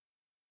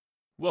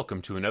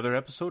Welcome to another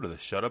episode of the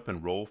Shut Up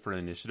and Roll for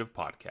Initiative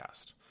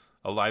podcast,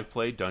 a live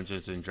play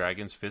Dungeons &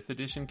 Dragons 5th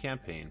edition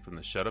campaign from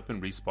the Shut Up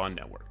and Respawn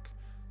network.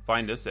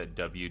 Find us at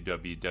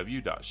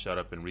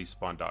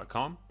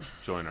www.shutupandrespawn.com,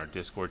 join our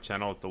Discord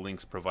channel at the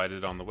links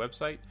provided on the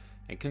website,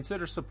 and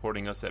consider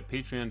supporting us at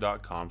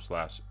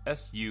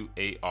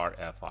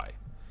patreon.com/SUARFI.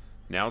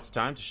 Now it's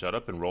time to shut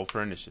up and roll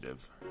for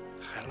initiative.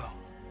 Hello.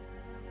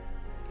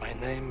 My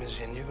name is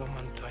Inigo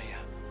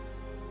Montoya.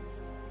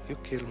 You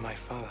killed my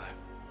father.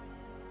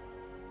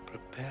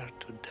 Prepare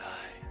to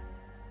die.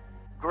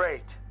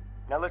 Great.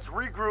 Now let's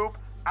regroup,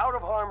 out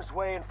of harm's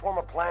way, and form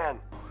a plan.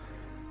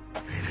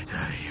 You're either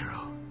die a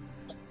hero,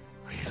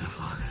 or you live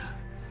long enough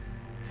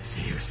to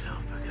see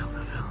yourself become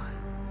the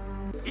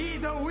villain.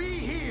 Either we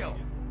heal,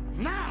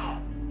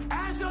 now,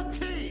 as a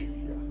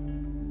team,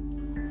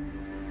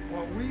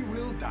 or we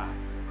will die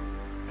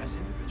as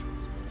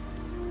individuals.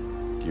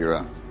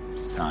 Kira,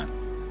 it's time.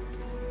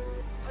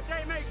 A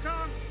day may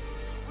come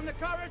when the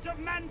courage of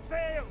men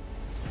fails,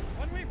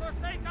 when we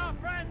forsake our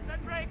friends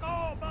and break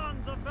all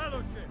bonds of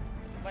fellowship.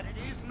 But it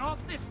is not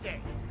this day.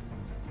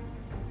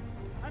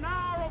 An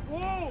hour of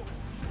wolves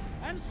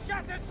and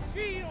shattered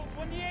shields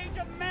when the age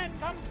of men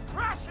comes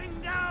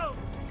crashing down.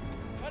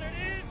 But it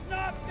is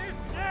not this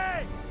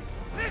day.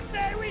 This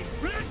day we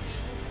blitz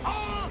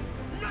all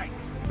night.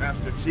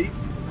 Master Chief,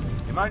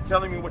 you mind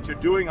telling me what you're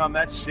doing on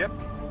that ship?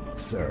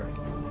 Sir,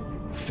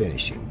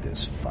 finishing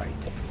this fight.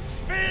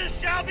 Spears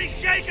shall be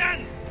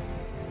shaken.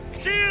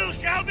 Shields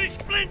shall be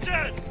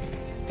splintered.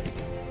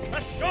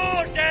 A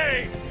sword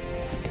day.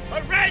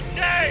 A red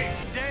day.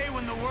 The day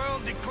when the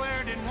world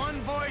declared in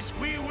one voice,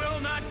 we will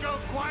not go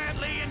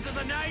quietly into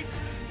the night.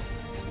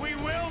 We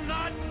will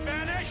not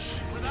vanish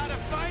without a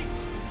fight.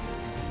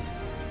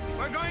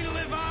 We're going to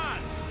live on.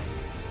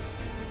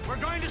 We're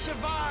going to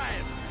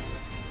survive.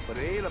 But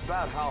it ain't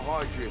about how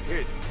hard you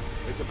hit.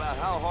 It's about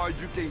how hard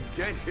you can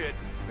get hit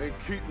and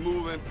keep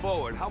moving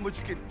forward. How much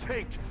you can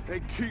take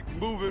and keep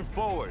moving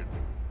forward.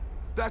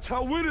 That's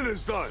how winning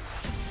is done.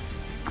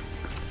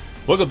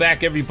 Welcome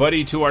back,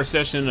 everybody, to our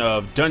session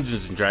of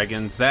Dungeons &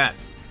 Dragons. The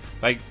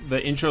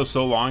intro's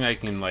so long, I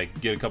can,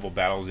 get a couple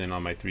battles in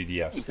on my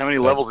 3DS. How many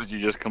levels did you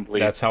just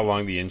complete? That's how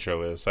long the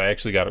intro is. I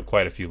actually got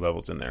quite a few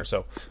levels in there.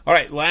 So, all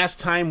right, last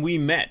time we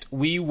met,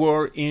 we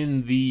were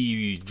in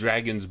the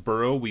Dragon's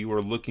Burrow. We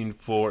were looking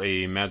for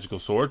a magical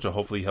sword to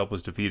hopefully help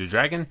us defeat a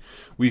dragon.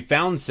 We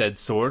found said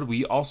sword.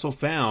 We also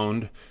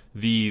found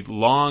the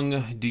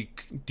long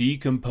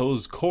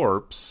decomposed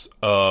corpse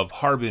of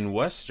Harbin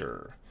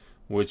Wester,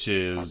 which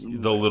is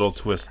the little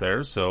twist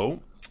there.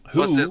 So,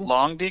 was it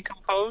long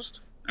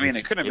decomposed? I mean,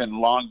 it couldn't have been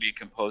long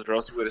decomposed, or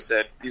else he would have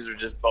said, these are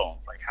just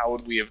bones. Like, how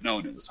would we have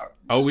known it was Harbin?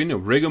 Oh, we knew.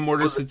 Rigor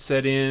mortis had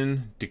set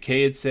in.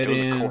 Decay had set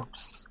in. A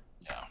corpse.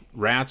 Yeah.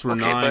 Rats were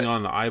gnawing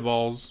on the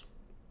eyeballs.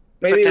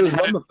 Maybe it was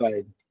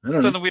mummified.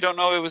 So then we don't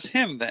know it was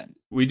him. Then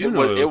we do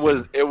know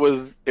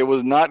it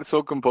was not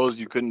so composed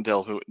you couldn't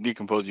tell who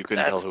decomposed. You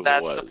couldn't tell who it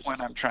was. That's the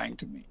point I'm trying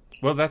to make.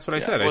 Well, that's what I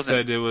said. I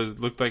said it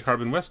looked like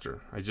Harbin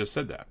Wester. I just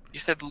said that. You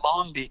said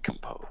long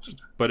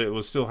decomposed, but it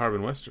was still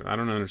Harbin Wester. I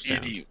don't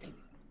understand.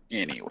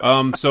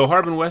 Anyway. So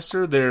Harbin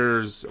Wester,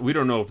 we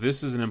don't know if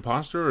this is an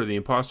imposter or the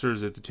imposter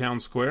is at the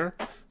town square.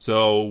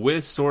 So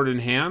with sword in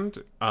hand,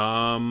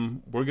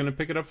 we're going to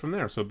pick it up from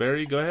there. So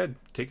Barry, go ahead.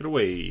 Take it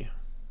away.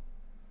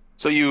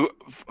 So you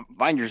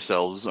find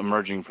yourselves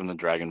emerging from the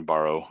Dragon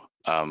Burrow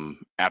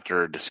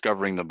after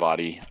discovering the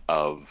body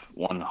of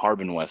one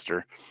Harbin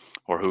Wester,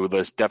 or who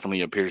this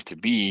definitely appears to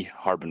be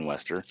Harbin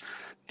Wester.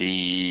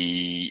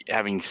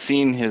 Having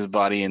seen his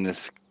body in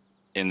this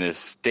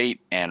state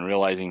and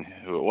realizing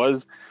who it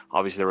was,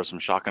 obviously there was some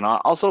shock and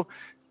awe. Also,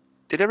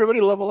 did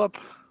everybody level up?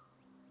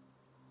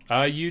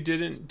 You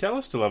didn't tell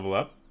us to level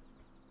up.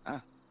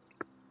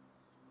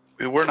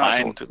 We were not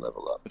told to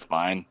level up. It's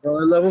fine.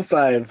 We're level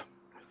 5.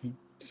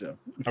 So.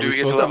 Do we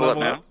get to level up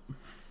now?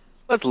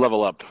 Let's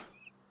level up.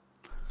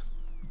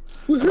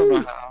 Woo-hoo. I don't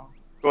know how.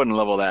 Go ahead and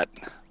level that.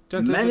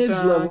 Manage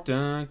level.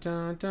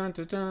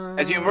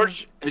 As you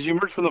emerge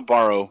from the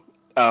Burrow,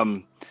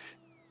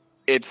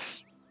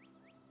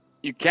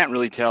 you can't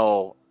really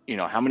tell,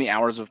 how many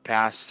hours have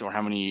passed or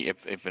how many,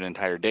 if an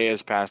entire day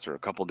has passed or a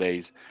couple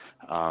days.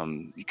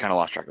 You kind of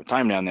lost track of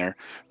time down there,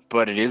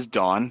 but it is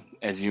dawn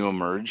as you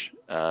emerge.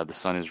 The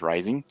sun is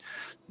rising.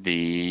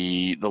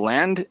 The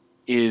land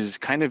is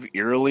kind of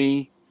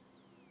eerily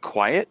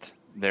quiet.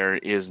 There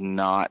is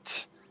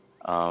not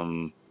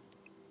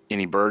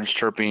any birds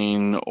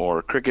chirping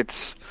or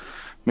crickets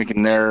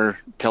making their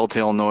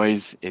telltale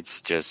noise.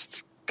 It's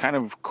just kind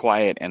of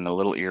quiet and a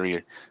little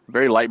eerie.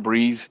 Very light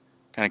breeze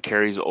kind of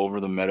carries over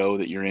the meadow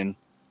that you're in.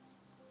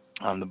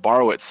 The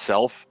Burrow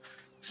itself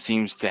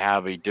seems to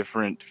have a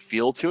different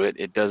feel to it.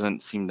 It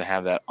doesn't seem to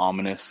have that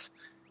ominous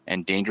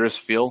and dangerous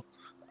feel,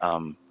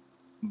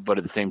 but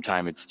at the same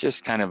time, it's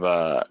just kind of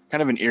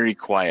an eerie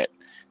quiet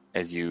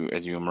as you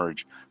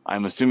emerge.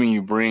 I'm assuming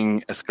you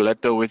bring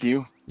Esqueleto with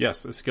you.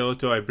 Yes,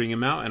 Esqueleto. I bring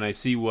him out, and I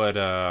see what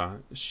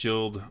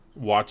Shield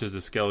watches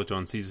Esqueleto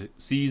and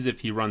sees if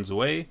he runs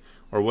away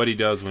or what he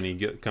does when he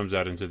comes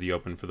out into the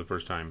open for the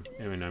first time.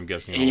 I mean, I'm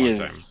guessing a long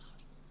time.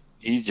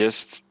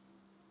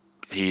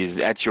 He's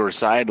at your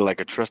side like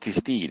a trusty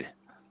steed.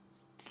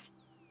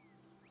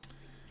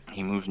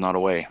 He moves not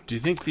away. Do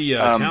you think the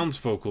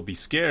townsfolk will be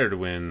scared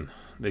when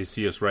they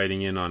see us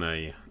riding in on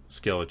a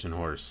skeleton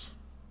horse?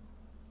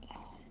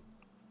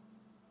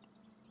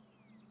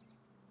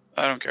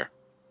 I don't care.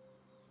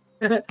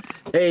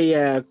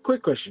 Hey,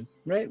 quick question,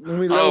 right? When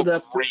we load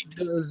up,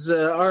 does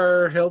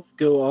our health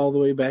go all the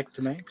way back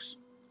to max?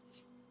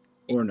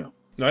 Or no?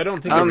 No, I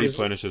don't think it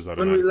replenishes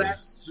automatically.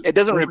 It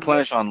doesn't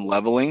replenish on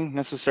leveling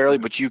necessarily,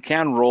 but you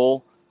can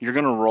roll. You're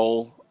going to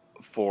roll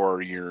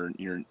for your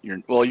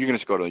well, you're going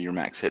to go to your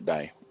max hit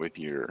die with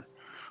your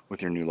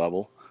new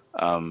level.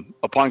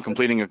 Upon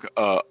completing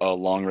a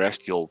long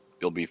rest, you'll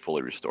be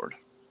fully restored.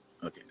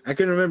 Okay. I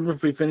couldn't remember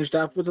if we finished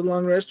off with a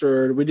long rest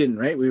or we didn't,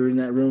 right? We were in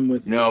that room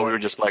with... No, we were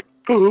just like,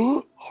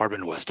 ooh,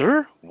 Harbin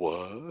Wester?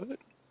 What?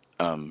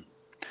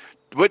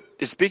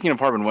 Speaking of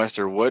Harbin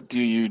Wester, what do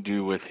you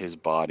do with his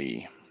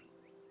body?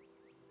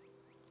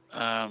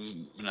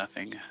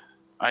 Nothing.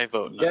 I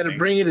vote nothing. You gotta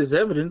bring it as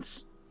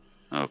evidence.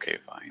 Okay,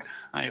 fine.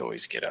 I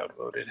always get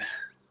outvoted.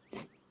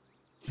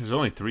 There's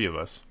only 3 of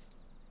us.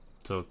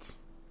 So it's...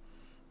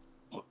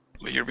 Well,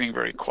 you're being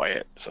very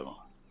quiet, so...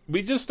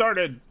 We just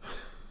started...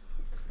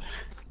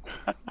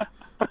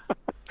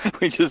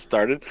 We just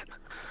started.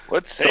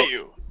 What say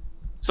you?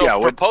 So yeah,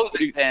 propose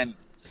it then,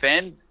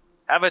 Finn.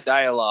 Have a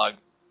dialogue.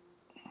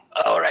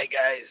 All right,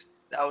 guys.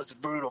 That was a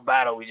brutal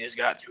battle we just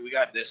got through. We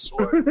got this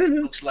sword.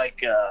 looks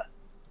like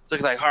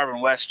Harbin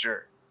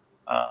Wester.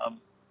 I'm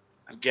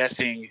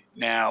guessing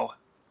now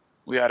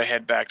we ought to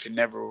head back to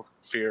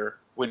Neverfear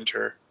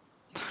Winter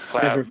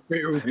Cloud.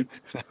 Neverfear Winter.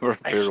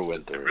 I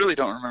really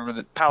don't remember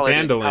the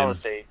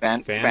Palisade.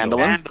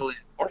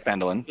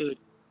 Phandalin.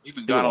 You've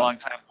been gone a long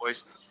time,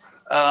 boys.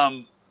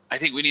 I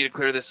think we need to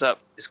clear this up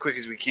as quick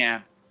as we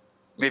can.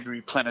 Maybe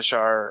replenish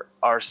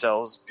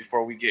ourselves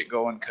before we get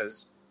going,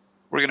 because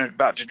we're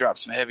about to drop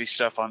some heavy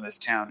stuff on this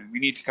town, and we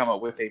need to come up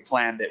with a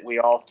plan that we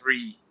all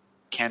 3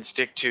 can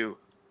stick to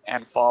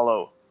and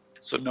follow,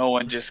 so no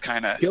one just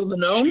kind of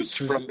shoots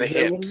from the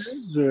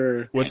hips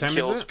what time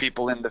kills is it?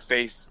 People in the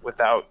face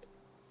without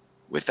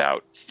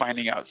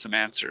finding out some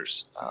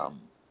answers.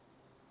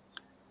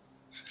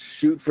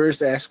 Shoot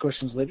first, ask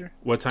questions later.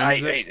 What time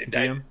is it,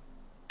 DM? I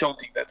don't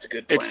think that's a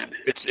good plan.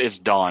 It's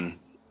dawn.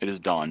 It is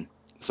dawn.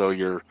 So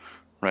you're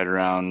right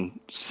around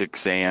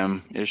 6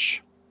 a.m.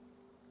 ish.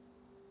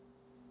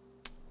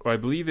 Well, I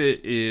believe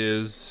it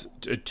is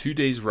a 2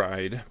 days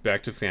ride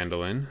back to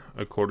Phandalin,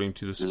 according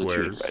to the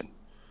squares.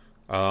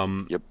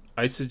 Yep.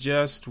 I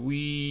suggest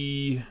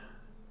we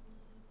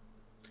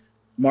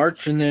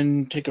march and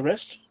then take a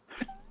rest.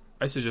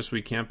 I suggest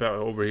we camp out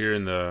over here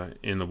in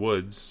the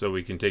woods so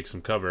we can take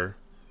some cover.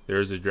 There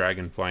is a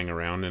dragon flying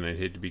around, and I'd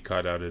hate to be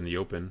caught out in the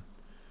open.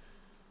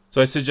 So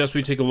I suggest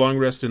we take a long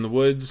rest in the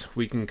woods.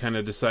 We can kind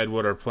of decide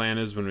what our plan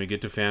is when we get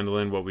to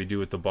Phandalin, what we do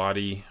with the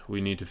body. We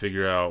need to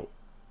figure out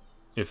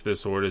if this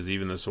sword is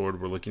even the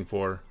sword we're looking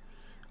for.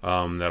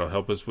 That'll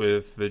help us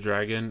with the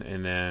dragon,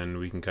 and then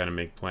we can kind of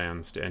make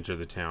plans to enter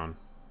the town.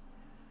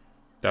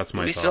 That's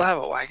my thought. Do we still have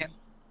a wagon?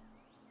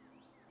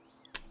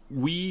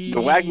 The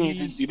wagon,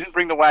 you didn't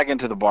bring the wagon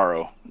to the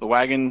Barrow. The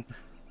wagon...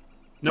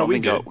 No, we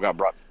did. Got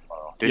brought.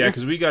 Yeah,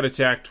 because we got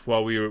attacked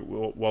while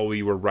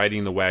we were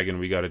riding the wagon.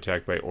 We got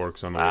attacked by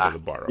orcs on the way to the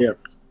Barrow. Yep.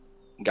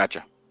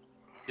 Gotcha.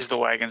 Is the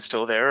wagon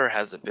still there, or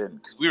has it been?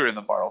 Because we were in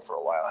the Barrow for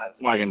a while.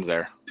 Wagon's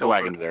there. The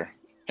wagon's there.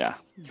 Yeah.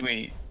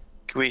 Can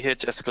we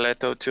hitch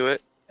Esqueleto to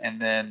it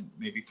and then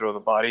maybe throw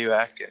the body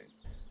back?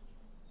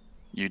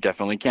 You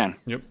definitely can.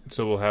 Yep.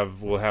 So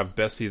we'll have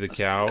Bessie the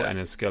cow and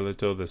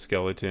Esqueleto the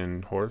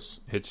skeleton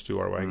horse hitched to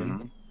our wagon.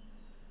 Mm-hmm.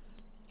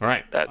 All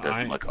right. That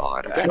doesn't look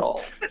odd at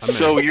all.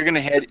 So you're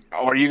gonna head?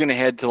 Are you gonna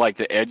head to like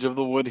the edge of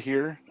the wood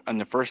here on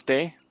the first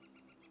day?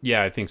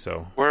 Yeah, I think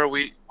so. Where are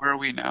we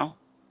now?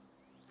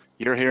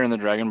 You're here in the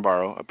Dragon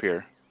Barrow, up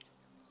here.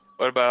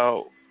 What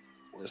about?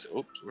 Where's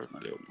my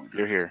little pointer?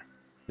 You're here.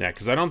 Yeah,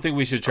 because I don't think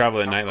we should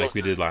travel at night like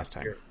we did last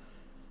time.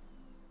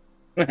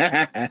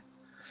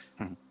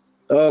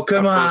 Oh,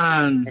 come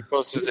on! How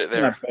close is it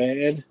there? Not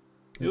bad.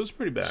 It was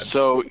pretty bad.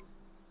 So,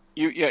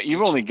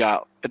 you've only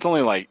got it's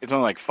only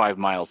like 5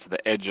 miles to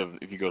the edge of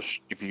if you go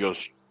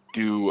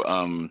due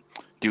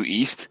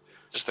east,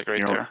 just like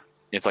right there.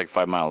 It's like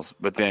 5 miles,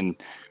 but then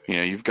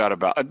you've got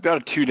about a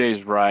 2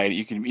 days ride.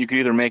 You can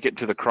either make it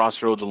to the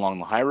crossroads along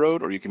the high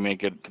road, or you can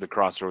make it to the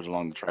crossroads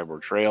along the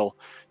Tribord Trail,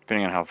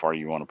 depending on how far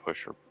you want to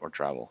push or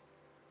travel.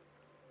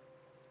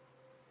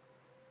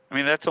 I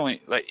mean, that's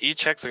only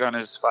each hexagon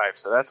is 5,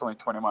 so that's only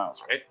 20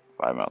 miles, right?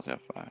 5 miles, yeah,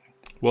 5.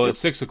 Well, it's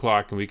 6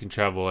 o'clock, and we can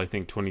travel, I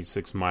think,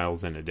 26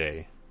 miles in a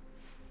day.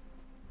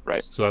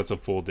 Right. So that's a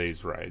full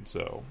day's ride.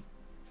 So.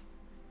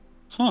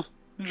 Huh.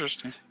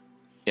 Interesting.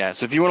 Yeah.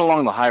 So if you went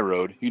along the high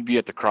road, you'd be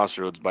at the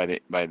crossroads by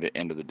the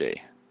end of the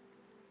day.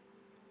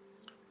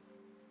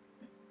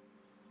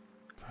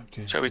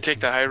 Shall we take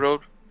the high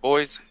road,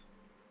 boys?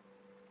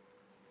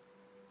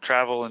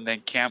 Travel and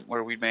then camp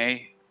where we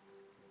may.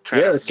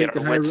 Try to get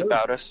our wits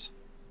about us.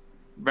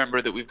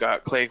 Remember that we've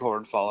got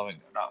Cleghorn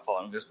not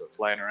following us, but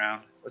flying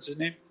around. What's his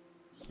name?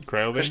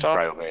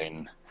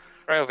 Cryovane?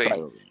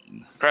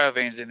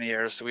 Cryovane's in the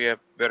air, so we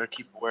better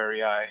keep a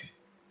wary eye.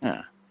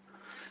 Yeah.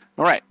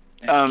 All right.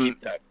 And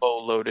keep that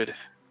bow loaded.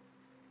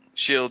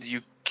 Shield,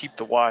 you keep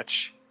the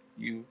watch.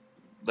 You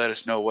let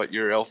us know what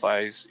your your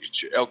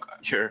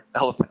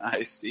elephant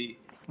eyes see.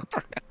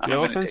 Do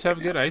elephants have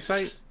good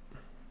eyesight?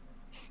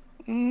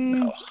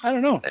 No, I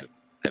don't know.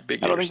 That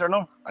big. I don't think they're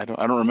known. I don't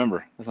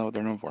remember. That's not what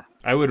they're known for.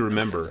 I would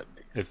remember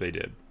if they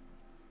did.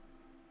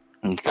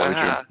 I'm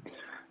gonna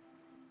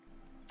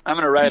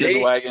ride in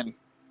the wagon.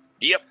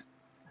 Yep.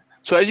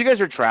 So as you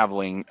guys are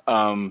traveling,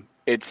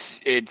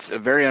 it's a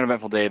very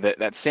uneventful day.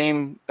 That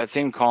same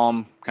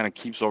calm kind of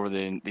keeps over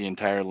the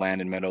entire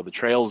land and meadow. The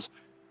trail's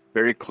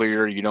very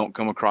clear. You don't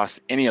come across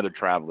any other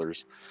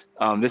travelers.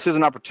 This is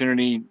an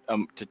opportunity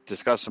to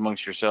discuss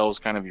amongst yourselves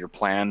kind of your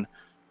plan,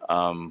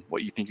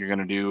 what you think you're going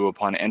to do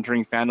upon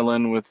entering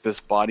Phandalin with this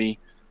body.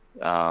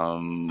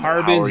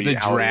 Harbin's the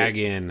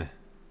dragon.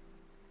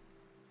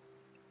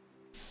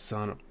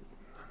 Son of...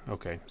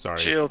 Okay, sorry.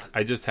 Shield.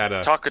 I just had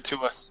a... Talk it to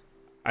us.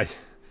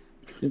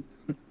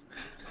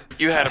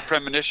 You had a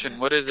premonition.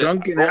 What is it?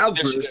 Drunken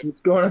outburst. What's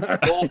going on?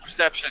 Roll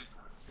perception.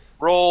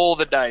 Roll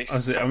the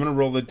dice. I'm going to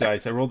roll the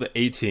dice. I rolled the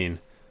 18.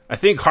 I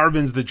think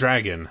Harbin's the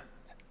dragon.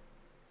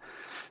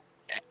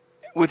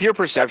 With your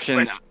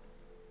perception,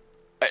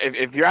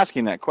 if you're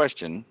asking that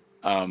question,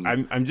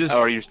 I'm just...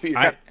 Or you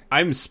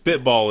I'm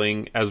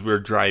spitballing as we're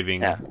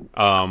driving. Yeah.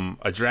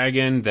 A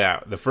dragon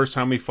that the first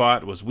time we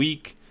fought was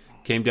weak,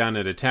 came down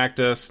and attacked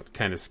us,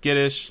 kind of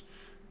skittish.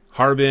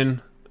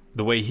 Harbin,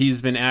 the way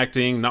he's been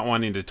acting, not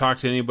wanting to talk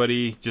to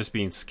anybody, just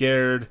being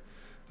scared,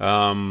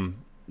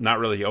 not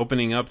really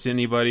opening up to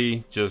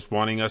anybody, just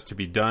wanting us to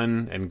be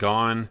done and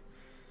gone.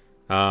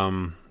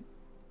 And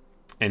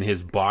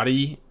his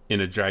body in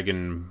a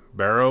dragon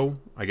barrow,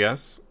 I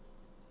guess.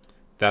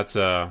 That's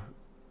I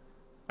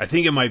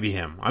think it might be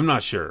him. I'm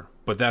not sure,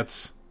 but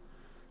that's...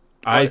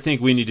 I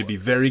think we need to be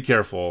very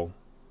careful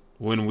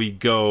when we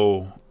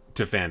go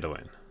to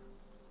Phandalin.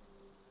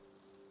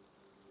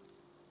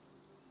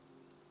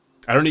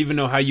 I don't even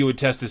know how you would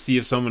test to see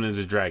if someone is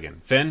a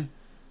dragon. Fen,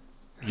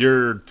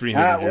 you're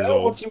 300 years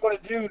old. What you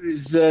want to do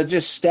is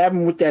just stab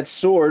him with that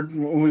sword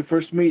when we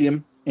first meet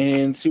him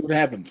and see what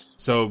happens.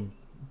 So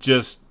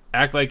just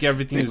act like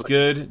everything is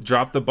good,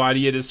 drop the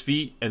body at his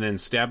feet, and then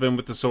stab him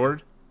with the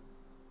sword?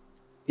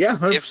 Yeah,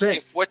 100%.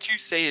 If what you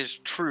say is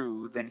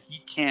true, then he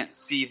can't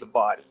see the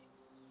body.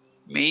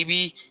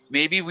 Maybe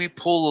we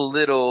pull a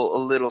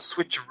little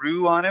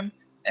switcheroo on him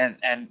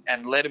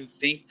and let him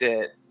think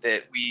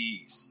that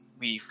we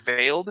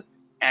failed,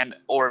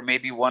 or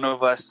maybe one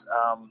of us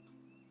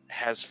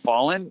has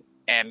fallen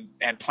and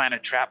plan a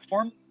trap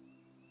for him.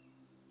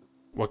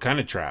 What kind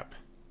of trap?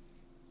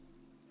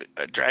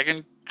 A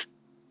dragon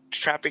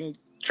trapping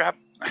trap.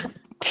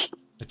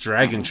 A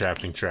dragon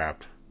trapping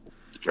trap.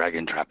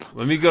 Dragon trap.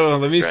 Let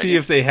me see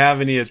if they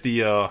have any at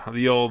the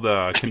old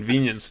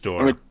convenience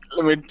store.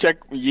 Let me check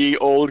ye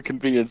old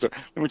convenience store.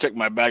 Let me check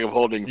my bag of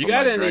holding. You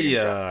got any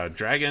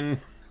dragon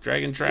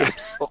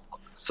traps?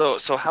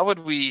 So how would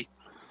we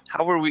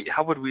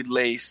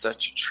lay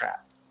such a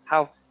trap?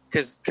 How?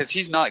 Because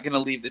he's not going to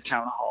leave the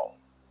town hall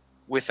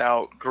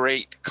without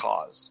great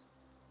cause.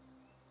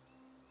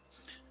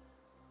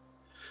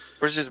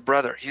 Where's his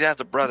brother? He has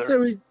a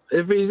brother.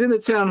 If he's in the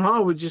town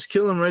hall, we just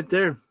kill him right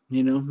there.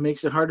 You know,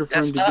 makes it harder for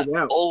him to get out. That's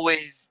not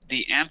always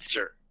the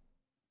answer.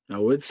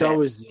 No, it's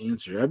always the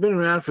answer. I've been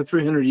around for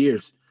 300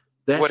 years.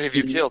 What have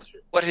you killed?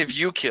 What have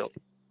you killed?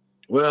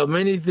 Well,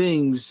 many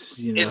things,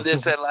 you know. In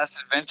this last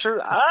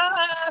adventure,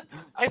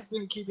 I've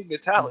been keeping a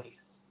tally.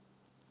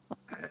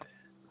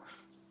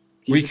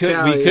 We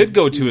could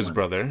go to his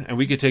brother, and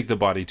we could take the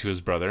body to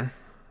his brother.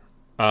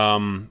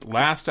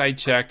 Last I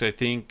checked, I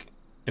think,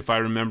 if I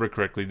remember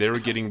correctly, they were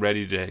getting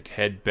ready to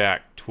head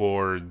back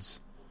towards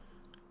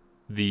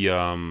the...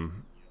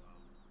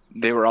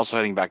 They were also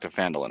heading back to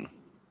Phandalin.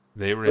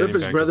 They were heading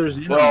back to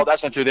Phandalin. Well,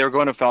 that's not true. They were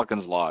going to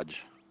Falcon's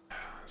Lodge.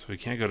 So we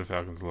can't go to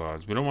Falcon's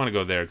Lodge. We don't want to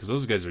go there, because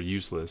those guys are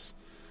useless.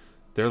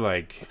 They're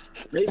like...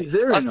 Maybe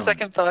they're on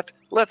second thought,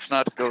 let's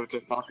not go to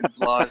Falcon's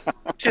Lodge.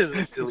 Tis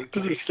a silly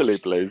place. Silly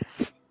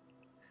place.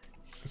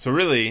 So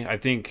really, I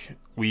think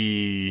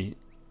we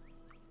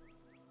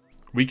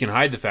can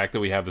hide the fact that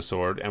we have the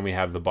sword and we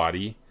have the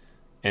body,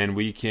 and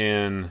we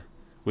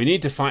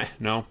need to find...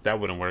 No, that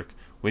wouldn't work.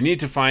 We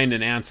need to find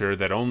an answer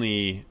that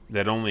only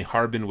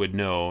Harbin would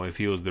know if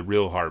he was the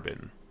real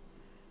Harbin.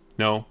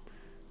 No?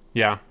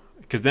 Yeah,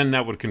 because then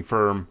that would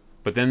confirm,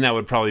 but then that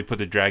would probably put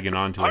the dragon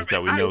onto us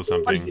that we know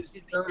something.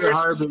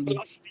 Harbin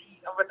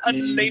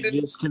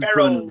just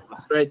confronted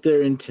right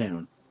there in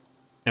town.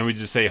 And we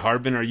just say,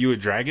 Harbin, are you a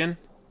dragon?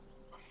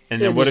 And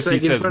then what if he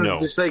says no?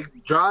 Just like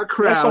draw a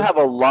crowd. You also have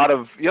a lot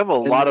of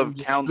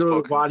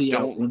townsfolk body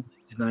out when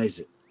he denies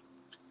it.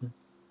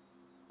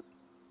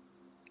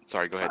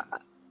 Sorry, go ahead.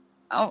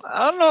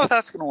 I don't know if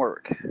that's going to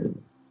work.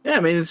 Yeah, I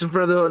mean, it's in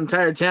front of the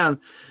entire town.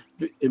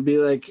 It'd be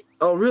like,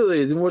 oh,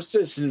 really? Then what's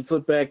this? And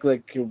flip back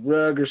like a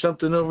rug or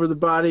something over the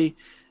body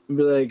and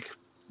be like,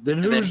 then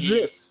who's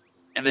this?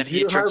 And then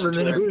he turns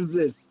Harbin, then who's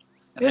this?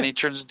 And then he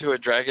turns into a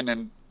dragon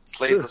and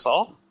slays us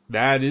all?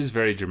 That is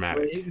very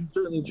dramatic. Well, you can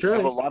certainly We try.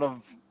 have a lot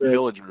of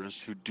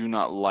villagers who do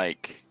not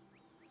like,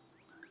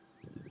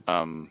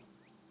 So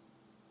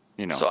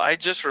I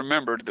just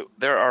remembered that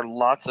there are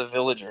lots of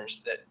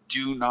villagers that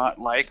do not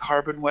like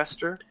Harbin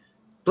Wester.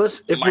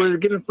 Plus, if we're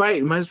going to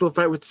fight, we might as well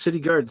fight with the city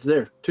guards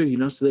there,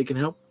 too, so they can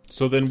help.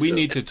 So then we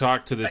need to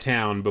talk to the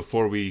town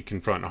before we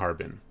confront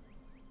Harbin.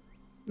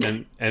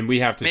 And we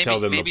have to tell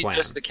them the plan. Maybe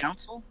just the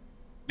council?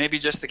 Maybe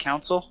just the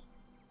council?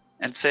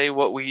 And say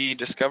what we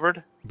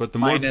discovered? But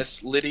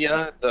minus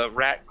Lydia, the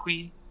rat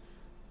queen?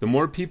 The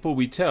more people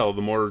we tell,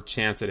 the more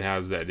chance it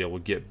has that it will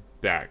get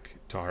back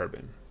to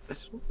Harbin.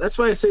 That's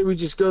why I say we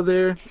just go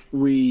there.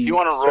 You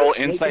want to roll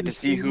insight to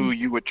see who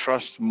you would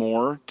trust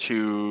more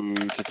to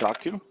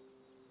talk to?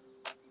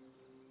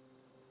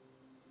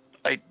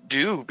 I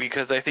do,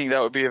 because I think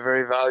that would be a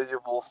very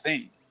valuable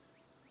thing.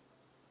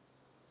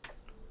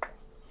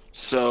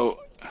 So,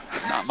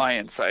 not my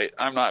insight.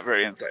 I'm not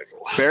very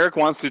insightful. Barrick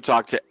wants to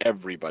talk to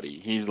everybody.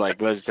 He's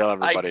like, let's tell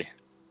everybody.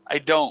 I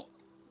don't.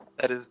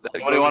 That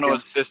what do you want to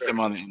assist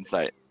him on the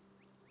insight?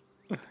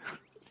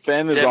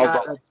 Fen is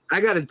also. I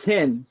got a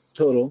 10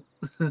 total.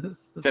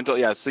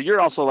 Yeah. So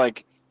you're also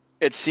like,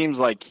 it seems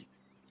like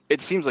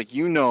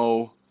you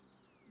know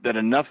that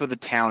enough of the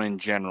town in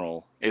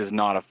general is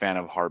not a fan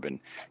of Harbin.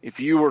 If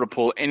you were to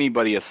pull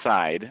anybody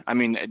aside, I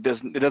mean, it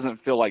doesn't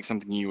feel like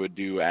something you would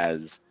do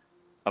as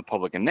a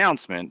public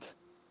announcement,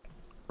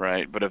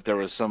 right? But if there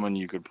was someone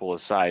you could pull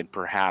aside,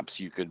 perhaps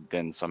you could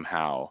then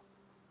somehow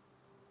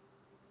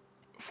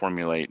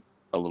formulate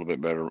a little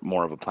bit better,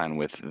 more of a plan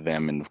with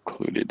them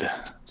included.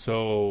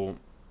 So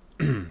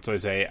I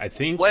say, I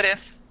think. What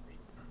if?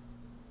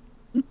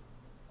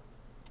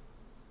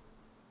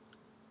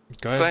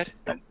 Go ahead.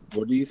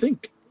 What do you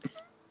think?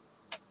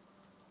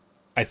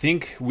 I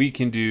think we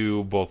can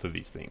do both of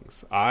these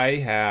things. I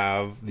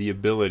have the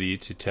ability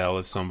to tell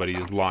if somebody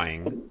is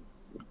lying.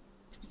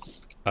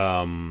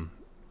 Why'd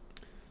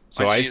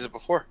you use it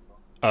before?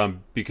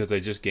 Because I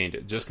just gained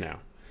it just now.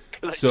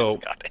 So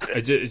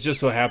it just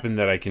so happened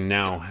that I can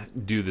now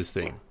do this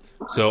thing.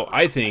 So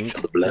I think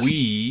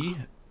we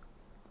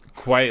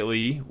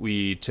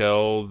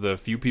tell the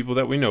few people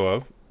that we know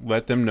of,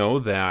 let them know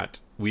that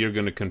we are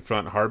going to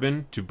confront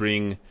Harbin to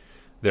bring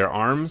their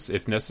arms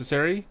if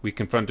necessary. We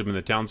confront him in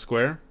the town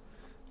square.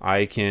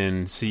 I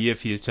can see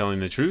if he is telling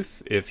the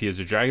truth, if he is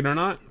a dragon or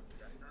not.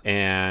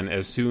 And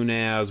as soon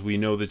as we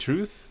know the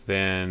truth,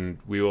 then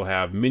we will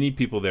have many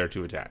people there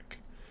to attack.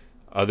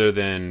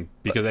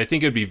 Because I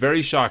think it would be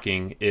very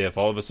shocking if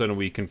all of a sudden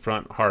we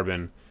confront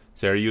Harbin,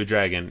 say, are you a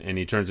dragon? And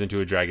he turns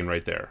into a dragon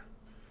right there.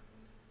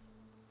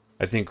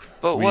 I think.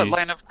 But what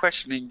line of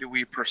questioning do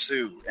we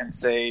pursue and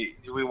say,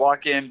 do we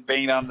walk in,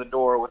 bang down the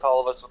door with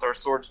all of us with our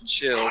swords and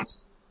shields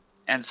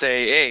and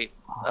say, hey,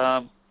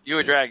 you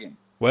a dragon?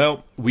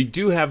 Well, we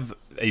do have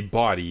a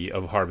body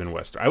of Harbin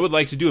Wester. I would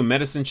like to do a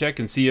medicine check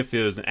and see if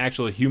it is an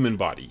actual human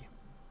body.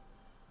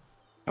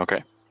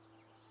 Okay.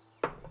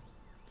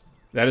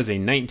 That is a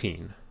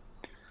 19.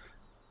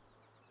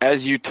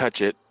 As you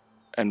touch it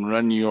and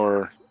run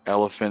your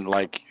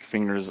elephant-like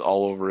fingers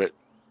all over it,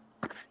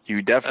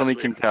 you definitely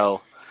can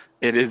tell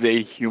it is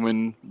a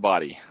human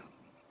body.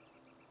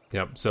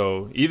 Yep.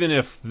 So even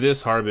if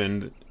this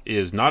Harbin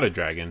is not a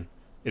dragon,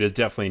 it is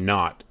definitely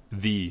not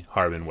the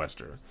Harbin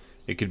Wester.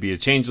 It could be a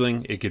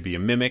changeling. It could be a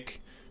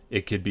mimic.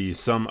 It could be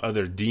some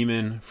other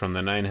demon from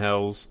the Nine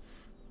Hells.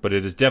 But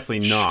it is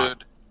definitely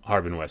not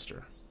Harbin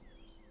Wester.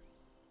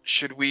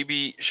 Should we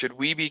be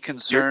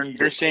concerned?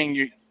 You're saying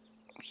you.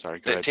 Sorry.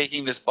 Go ahead.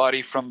 Taking this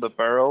body from the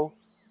barrow,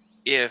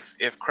 if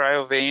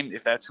Cryovane,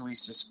 if that's who we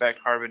suspect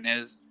Harbin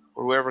is,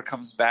 or whoever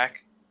comes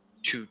back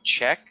to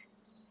check,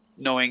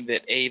 knowing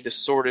that A, the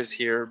sword is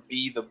here,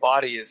 B, the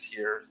body is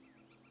here,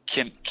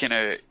 can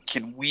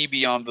we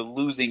be on the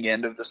losing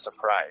end of the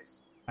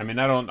surprise? I mean,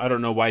 I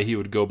don't know why he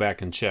would go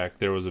back and check.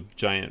 There was a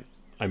giant.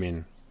 I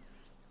mean,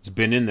 it's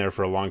been in there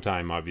for a long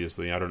time.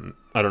 Obviously, I don't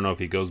know if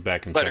he goes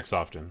back and checks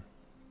often.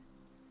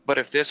 But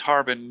if this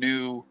Harbin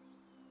knew,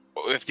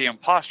 if the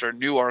imposter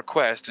knew our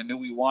quest and knew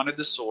we wanted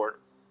the sword,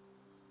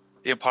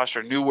 the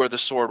imposter knew where the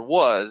sword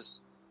was.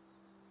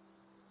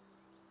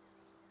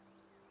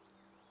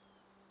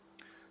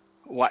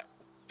 What?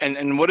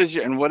 And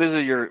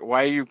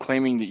why are you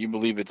claiming that you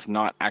believe it's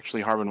not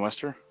actually Harbin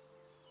Wester?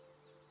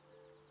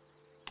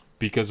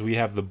 Because we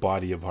have the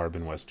body of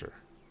Harbin Wester.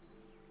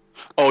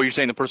 Oh, you're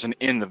saying the person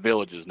in the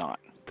village is not?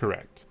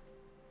 Correct.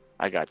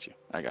 I got you.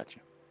 I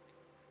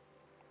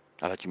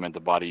thought you meant the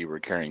body you were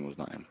carrying was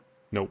not him.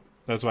 Nope.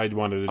 That's why I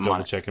wanted to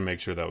double check and make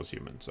sure that was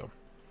human. So.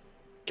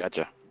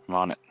 Gotcha. I'm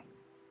on it.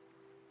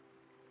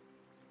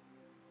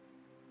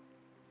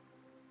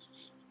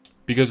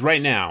 Because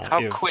right now,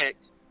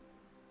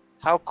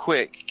 How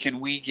quick can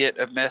we get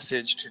a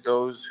message to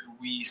those who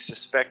we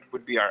suspect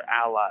would be our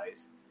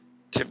allies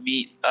to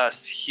meet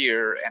us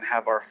here and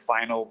have our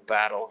final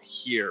battle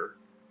here?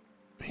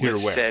 Here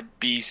with where? Said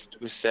beast,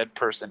 with said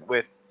person,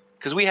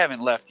 because we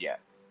haven't left yet.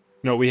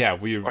 No, we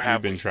have. We've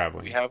been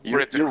traveling. We have.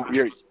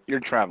 You're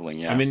traveling,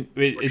 yeah. I mean,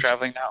 we're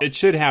traveling now. It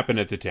should happen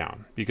at the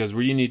town because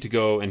we need to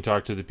go and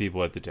talk to the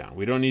people at the town.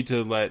 We don't need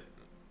to let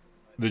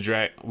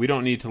we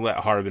don't need to let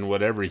Harbin,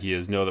 whatever he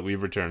is, know that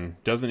we've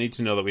returned. Doesn't need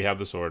to know that we have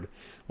the sword.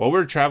 While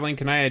we're traveling,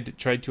 can I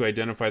try to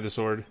identify the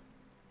sword?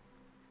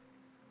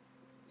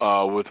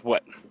 With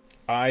what?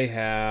 I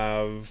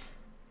have.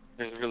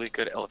 There's really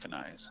good elephant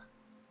eyes.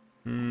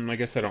 I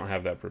guess I don't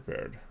have that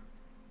prepared.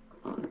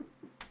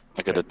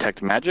 Like a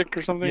detect magic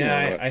or something?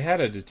 Yeah, I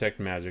had a detect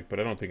magic, but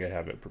I don't think I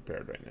have it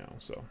prepared right now,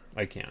 so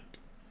I can't.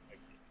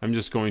 I'm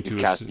just going to.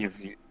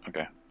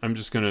 Okay. I'm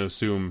just going to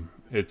assume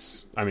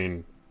it's. I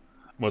mean,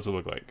 what's it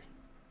look like?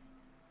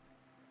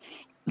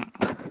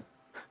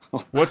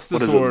 What's the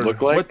sword?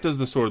 Look like? What does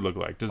the sword look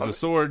like? Does the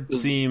sword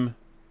seem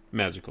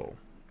magical?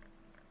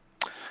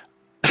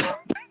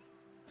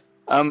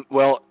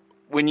 Well,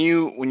 when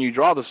you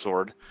draw the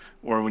sword,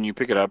 or when you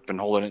pick it up and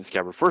hold it in its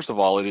scabbard, first of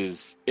all, it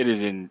is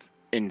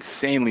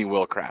insanely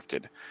well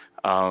crafted.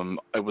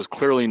 It was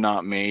clearly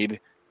not made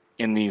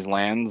in these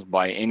lands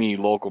by any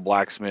local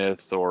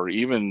blacksmith or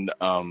even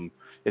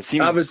it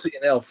seems obviously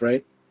an elf,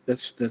 right?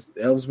 That's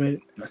elves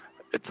made it.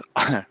 It's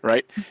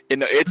right.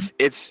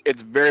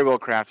 It's very well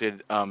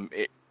crafted.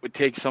 It would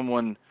take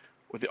someone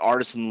with the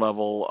artisan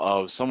level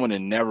of someone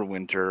in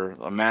Neverwinter,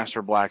 a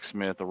master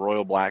blacksmith, a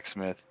royal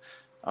blacksmith,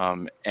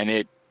 and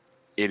it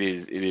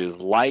is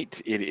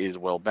light. It is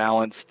well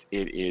balanced.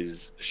 It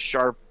is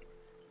sharp.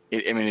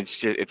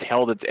 It's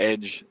held its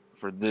edge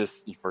for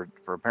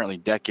apparently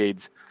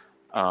decades.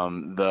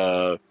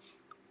 The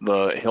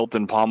hilt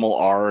and pommel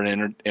are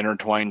an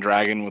intertwined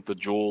dragon with the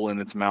jewel in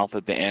its mouth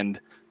at the end.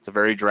 It's a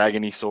very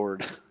dragony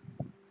sword.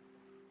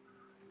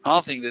 I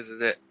don't think this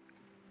is it.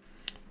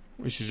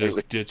 We should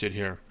just ditch it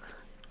here.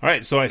 All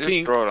right, so I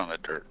think throw it on the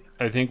dirt.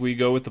 I think we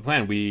go with the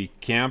plan. We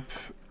camp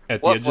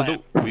at the edge of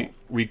the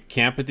we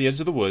camp at the edge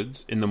of the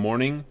woods. In the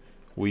morning,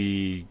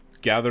 we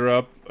gather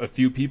up a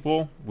few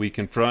people. We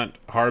confront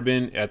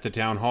Harbin at the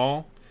town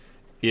hall.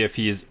 If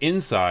he is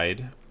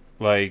inside,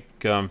 like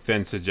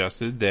Fen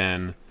suggested,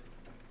 then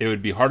it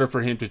would be harder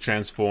for him to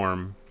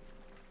transform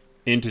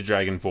into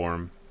dragon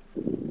form,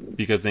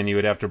 because then he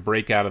would have to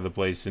break out of the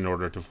place in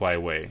order to fly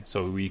away.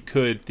 So we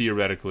could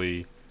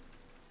theoretically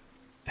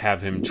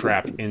have him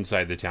trapped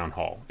inside the town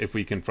hall if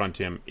we confront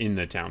him in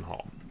the town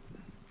hall.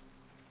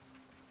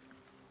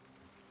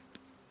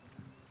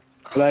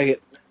 I like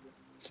it.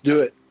 Let's do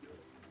it.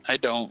 I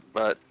don't,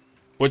 but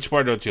which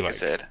part don't you like? I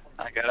said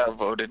I got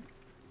outvoted.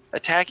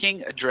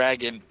 Attacking a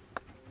dragon.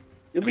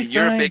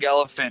 You're a big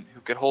elephant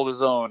who could hold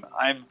his own.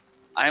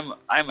 I'm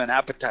an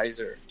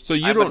appetizer. So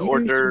you don't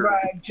order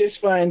just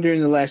fine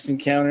during the last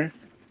encounter.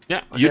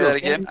 Yeah, you do that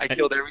again. I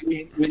killed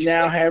everything. We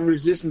now have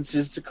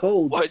resistances to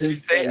cold. What did you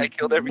say? I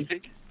killed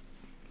everything.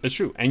 It's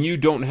true, and you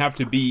don't have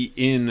to be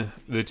in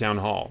the town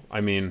hall.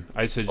 I mean,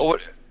 I said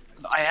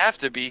I have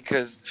to be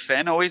because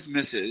Fen always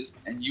misses,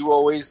 and you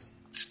always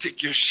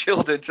stick your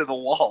shield into the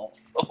wall.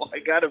 So I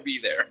gotta be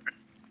there.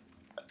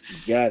 You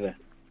gotta.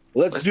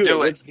 Let's do it.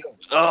 Let's go.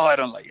 Oh, I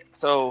don't like it.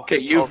 So okay,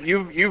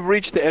 you've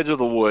reached the edge of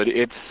the wood.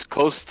 It's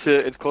close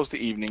to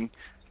evening,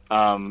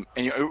 and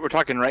we're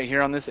talking right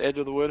here on this edge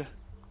of the wood.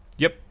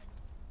 Yep.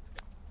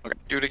 Okay,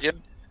 do it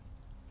again.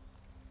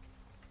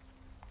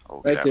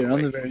 Oh, right there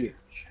on the very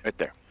edge. Right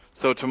there.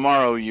 So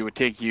tomorrow it would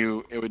take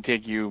you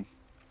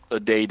a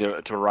day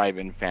to arrive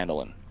in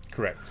Phandalin.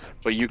 Correct.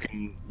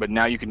 But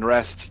now you can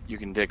rest. You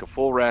can take a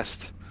full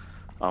rest,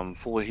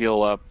 fully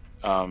heal up.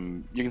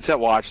 You can set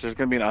watch. There's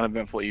going to be an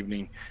uneventful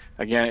evening.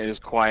 Again, it is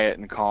quiet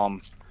and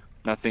calm.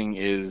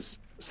 Nothing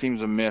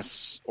seems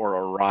amiss or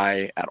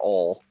awry at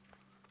all.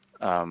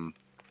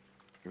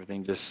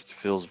 Everything just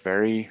feels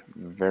very,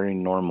 very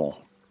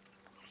normal.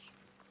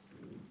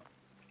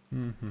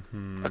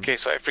 Mm-hmm. Okay,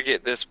 so I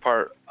forget this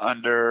part.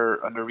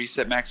 Under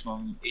reset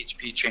maximum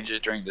HP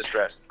changes during this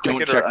rest.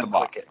 Don't check the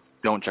box.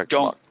 Don't check the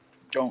box.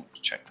 Don't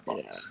check the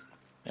box.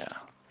 Yeah.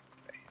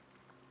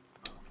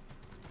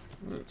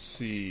 Let's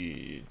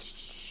see.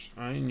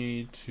 I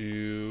need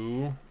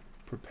to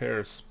prepare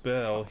a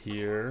spell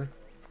here.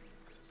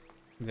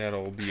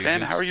 That'll be.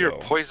 Fen, how are your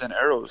poison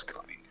arrows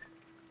coming?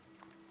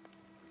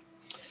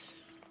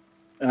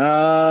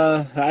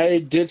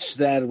 I ditched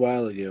that a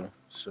while ago,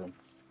 so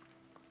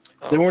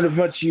they weren't of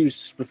much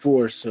use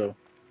before. So.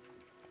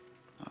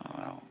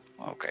 Oh,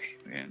 okay.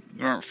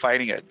 We weren't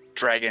fighting a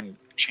dragon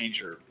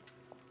changer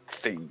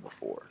thing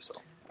before, so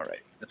all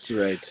right. That's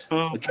right.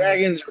 The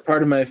dragons are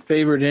part of my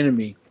favorite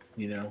enemy.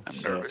 I'm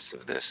nervous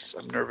of this.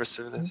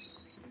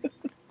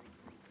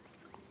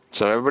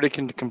 So everybody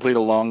can complete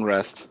a long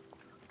rest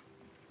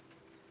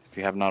if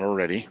you have not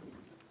already.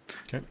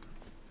 Okay.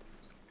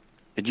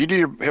 Did you do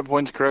your hit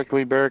points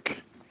correctly, Beric?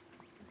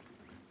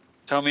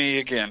 Tell me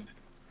again.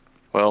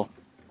 Well,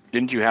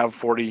 didn't you have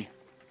 40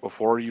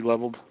 before you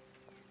leveled?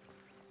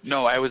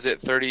 No, I was at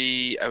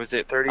 30. I was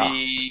at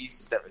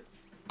 37.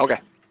 Okay.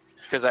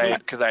 Because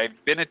I'd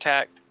been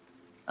attacked.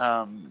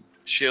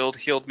 Shield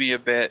healed me a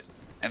bit,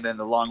 and then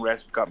the long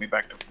rest got me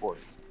back to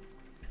 40.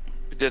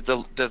 Does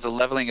the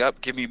leveling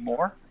up give me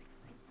more?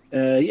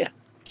 Yeah.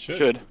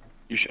 Should.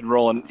 You should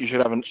roll.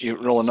 You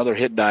roll another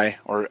hit die,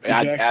 or Did you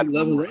add actually one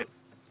level more up? hit.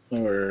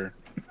 Or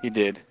You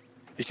did. You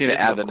just need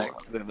to add the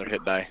other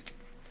hit die.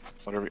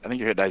 Whatever. I think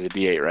your hit die is a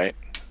D8, right?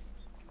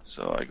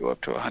 So I go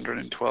up to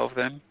 112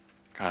 then.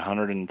 Got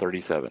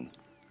 137.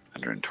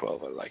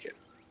 112. I like it.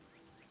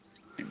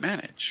 I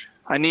manage.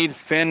 I need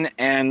Finn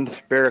and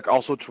Barrick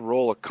also to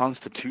roll a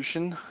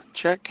Constitution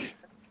check.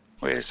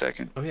 Wait a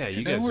second. Oh yeah,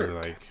 you guys are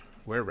like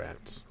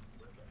were-rats.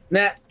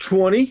 Nat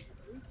 20.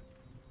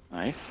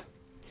 Nice.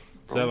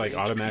 Does that like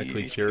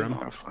automatically cure him?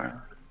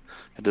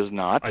 It does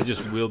not. I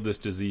just willed this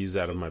disease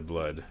out of my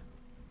blood.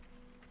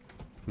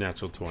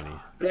 Natural 20.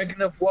 Drank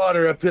enough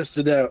water, I pissed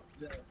it out.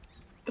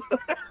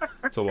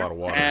 That's a lot of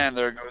water. And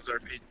there goes our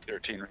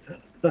PG-13.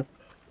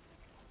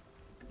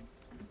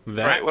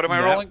 That, Right, what am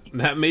I rolling?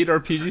 That made our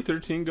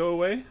PG-13 go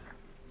away?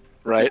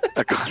 Right?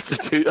 A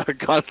Constitution.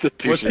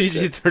 What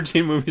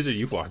PG-13 movies are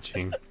you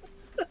watching?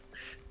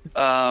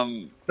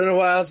 Been a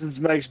while since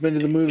Mike's been to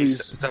the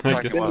movies. Stop I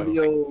talking guess about Been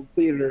to the old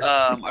theater.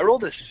 I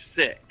rolled a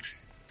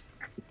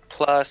 6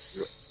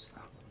 plus,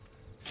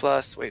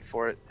 wait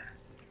for it,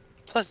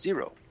 plus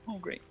 0. Oh,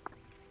 great.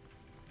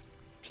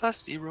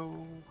 Plus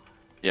 0.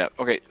 Yeah.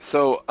 Okay.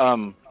 So,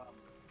 Totally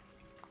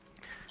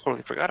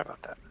forgot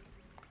about that.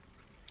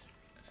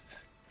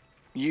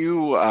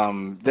 you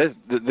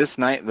this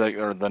night,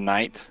 the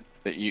night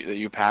that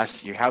you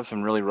pass, you have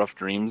some really rough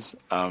dreams.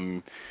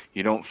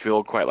 You don't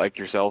feel quite like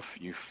yourself.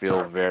 You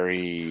feel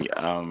very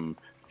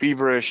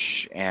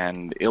feverish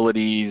and ill at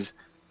ease,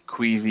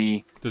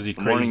 queasy. Does he In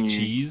the morning, crave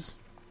cheese?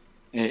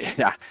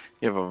 Yeah,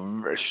 you have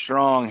a very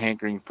strong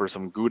hankering for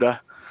some Gouda,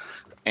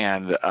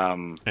 and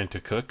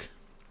to cook.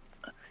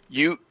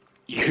 You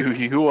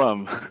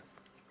stop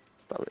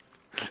it.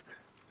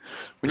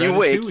 When you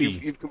wake,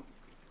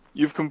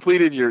 you've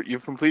completed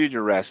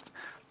your rest,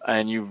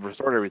 and you've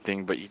restored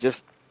everything, but you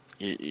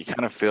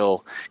kind of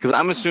feel, because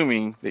I'm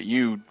assuming that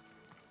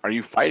are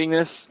you fighting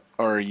this,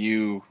 or are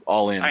you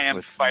all in? I am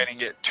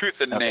fighting it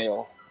tooth and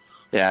nail.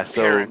 Yeah,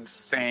 so Hair and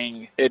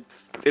fang.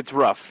 it's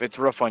rough. It's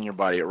rough on your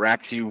body. It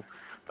racks you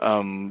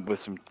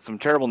with some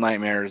terrible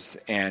nightmares,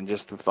 and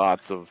just the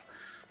thoughts of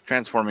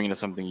transforming into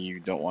something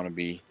you don't want to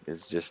be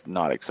is just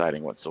not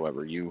exciting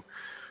whatsoever. You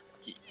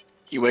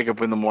wake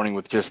up in the morning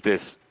with just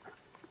this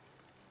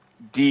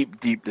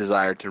deep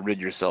desire to rid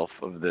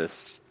yourself of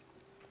this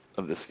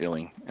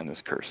feeling and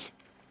this curse.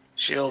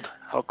 Shield,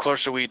 how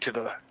close are we to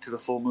the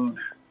full moon?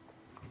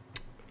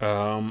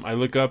 I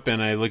look up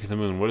and I look at the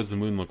moon. What does the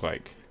moon look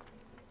like?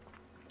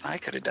 I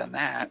could have done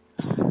that.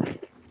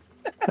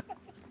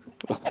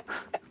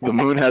 The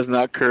moon has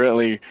not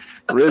currently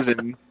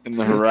risen in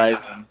the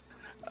horizon.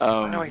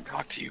 Why do I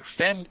talk to you,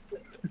 Finn?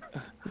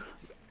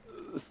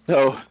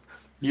 So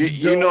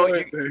you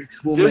know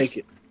we'll just, make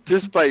it.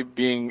 Just by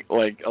being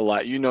like a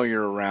lot,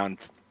 you're around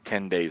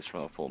 10 days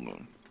from the full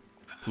moon.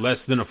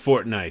 Less than a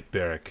fortnight,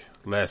 Barrick.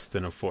 Less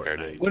than a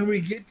fortnight. When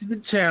we get to the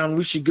town,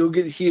 we should go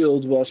get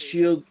healed while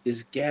S.H.I.E.L.D.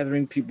 is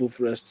gathering people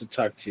for us to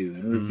talk to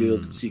and reveal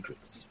the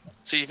secrets.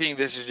 So you think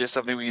this is just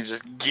something we can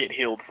just get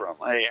healed from?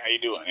 Hey, how you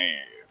doing? Hey,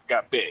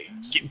 got big.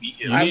 Get me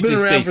healed. I've been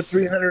around for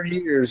 300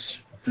 years.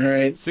 All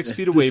right, 6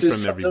 feet away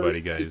from everybody,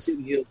 guys.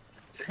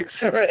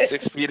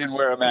 6 feet and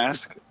wear a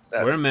mask.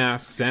 Wear a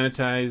mask.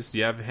 Sanitize. Do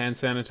you have hand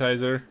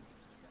sanitizer?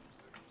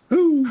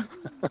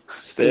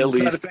 Stay at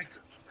least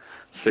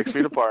 6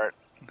 feet apart.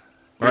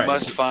 We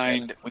must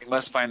find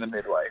the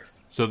midwife.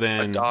 So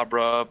then,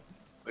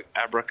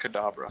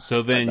 abracadabra.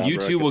 So then, you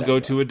two will go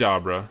to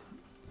Adabra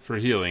for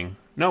healing.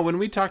 No, when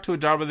we talked to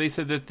Adabra, they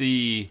said that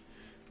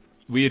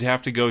we'd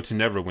have to go to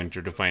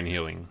Neverwinter to find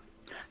healing.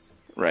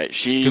 Right,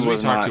 because we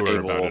talked to her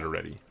about it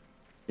already.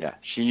 Yeah,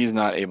 she's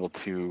not able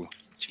to.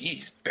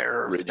 Jeez,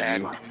 bearer of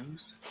bad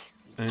news.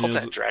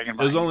 It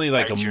was only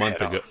like a month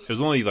ago. It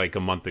was only like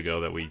a month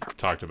ago that we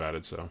talked about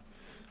it. So,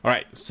 all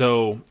right.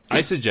 So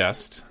I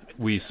suggest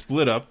we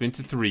split up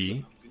into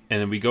 3,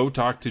 and then we go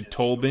talk to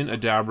Tolbin,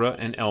 Adabra,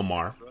 and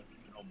Elmar.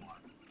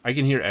 I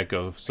can hear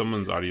echo.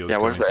 Someone's audio. Yeah,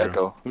 where's the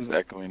echo? Who's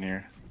echoing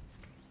here?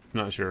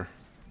 Not sure.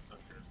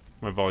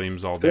 My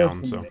volume's all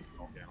down. So.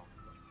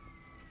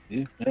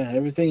 Yeah,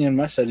 everything on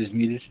my side is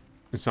muted.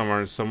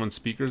 Someone's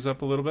speakers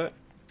up a little bit.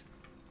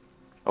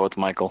 Oh, it's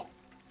Michael.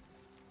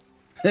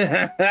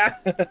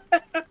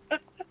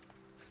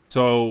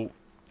 So,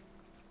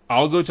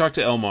 I'll go talk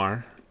to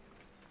Elmar.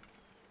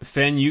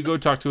 Fen, you go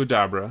talk to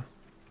Adabra.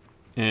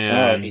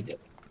 And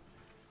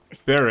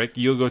Barrick,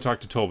 you'll go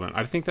talk to Tolbin.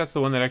 I think that's the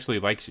one that actually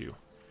likes you.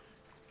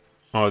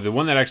 Oh, the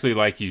one that actually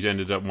liked you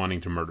ended up wanting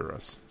to murder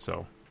us.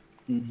 So.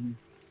 Mm-hmm.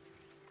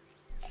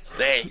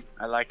 Hey,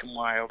 I like him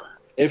wild.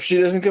 If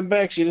she doesn't come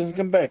back, she doesn't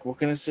come back. What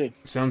can I say?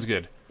 Sounds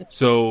good.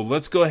 So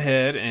let's go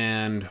ahead,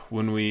 and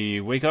when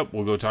we wake up,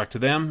 we'll go talk to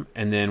them,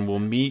 and then we'll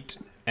meet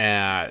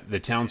at the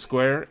town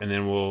square, and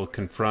then we'll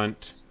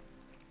confront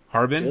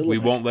Harbin. We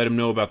won't let him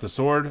know about the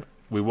sword.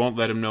 We won't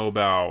let him know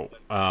about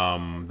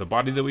the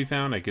body that we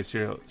found. I guess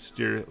you're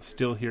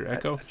still here,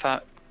 Echo.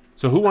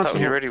 So who wants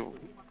to?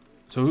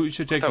 So who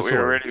should take the sword? We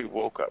already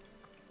woke up.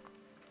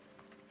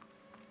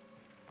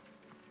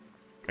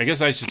 I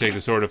guess I should take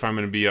the sword if I'm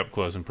going to be up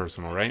close and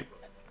personal, right?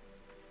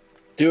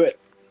 Do it.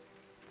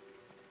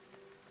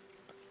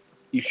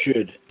 You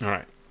should. All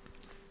right.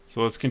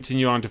 So let's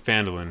continue on to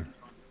Phandalin.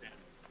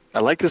 I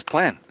like this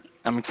plan.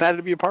 I'm excited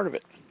to be a part of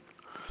it.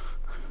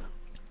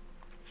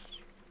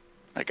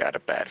 I got a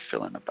bad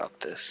feeling about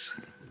this.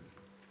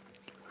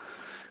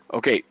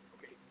 Okay.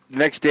 The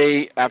next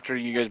day, after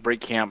you guys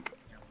break camp,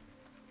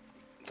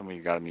 somebody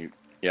got to mute.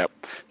 Yep.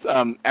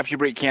 After you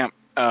break camp,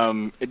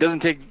 it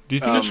doesn't take. Do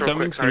you think it's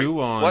coming through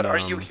on? What are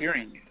you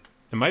hearing?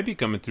 It might be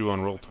coming through on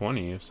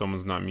Roll20 if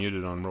someone's not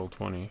muted on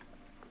Roll20.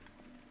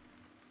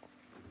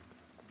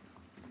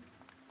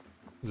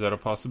 Is that a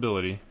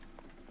possibility?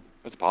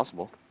 It's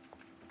possible.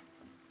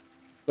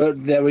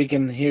 But that we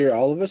can hear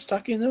all of us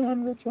talking though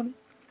on Roll20?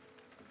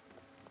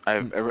 I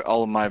have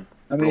all of my.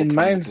 I mean, Roll20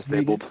 mine's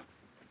disabled.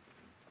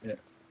 Yeah.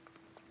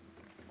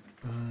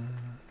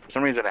 For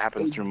some reason, it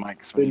happens through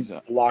Mike's when he's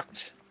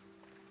blocked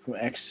from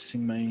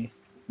accessing my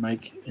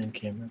mic and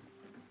camera.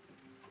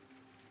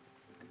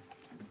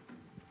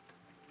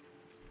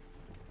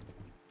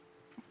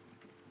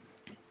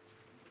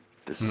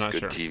 This I'm is not good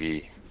sure.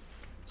 TV.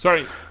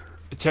 Sorry,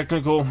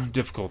 technical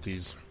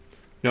difficulties.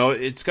 No,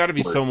 it's got to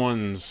be Word.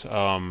 someone's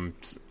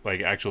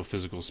like actual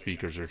physical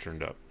speakers are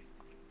turned up,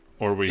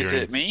 or we're Is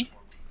hearing. it me?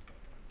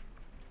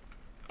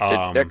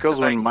 It echoes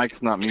when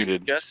Mike's not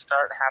muted. Just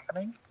start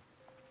happening?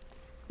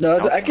 No,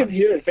 I could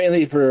hear it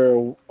faintly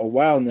for a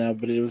while now,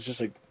 but it was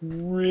just like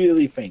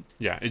really faint.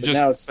 Yeah, it But just.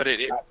 now it's But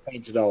it not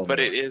faint at all.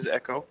 But it is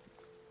echo.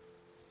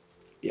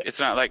 Yeah. It's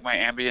not like my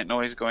ambient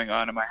noise going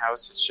on in my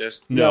house. It's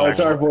just No, it's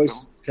our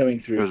voice coming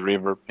It through. was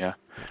reverb. Yeah,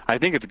 I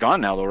think it's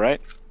gone now, though,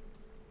 right?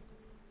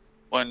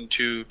 1,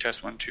 2,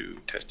 test 1, 2,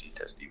 testy,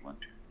 1,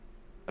 2.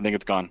 I think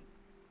it's gone.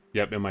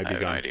 Yep, it might I be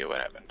have no gone. idea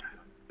what happened.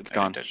 It's I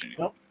gone. didn't touch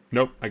anything.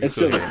 Nope, I can It's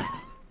still still hear. there.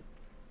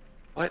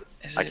 What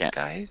is I it, can't.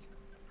 guys?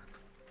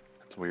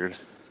 That's weird.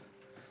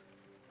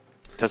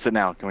 Test it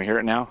now. Can we hear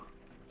it now?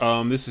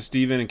 This is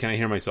Steven, and can I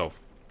hear myself?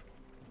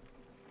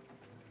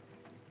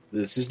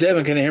 This is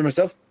Devin. Can I hear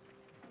myself?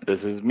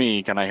 This is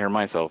me. Can I hear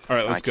myself? All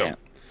right, let's I go. can't.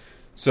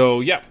 So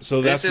yeah,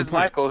 so that's This the is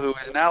plan. Michael, who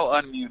is now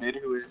unmuted,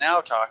 who is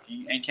now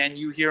talking, and can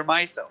you hear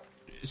myself?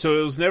 So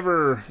it was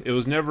never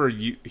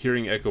you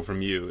hearing echo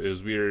from you. It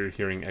was we were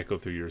hearing echo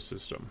through your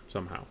system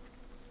somehow.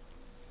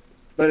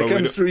 But But it we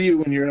comes don't- through you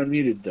when you're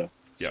unmuted, though.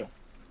 Yeah. So.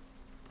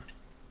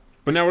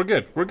 But now we're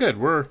good. We're good.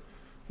 We're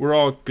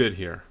all good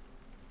here.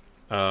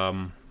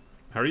 How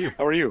are you?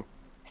 How are you?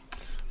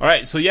 All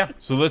right. So yeah.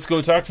 So let's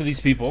go talk to these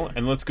people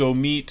and let's go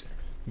meet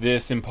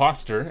this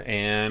imposter,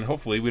 and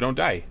hopefully we don't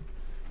die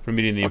from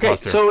meeting the Okay,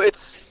 imposter. so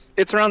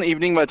it's around the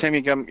evening by the time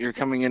you're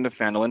coming into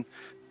Phandalin.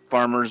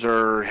 Farmers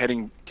are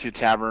heading to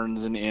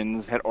taverns and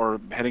inns,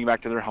 or heading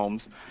back to their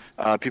homes.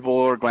 People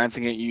are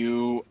glancing at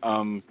you,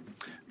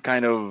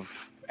 kind of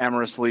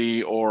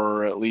amorously,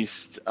 or at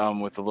least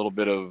with a little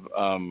bit of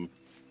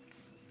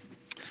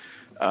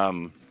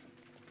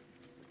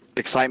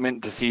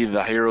excitement to see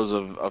the heroes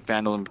of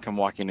Phandalin come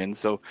walking in.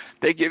 So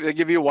they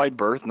give you a wide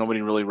berth.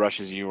 Nobody really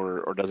rushes you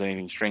or does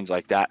anything strange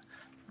like that.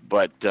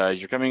 But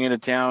you're coming into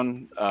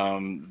town.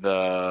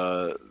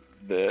 The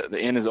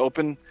inn is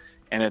open,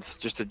 and it's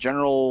just a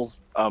general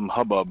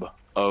hubbub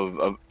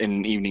of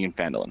an evening in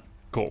Phandalin.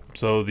 Cool.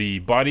 So the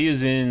body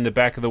is in the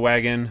back of the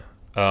wagon.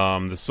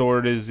 The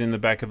sword is in the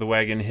back of the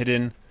wagon,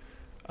 hidden.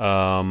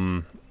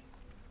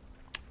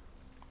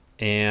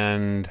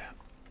 And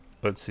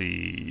let's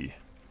see.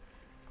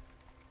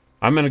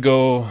 I'm gonna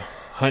go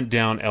hunt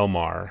down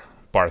Elmar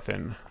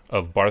Barthen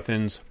of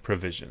Barthen's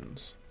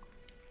Provisions.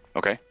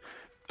 Okay.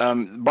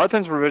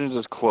 Barthen's Provisions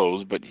is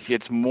closed, but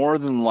it's more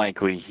than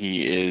likely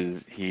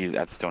he's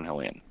at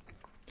Stonehill Inn.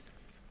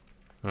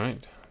 All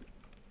right.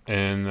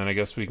 And then I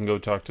guess we can go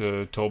talk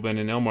to Tolben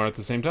and Elmar at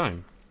the same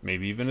time.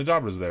 Maybe even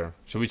Adabra's there.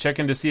 Should we check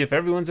in to see if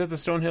everyone's at the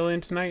Stonehill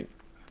Inn tonight?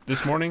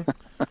 This morning?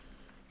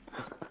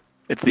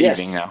 It's the Yes.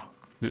 evening now.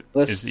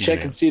 Let's It's the check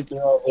evening. and see if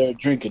they're all there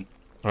drinking.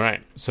 All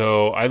right.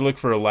 So I look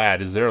for a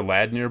lad. Is there a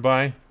lad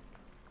nearby?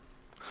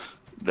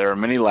 There are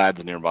many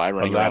lads nearby A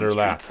running lad around or the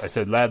lass? streets. I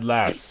said, lad,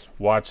 lass,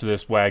 watch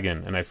this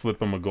wagon. And I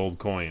flip him a gold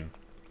coin.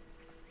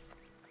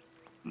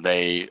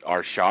 They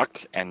are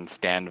shocked and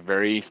stand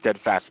very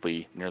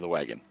steadfastly near the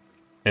wagon.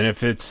 And if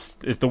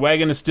the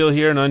wagon is still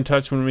here and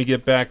untouched when we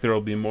get back, there will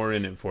be more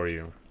in it for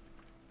you.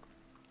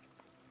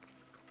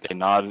 They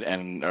nod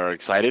and are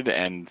excited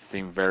and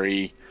seem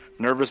very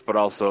nervous, but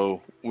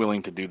also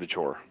willing to do the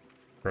chore.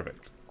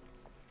 Perfect.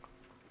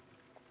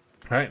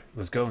 All right,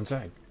 let's go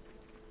inside.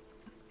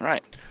 All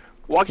right,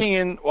 walking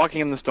in the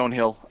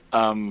Stonehill.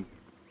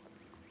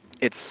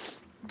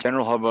 It's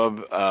general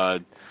hubbub.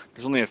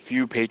 There's only a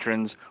few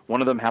patrons. One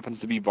of them happens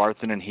to be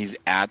Barthen, and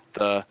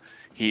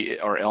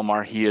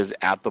Elmar. He is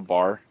at the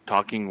bar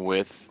talking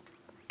with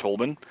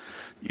Tolben.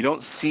 You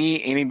don't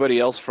see anybody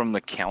else from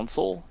the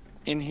council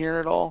in here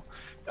at all.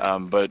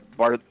 But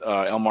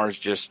Elmar's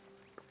just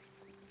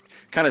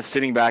kind of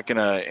sitting back in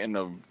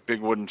a big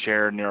wooden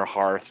chair near a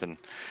hearth and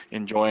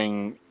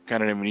enjoying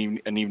kind of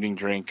an evening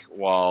drink,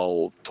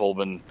 while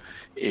Tolben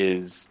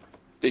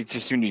they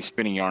just seem to be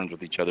spinning yarns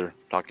with each other,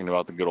 talking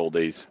about the good old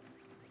days.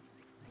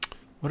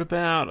 What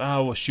about,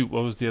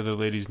 what was the other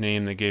lady's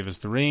name that gave us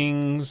the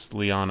rings?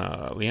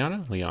 Liana?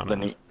 Lenine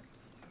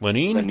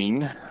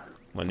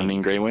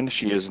Greywind.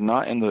 She's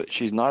not in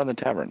the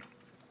tavern.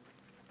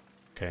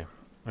 Okay.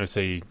 I'd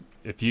say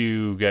if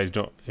you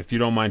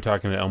don't mind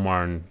talking to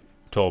Elmar and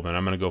Tolban,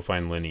 I'm going to go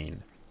find Lenine.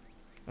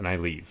 And I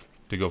leave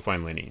to go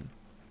find Lenine.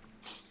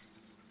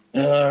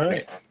 All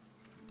right.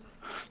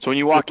 So when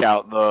you walk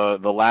out,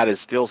 the lad is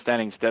still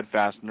standing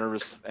steadfast,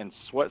 nervous, and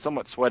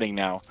somewhat sweating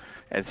now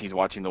as he's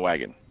watching the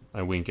wagon.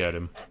 I wink at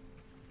him.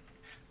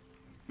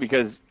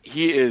 Because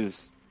he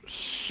is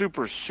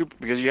super,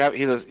 because he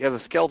has a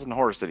skeleton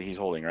horse that he's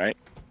holding, right?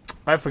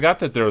 I forgot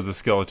that there was a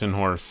skeleton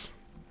horse.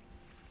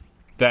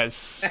 That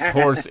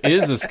horse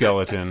is a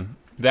skeleton.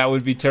 That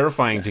would be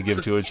terrifying to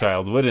give to a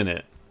child, wouldn't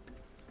it?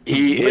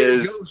 He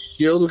is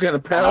Shield, what kind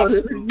of paladin?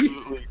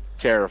 Absolutely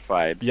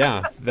terrified.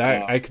 Yeah,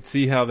 I could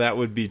see how that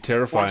would be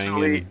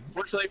terrifying.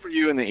 Fortunately for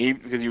you,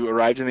 because you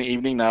arrived in the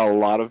evening, not a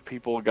lot of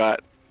people got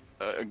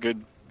a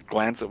good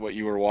glance at what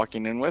you were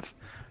walking in with.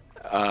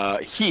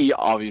 He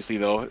obviously,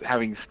 though,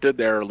 having stood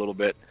there a little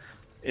bit,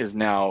 is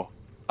now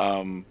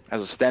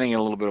standing in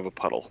a little bit of a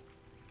puddle.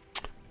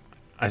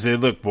 I say,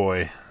 look,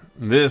 boy,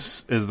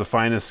 this is the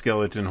finest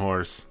skeleton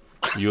horse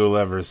you'll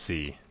ever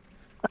see.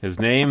 His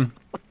name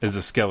is a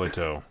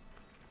Skeleto.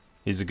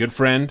 He's a good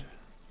friend.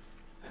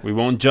 We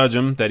won't judge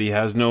him that he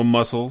has no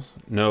muscles,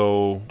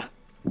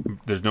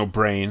 there's no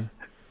brain,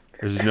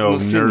 there's no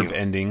nerve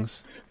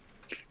endings.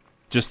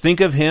 Just think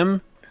of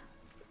him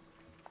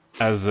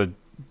as a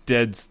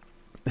dead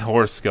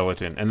horse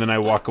skeleton, and then I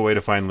walk away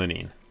to find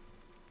Lenine.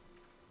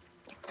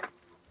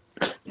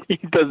 He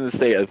doesn't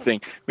say a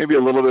thing. Maybe a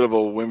little bit of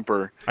a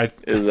whimper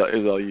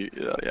is all you.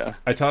 Yeah.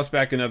 I toss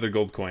back another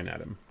gold coin at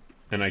him,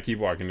 and I keep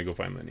walking to go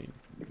find Lenine.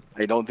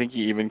 I don't think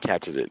he even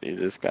catches it. He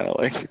just kind of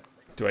like.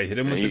 Do I hit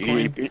him with the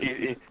coin?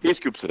 He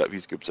scoops it up.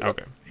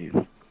 Okay.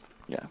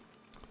 Yeah.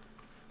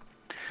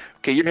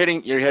 Okay,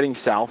 you're heading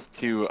south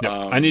to. Yep.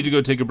 I need to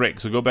go take a break,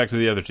 so go back to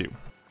the other two.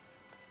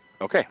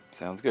 Okay,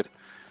 sounds good.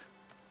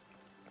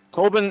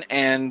 Tolban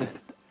and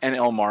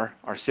Elmar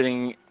are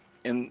sitting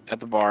at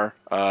the bar.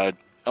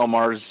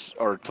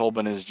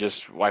 Tolban is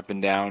just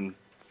wiping down,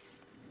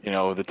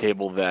 the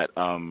table that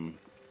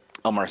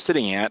Elmar's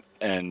sitting at,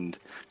 and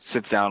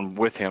sits down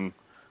with him,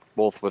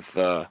 both with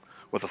a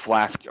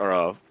flask or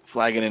a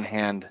flagon in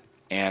hand,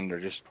 and they're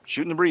just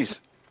shooting the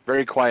breeze.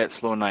 Very quiet,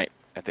 slow night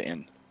at the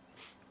inn.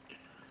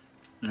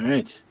 All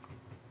right.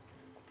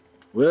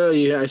 Well,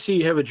 I see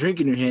you have a drink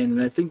in your hand,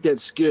 and I think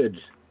that's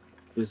good.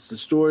 Because the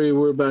story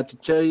we're about to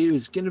tell you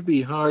is going to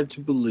be hard to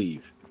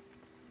believe.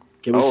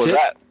 Can we sit?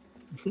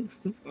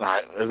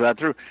 Is that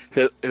true?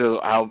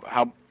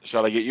 How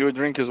shall I get you a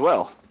drink as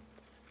well?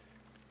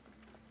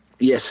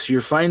 Yes,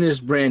 your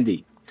finest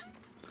brandy.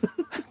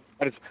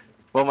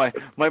 Well,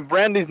 my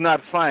brandy's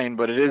not fine,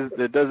 but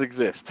it does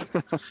exist.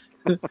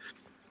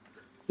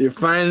 Your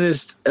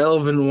finest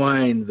elven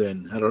wine,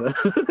 then. I don't know.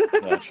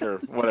 Yeah, sure,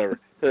 whatever.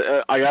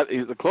 I got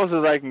the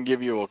closest I can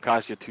give you will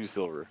cost you 2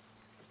 silver.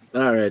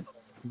 All right,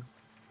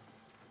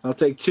 I'll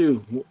take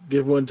 2.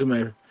 Give one to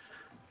my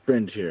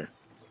friend here.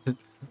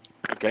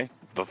 Okay,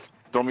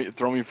 throw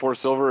me 4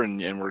 silver,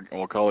 and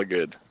we'll call it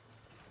good.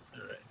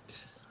 All right.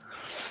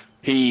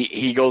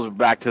 He goes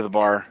back to the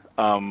bar,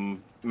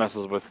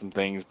 messes with some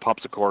things,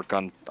 pops a cork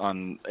on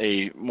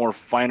a more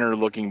finer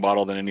looking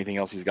bottle than anything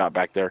else he's got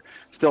back there.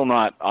 Still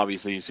not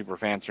obviously super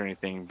fancy or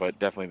anything, but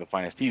definitely the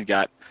finest he's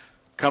got.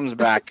 Comes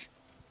back,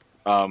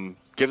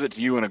 gives it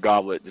to you in a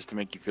goblet just to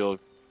make you feel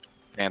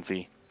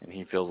fancy, and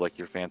he feels like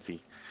you're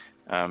fancy.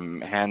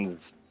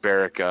 Hands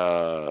Barrick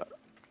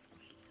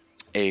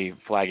a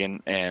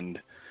flagon and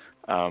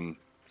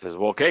says,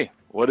 "Well, okay,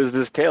 what is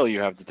this tale you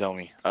have to tell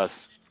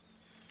us?"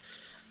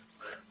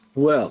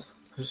 Well,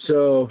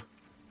 so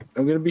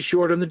I'm going to be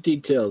short on the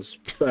details,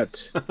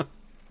 but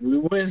we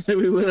went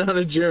on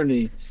a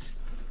journey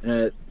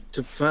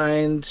to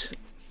find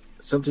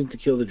something to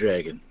kill the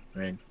dragon,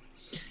 right?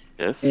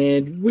 Yes.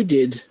 And we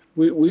did.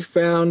 We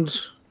found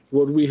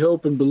what we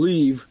hope and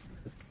believe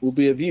will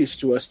be of use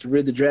to us to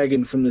rid the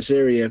dragon from this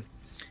area.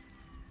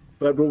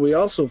 But what we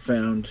also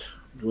found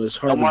was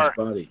Harbin's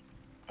body.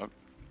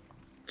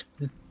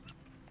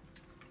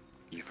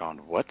 You found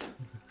what?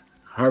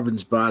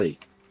 Harbin's body.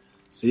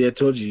 See, I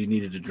told you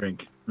needed a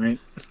drink, right?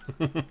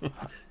 So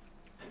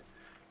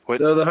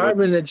the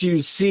Harbin that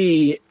you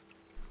see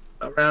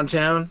around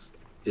town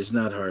is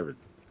not Harbin.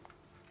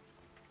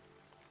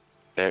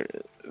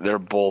 They're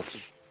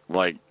both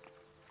like,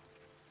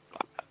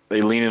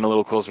 they lean in a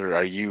little closer.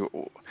 Are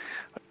you?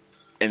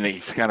 And he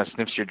kind of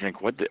sniffs your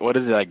drink. What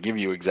did I give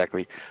you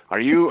exactly? Are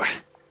you?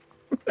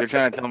 They're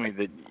trying to tell me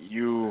that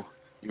you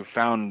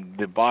found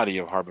the body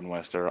of Harbin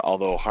Wester,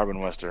 although Harbin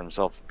Wester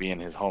himself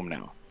being his home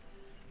now.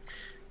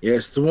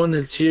 Yes, the one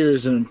that's here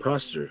is an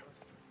imposter.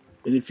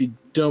 And if you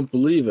don't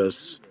believe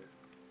us,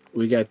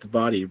 we got the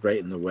body right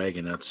in the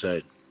wagon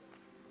outside.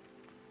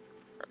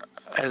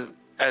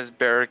 As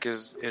Barrick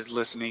is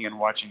listening and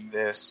watching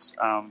this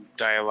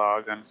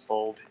dialogue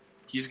unfold,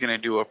 he's going to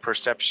do a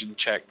perception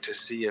check to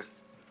see if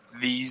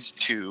these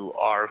two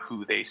are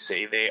who they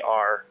say they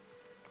are.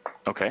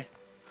 Okay.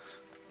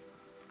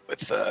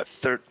 With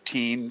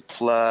 13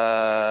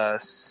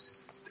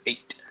 plus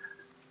 8.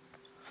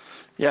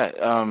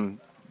 Yeah,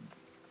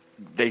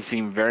 they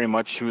seem very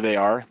much who they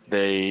are.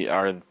 They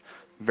are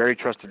very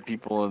trusted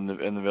people in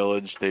the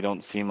village. They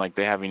don't seem like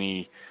they have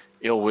any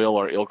ill will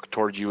or ilk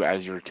towards you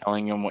as you're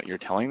telling them what you're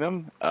telling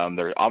them.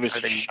 They're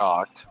obviously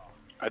shocked.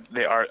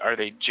 Are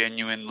they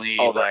genuinely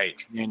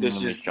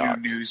this is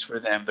shocked. new news for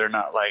them? They're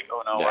not like,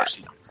 oh no, Yeah.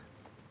 RC.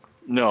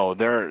 No,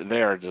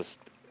 they are just.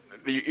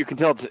 You can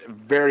tell it's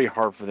very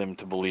hard for them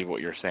to believe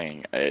what you're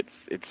saying.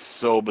 It's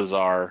so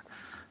bizarre.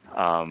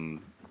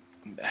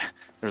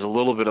 There's a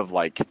little bit of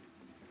like,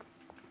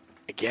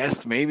 I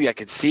guess maybe I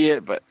could see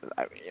it, but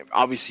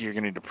obviously you're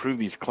going to prove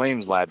these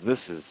claims, lads.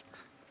 This is,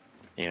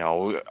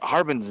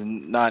 Harbin's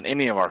not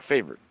any of our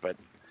favorite, but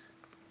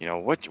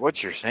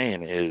what you're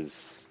saying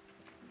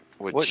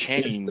would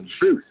change the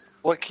truth.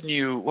 What can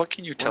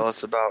you tell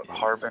us about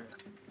Harbin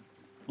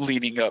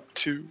leading up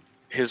to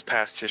his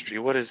past history?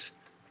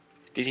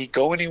 Did he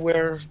go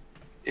anywhere?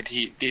 Did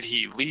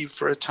he leave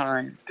for a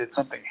time? Did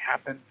something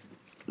happen?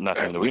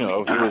 Nothing that we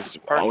know.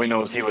 All we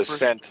know is he was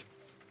sent.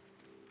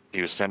 He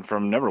was sent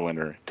from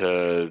Neverwinter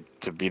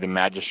to be the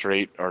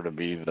magistrate or to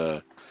be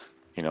the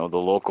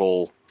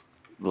local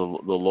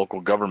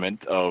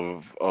government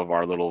of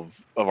our little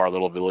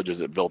village as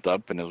it built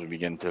up, and as we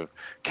begin to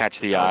catch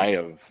the eye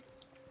of.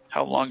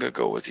 How long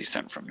ago was he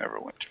sent from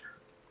Neverwinter?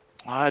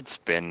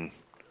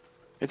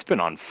 It's been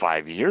on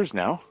 5 years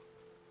now.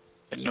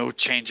 And no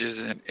changes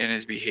in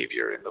his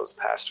behavior in those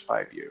past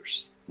 5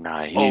 years.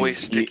 Nah, always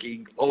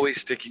sticking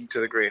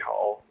to the Great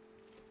Hall.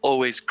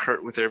 Always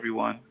curt with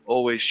everyone.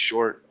 Always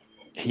short.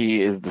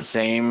 He is the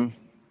same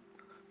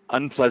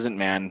unpleasant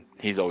man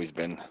he's always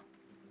been.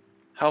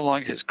 How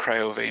long has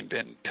Cryovane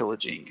been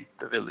pillaging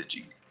the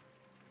village?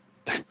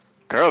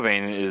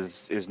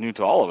 Cryovane is new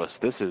to all of us.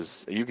 This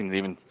is you could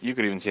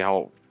even see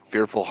how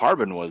fearful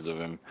Harbin was of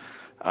him.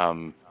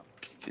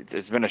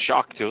 It's been a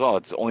shock to us all.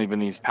 It's only been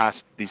these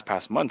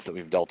past months that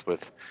we've dealt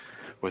with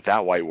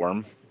that white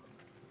worm.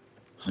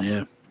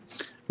 Yeah.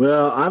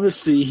 Well,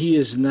 obviously he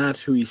is not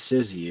who he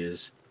says he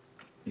is,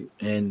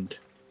 and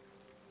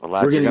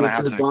we're going to get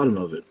to the bottom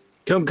of it.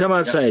 Come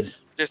outside. Yeah,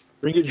 just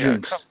bring your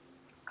drinks.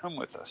 Come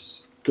with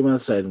us. Come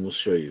outside, and we'll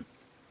show you.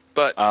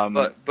 But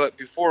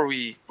before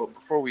we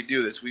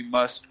do this, we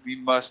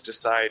must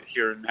decide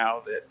here and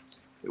now that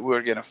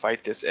we're going to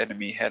fight this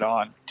enemy head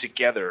on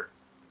together.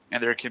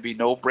 And there can be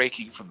no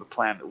breaking from the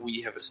plan that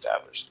we have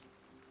established.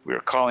 We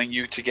are calling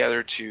you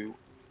together to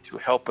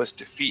help us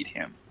defeat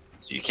him.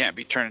 So you can't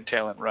be turning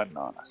tail and running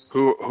on us.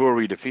 Who are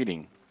we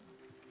defeating?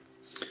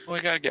 Well,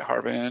 we got to get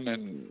Harbin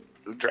and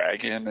the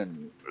dragon,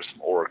 and there's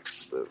some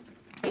orcs that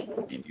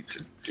you need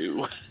to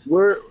do.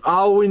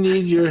 All we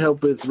need your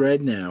help with right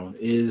now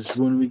is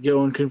when we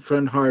go and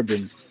confront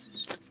Harbin.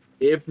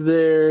 If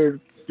there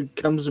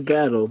becomes a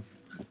battle,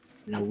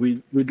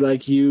 we'd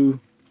like you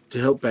to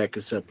help back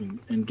us up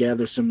and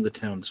gather some of the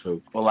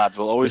townsfolk. Well, lads,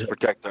 we'll always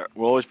protect our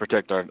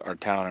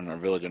town and our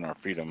village and our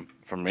freedom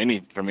from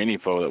any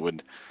foe that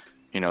would,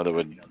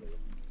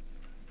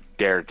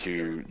 dare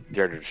to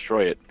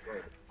destroy it.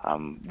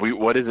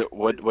 What is it?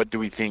 What do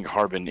we think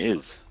Harbin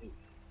is?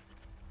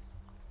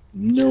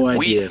 No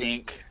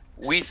idea.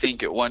 We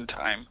think at one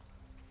time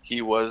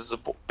he was a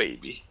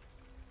baby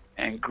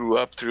and grew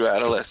up through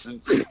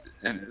adolescence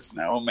and is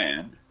now a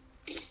man.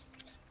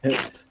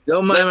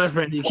 Don't mind my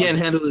friend. You can't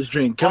handle this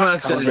drink. Come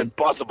outside. It's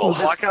impossible.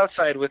 Walk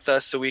outside with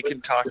us so we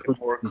can talk in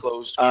more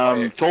closed.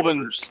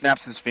 Tolbin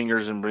snaps his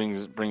fingers and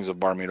brings a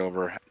barmaid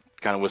over,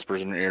 kind of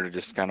whispers in her ear to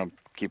just kind of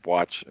keep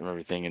watch of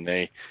everything, and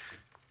they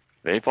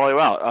follow you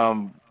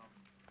out.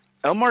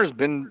 Elmar's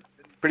been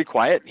pretty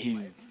quiet.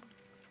 He's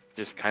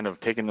just kind of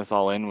taking this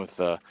all in with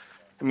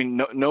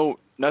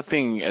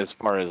nothing as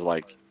far as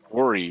like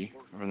worry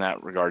from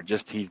that regard.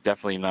 Just he's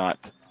definitely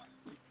not.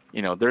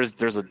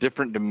 There's a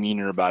different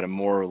demeanor about him,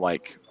 more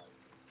like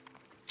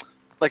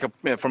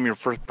from your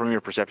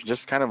perception,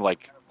 just kind of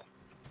like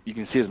you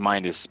can see his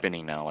mind is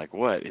spinning now, like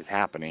what is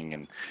happening,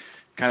 and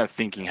kind of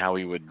thinking how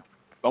he would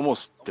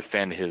almost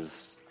defend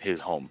his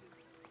home.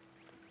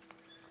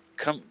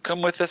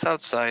 Come with us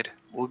outside.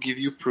 We'll give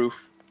you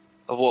proof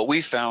of what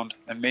we found,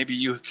 and maybe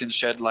you can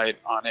shed light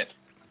on it.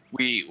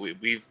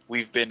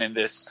 We've been in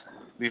this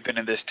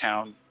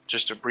town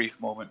just a brief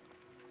moment.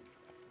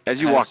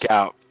 As you walk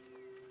out,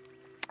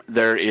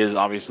 there is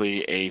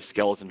obviously a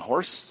skeleton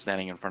horse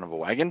standing in front of a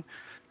wagon.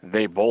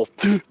 They both,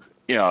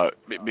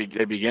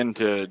 they begin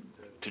to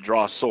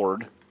draw a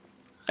sword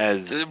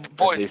as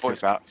boys,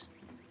 step out.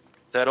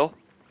 Settle.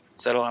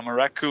 I'm a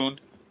raccoon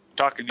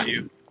talking to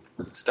you.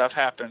 Stuff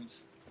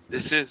happens.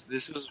 This is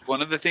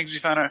one of the things we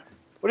found out.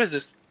 What is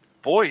this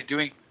boy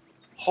doing?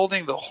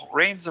 Holding the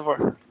reins of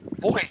our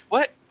boy?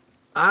 What?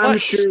 I'm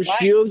sure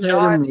Shield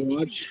had him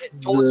watch.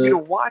 Told you to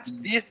watch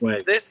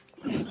this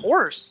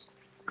horse.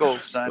 Go,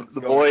 son.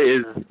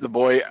 The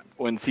boy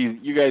when seeing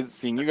you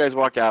guys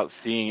walk out,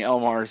 seeing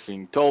Elmar,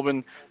 seeing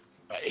Tolbin,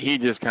 he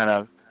just kind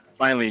of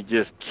finally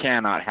just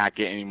cannot hack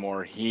it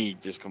anymore. He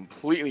just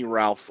completely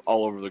ralphs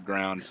all over the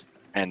ground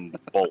and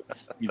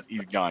bolts.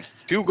 He's gone.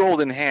 2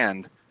 gold in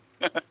hand,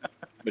 but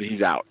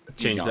he's out.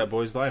 Changed that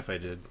boy's life, I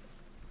did.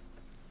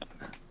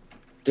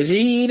 Did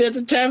he eat at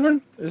the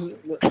tavern?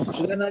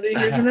 Should I not eat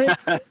here tonight?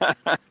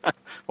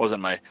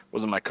 wasn't my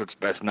cook's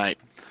best night.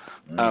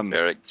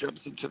 Varric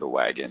jumps into the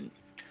wagon.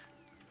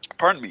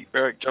 Pardon me.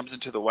 Varric jumps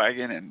into the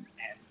wagon and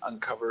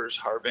uncovers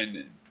Harbin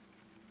and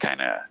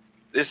kind of,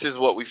 this is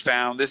what we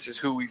found. This is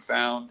who we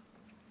found.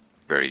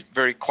 Very,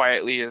 very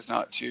quietly, as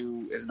not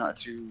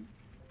to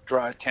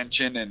draw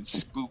attention and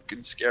spook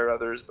and scare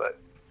others, but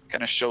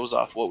kind of shows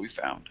off what we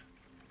found.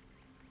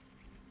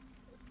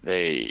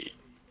 They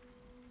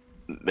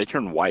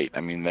turn white.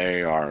 I mean,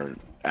 they are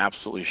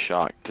absolutely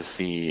shocked to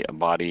see a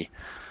body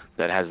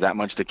that has that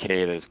much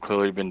decay, that has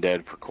clearly been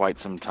dead for quite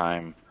some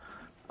time,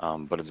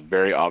 but it's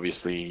very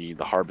obviously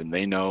the Harbin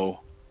they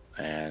know,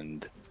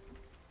 and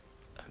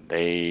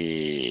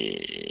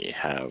they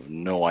have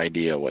no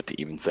idea what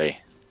to even say.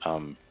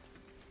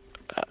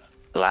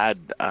 Lad,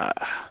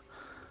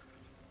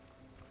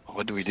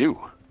 what do we do?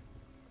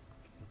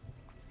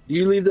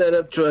 You leave that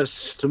up to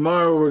us.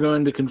 Tomorrow we're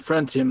going to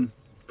confront him.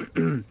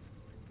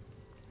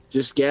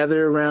 Just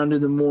gather around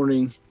in the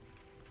morning,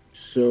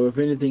 so if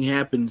anything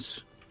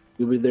happens,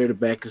 you'll be there to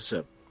back us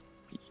up.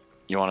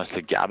 You want us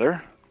to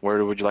gather?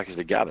 Where would you like us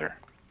to gather?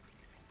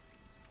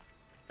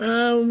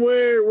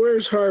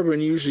 Where's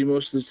Harbin usually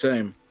most of the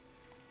time?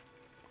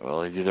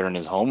 Well, he's either in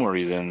his home or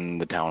he's in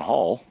the town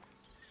hall.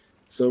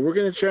 So we're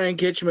going to try and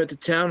catch him at the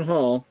town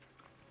hall.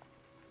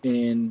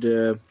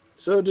 And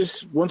so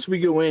just once we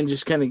go in,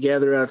 just kind of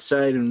gather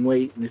outside and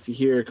wait. And if you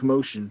hear a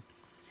commotion,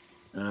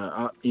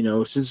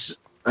 since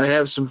I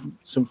have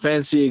some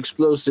fancy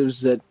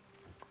explosives that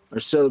are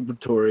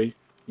celebratory,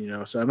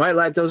 so I might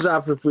light those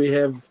off if we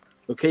have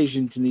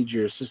occasion to need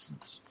your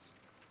assistance.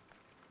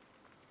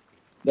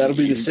 That'll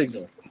be the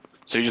signal.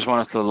 So you just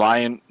want us to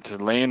lay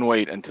in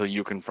wait until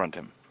you confront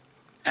him,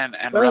 and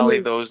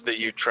rally those that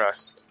you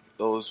trust.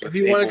 Those. If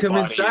you want to come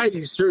inside,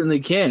 you certainly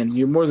can.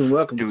 You're more than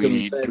welcome to come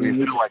inside. Do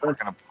we feel like we're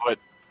going to put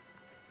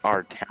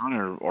our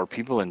town or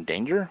people in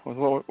danger with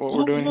what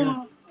we're doing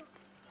here?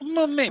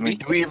 Well, maybe. I mean,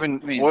 do we even?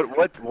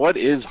 What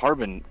is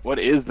Harbin? What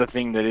is the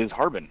thing that is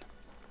Harbin?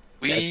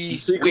 We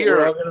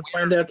are all going to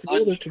find out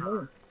together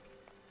tomorrow.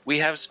 We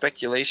have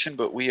speculation,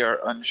 but we are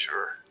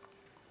unsure.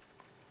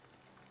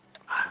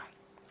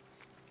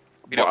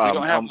 We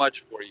don't have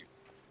much for you.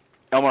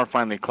 Elmar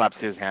finally claps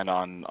his hand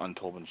on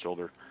Tolvan's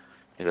shoulder.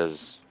 He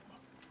says,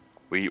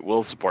 "We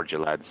will support you,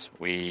 lads.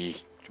 We've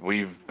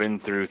been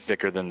through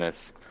thicker than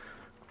this.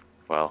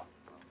 Well,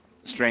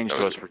 strange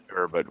to us for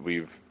sure, but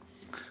we've,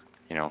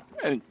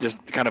 and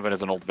just kind of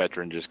as an old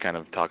veteran, just kind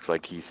of talks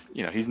like he's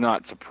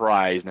not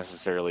surprised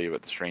necessarily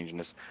about the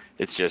strangeness.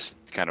 It's just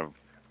kind of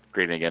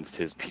grating against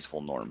his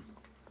peaceful norm,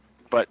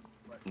 but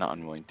not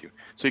unwilling to.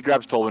 So he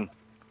grabs Tolvan,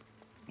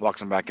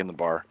 walks him back in the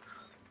bar,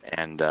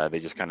 and they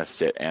just kind of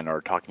sit and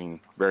are talking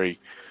very,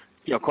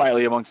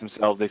 quietly amongst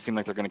themselves. They seem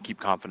like they're going to keep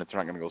confidence. They're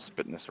not going to go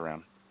spitting this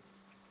around.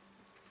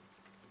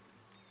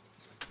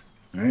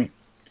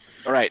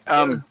 All right.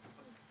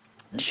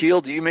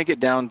 Shield, do you make it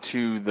down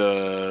to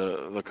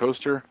the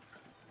coaster?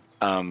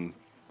 You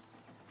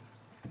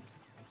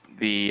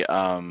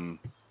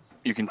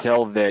can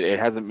tell that it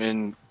hasn't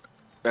been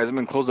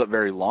closed up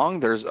very long.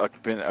 There's a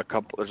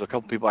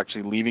couple people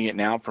actually leaving it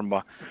now from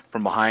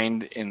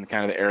behind in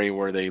kind of the area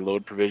where they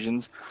load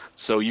provisions.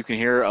 So you can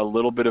hear a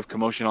little bit of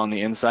commotion on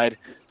the inside.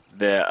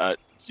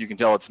 You can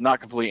tell it's not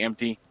completely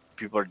empty.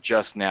 People are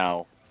just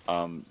now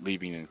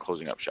leaving and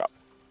closing up shop.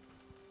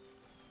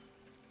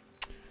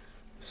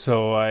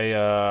 So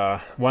I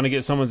want to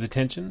get someone's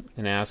attention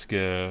and ask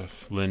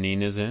if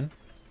Lenine is in.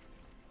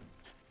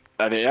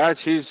 Yeah,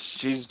 she's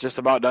just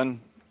about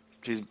done.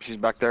 She's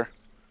back there.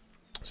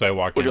 So I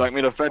walk in. Would you like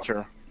me to fetch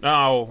her?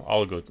 No,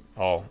 I'll go.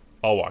 I'll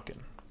walk in.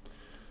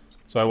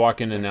 So I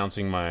walk in,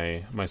 announcing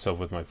myself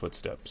with my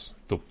footsteps.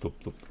 Thump,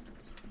 thump, thump.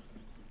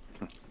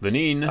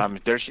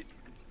 Lenine. There she.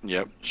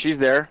 Yep, she's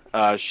there.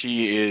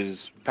 She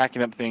is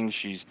packing up things.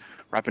 She's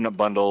wrapping up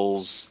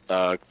bundles.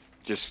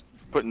 Just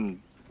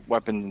putting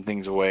weapons and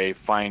things away.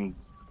 Fine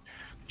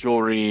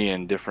jewelry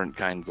and different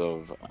kinds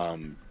of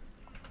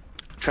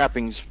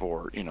trappings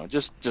for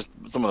just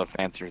some of the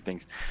fancier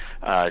things.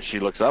 She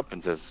looks up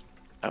and says,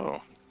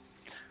 "Oh,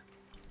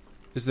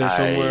 is there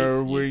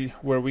somewhere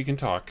where we can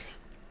talk?"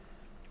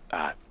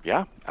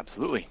 Yeah,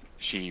 absolutely.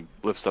 She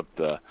lifts up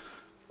the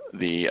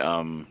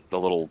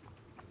little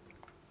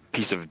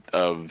piece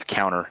of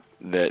counter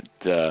that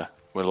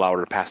would allow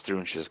her to pass through,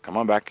 and she says, "Come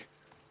on back."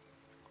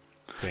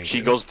 She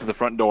goes to the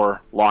front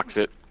door, locks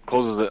it,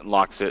 closes it, and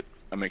locks it,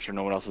 and makes sure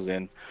no one else is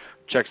in.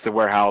 Checks the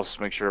warehouse,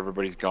 makes sure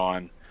everybody's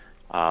gone.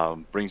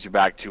 Brings you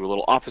back to a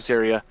little office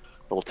area,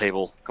 little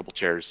table, a couple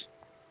chairs.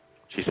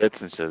 She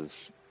sits and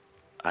says,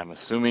 "I'm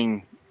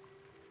assuming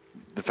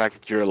the fact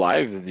that you're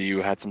alive, that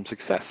you had some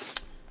success."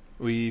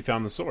 We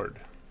found the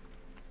sword.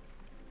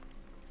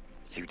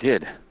 You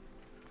did?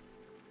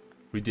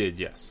 We did,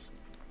 yes.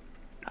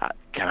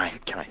 Can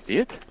I see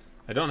it?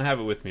 I don't have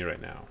it with me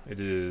right now. It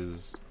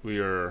is we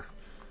are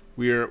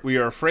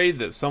afraid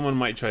that someone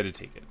might try to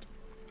take it.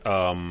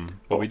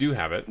 But we do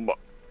have it.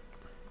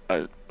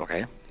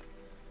 Okay.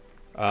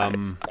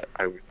 I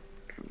would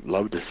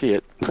love to see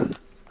it.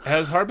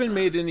 Has Harbin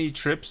made any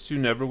trips to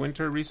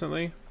Neverwinter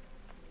recently?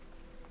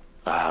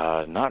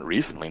 Not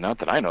recently, not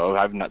that I know of.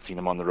 I've not seen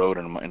him on the road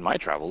in my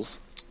travels.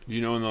 Do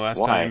you know when the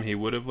last time he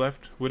would have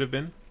left would have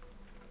been?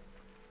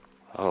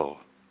 Oh.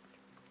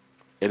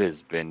 It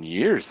has been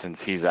years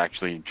since he's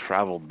actually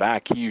traveled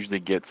back. He usually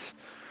gets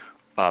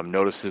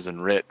notices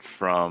and writ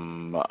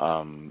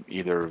from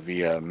either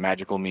via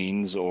magical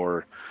means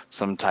or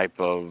some type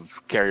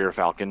of carrier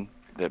falcon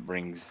that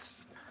brings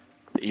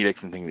the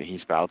edicts and things that he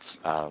spouts.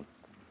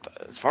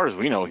 As far as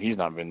we know, he's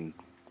not been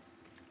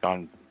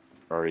gone,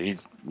 or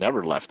he's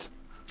never left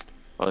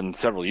in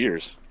several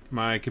years.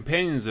 My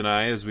companions and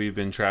I, as we've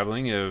been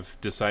traveling,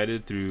 have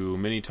decided through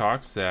many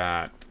talks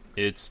that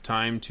it's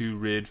time to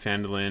rid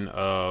Phandalin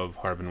of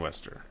Harbin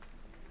Wester.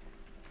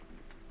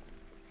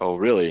 Oh,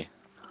 really?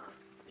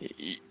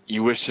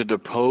 You wish to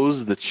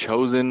depose the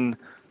chosen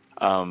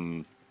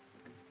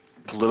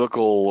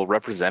political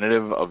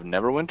representative of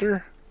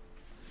Neverwinter?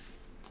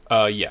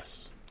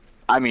 Yes.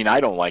 I mean,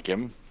 I don't like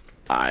him.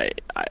 I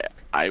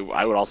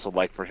would also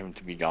like for him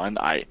to be gone.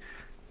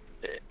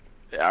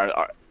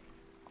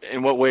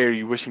 In what way are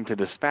you wishing to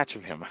dispatch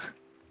of him?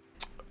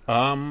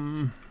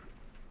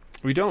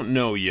 We don't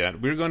know yet.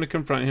 We're going to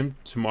confront him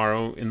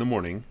tomorrow in the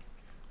morning.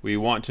 We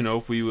want to know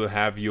if we will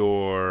have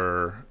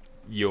your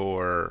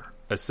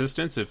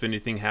assistance if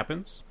anything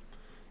happens.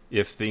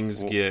 If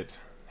things get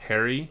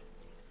hairy,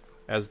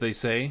 as they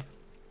say.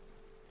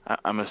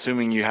 I'm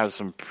assuming you have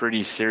some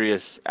pretty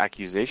serious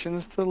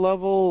accusations to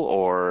level,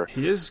 or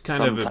he is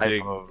kind of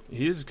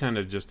he is kind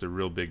of just a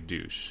real big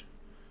douche.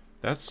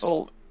 That's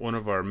one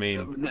of our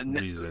main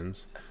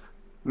reasons.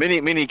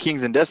 Many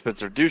kings and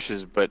despots are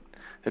douches, but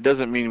it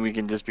doesn't mean we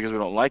can, just because we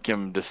don't like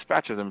him,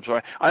 dispatch of them.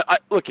 So I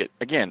look at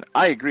again.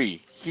 I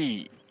agree.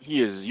 He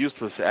is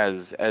useless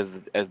as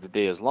the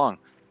day is long,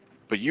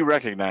 but you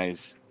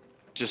recognize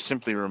just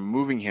simply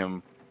removing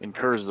him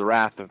incurs the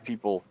wrath of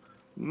people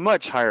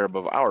much higher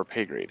above our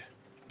pay grade.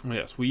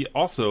 Yes, we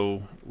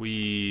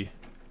see.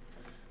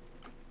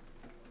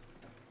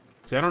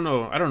 I don't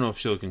know if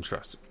Shield can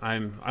trust.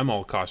 I'm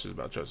all cautious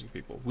about trusting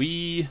people.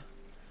 Maybe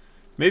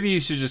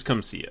you should just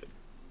come see it.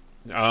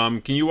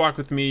 Can you walk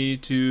with me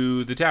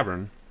to the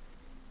tavern?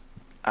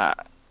 I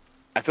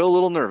feel a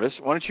little nervous.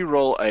 Why don't you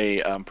roll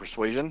a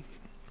persuasion?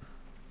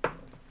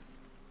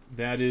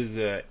 That is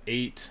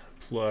 8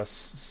 plus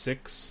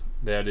 6.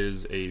 That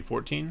is a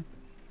 14.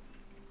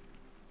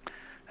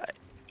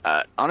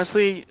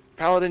 Honestly,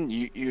 Paladin,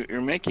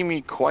 you're making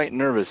me quite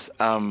nervous.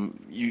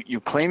 You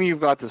claim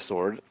you've got the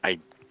sword. I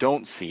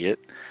don't see it.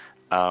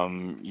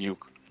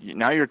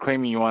 Now you're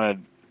claiming you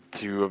wanted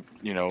to,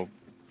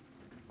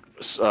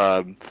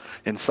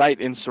 incite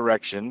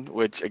insurrection,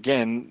 which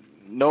again,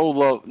 no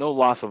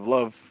loss of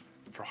love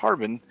for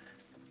Harbin,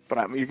 but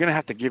you're going to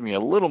have to give me a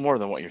little more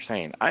than what you're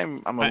saying.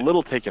 I'm a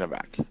little taken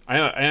aback. I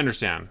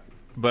understand,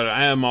 but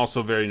I am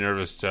also very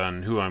nervous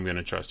on who I'm going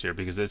to trust here,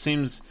 because it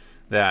seems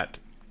that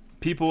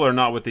people are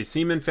not what they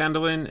seem in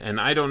Phandalin, and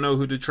I don't know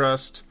who to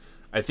trust.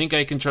 I think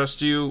I can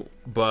trust you,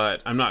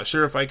 but I'm not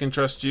sure if I can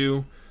trust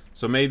you.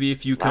 So maybe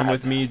if you come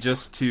with me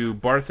just to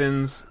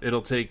Barthen's,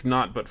 it'll take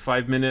not but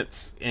 5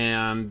 minutes,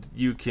 and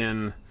you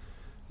can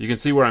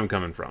see where I'm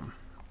coming from.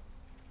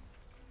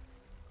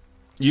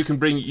 You can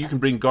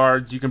bring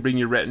guards, you can bring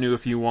your retinue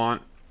if you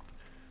want.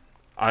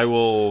 I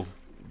will,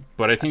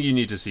 but I think you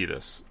need to see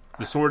this.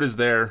 The sword is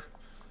there.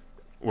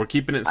 We're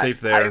keeping it safe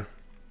there.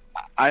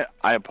 I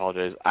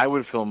apologize. I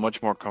would feel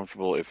much more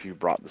comfortable if you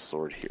brought the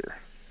sword here.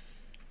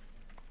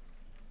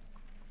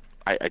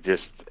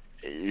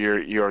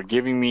 You're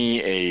giving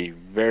me a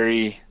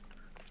very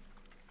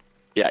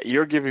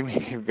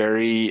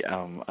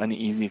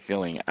uneasy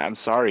feeling. I'm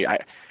sorry.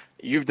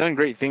 You've done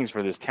great things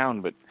for this town,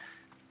 but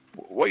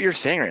what you're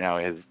saying right now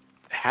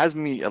has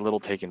me a little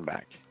taken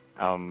back.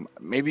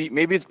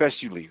 Maybe it's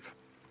best you leave.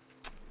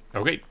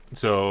 Okay,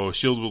 so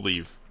Shield will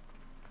leave.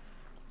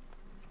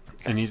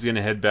 And he's going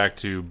to head back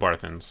to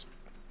Barthen's.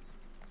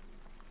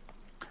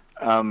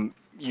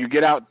 You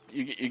get out.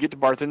 You get to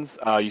Barthen's.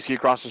 You see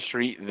across the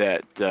street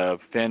that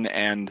Finn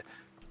and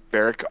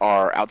Barrick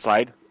are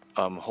outside,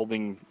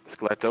 holding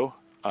Skeletto,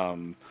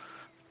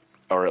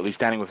 or at least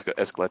standing with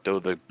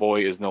Skeletto. The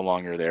boy is no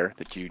longer there.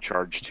 That you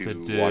charged to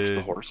watch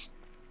the horse.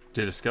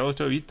 Did a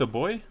Skeletto eat the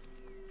boy?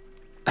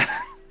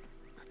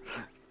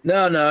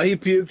 No, he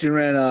puked and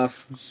ran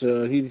off.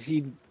 So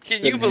he.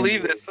 Can you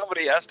believe that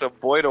somebody asked a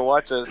boy to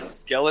watch a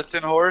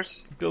skeleton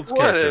horse? Builds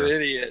what character. an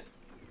idiot!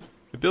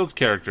 It builds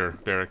character,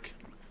 Barrick.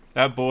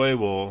 That boy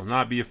will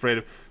not be afraid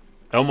of...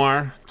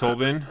 Elmar,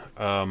 Tolbin,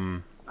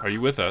 are you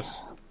with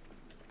us?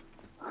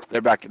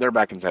 They're back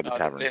inside the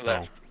tavern. They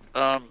left.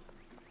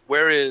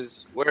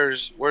 Where's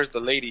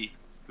the lady?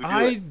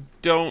 I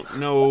don't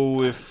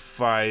know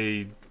if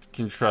I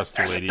can trust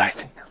the lady.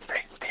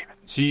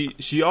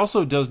 She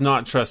also does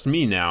not trust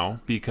me now,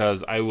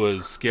 because I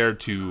was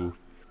scared to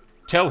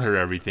tell her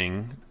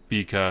everything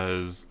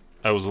because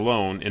I was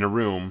alone in a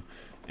room,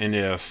 and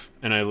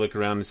I look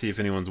around to see if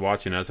anyone's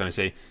watching us, and I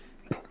say,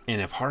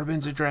 and if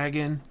Harbin's a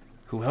dragon,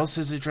 who else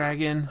is a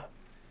dragon?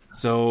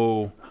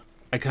 So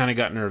I kind of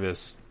got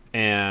nervous,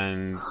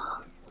 and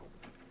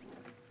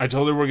I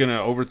told her we're going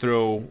to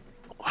overthrow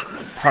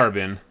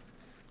Harbin,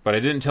 but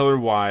I didn't tell her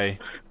why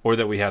or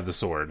that we have the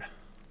sword.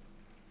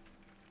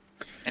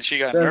 And she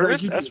got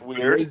nervous? Like That's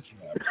weird.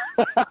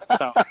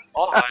 Sounds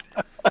odd.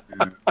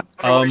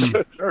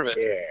 Nervous.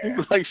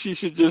 Yeah. Like she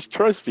should just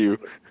trust you.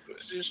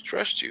 Just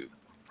trust you.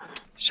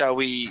 Shall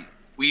we?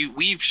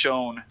 We've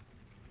shown.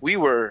 We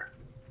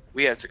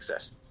had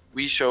success.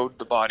 We showed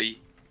the body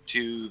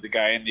to the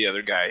guy and the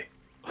other guy,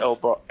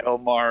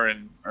 Elmar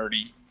and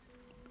Ernie.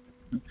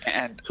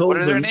 And what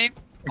are their names?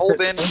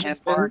 Holden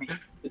and Barney.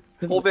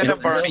 Holden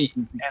and Barney.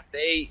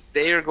 And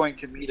they are going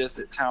to meet us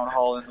at Town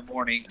Hall in the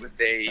morning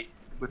with a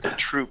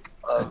troop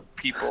of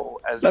people.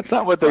 That's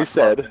not what they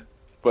said,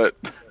 but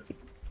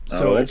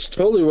so that's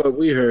totally what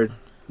we heard.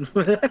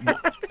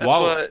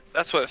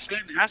 That's what Finn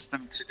asked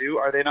them to do.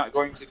 Are they not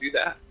going to do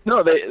that?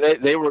 No,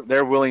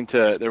 they're willing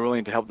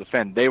to help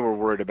defend. They were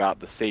worried about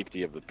the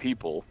safety of the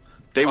people.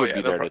 They would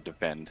be there to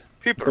defend.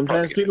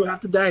 Sometimes people have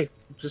to die.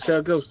 Just how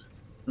it goes.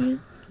 Mm-hmm.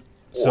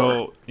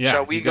 So yeah,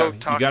 shall we you go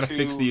got to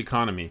fix the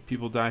economy.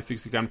 People die,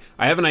 fix the economy.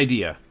 I have an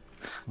idea.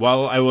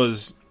 While I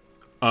was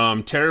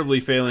terribly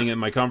failing at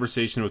my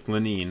conversation with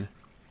Lenine,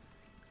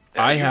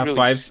 I have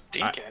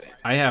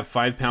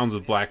 5 pounds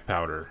of black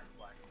powder.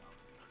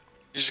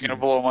 You're just gonna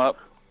blow them up.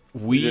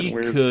 We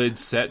could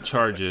set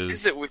charges.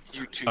 Is it with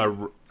you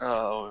two?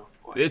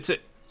 It's a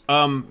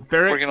Barrick.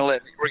 We're gonna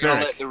let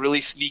the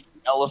really sneaky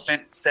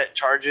elephant set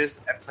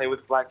charges and play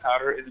with black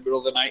powder in the middle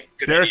of the night.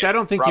 Good Barrick, idea. I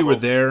don't think Bravo. you were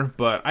there,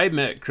 but I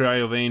met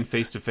Cryovane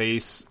face to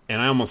face,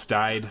 and I almost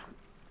died.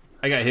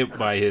 I got hit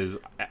by his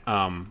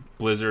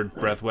blizzard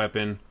breath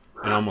weapon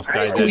and almost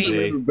died that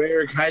day.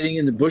 Barrick hiding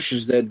in the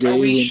bushes that day. Are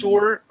we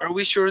sure? Are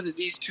we sure that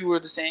these two are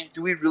the same?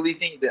 Do we really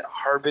think that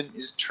Harbin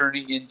is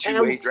turning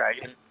into a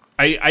dragon?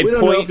 We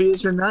don't know if he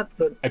is or not,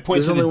 but I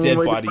point to the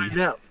dead body.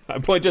 I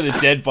point to the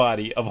dead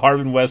body of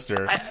Harbin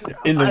Wester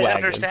in the wagon. I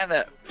understand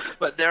that,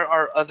 but there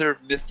are other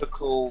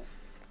mythical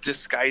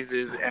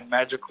disguises and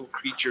magical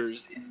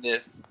creatures in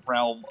this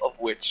realm of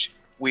which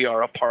we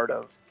are a part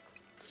of.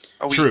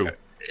 True.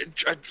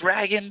 A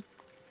dragon?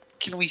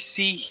 Can we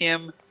see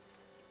him?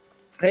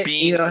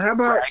 Hey, how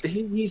about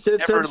he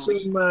sets up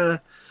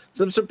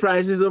some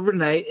surprises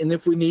overnight, and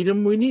if we need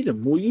them, we need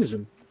them. We'll use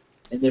them,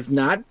 and if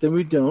not, then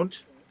we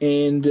don't.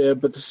 And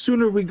but the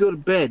sooner we go to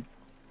bed,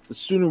 the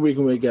sooner we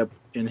can wake up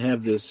and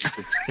have this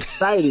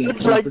exciting.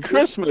 It's like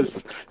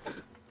Christmas.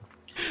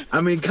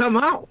 I mean, come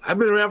on! I've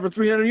been around for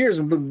 300 years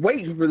and been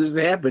waiting for this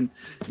to happen.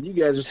 And you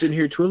guys are sitting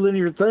here twiddling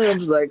your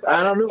thumbs, like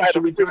I don't know.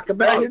 Should we talk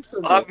about it?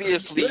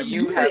 Obviously,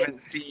 you haven't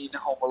seen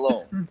Home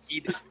Alone. He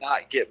does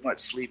not get much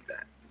sleep then.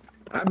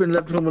 I've been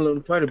left home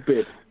alone quite a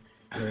bit.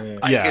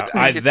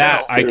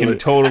 I can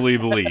totally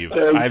believe.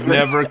 I've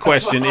never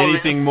questioned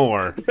anything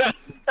more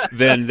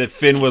than that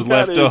Finn was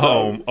left at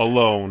home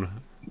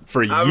alone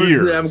for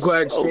years. I'm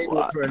quite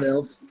stable for an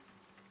elf.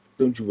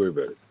 Don't you worry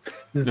about it.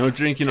 No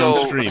drinking on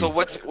stream. So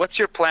what's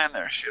your plan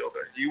there,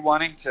 Shielder? Are you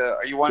wanting to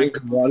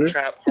booby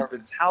trap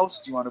Harbin's house?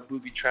 Do you want to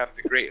booby trap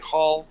the Great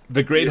Hall?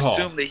 The Great Hall.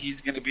 Assume that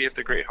he's going to be at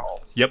the Great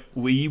Hall. Yep,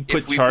 we put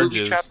if we charges.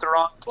 Booby trap the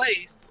wrong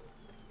place.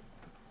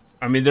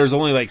 I mean, there's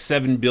only like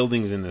 7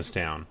 buildings in this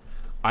town.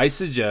 I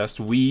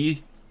suggest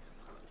we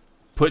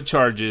put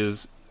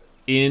charges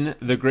in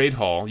the Great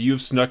Hall.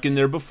 You've snuck in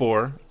there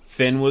before.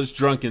 Finn was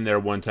drunk in there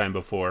one time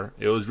before.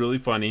 It was really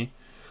funny.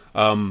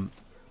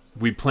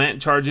 We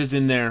plant charges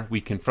in there.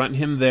 We confront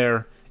him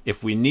there.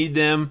 If we need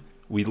them,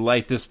 we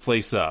light this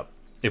place up.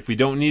 If we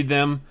don't need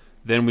them,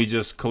 then we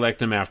just collect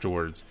them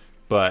afterwards.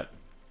 But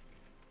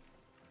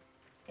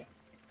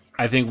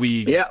I think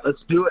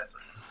let's do it.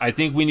 I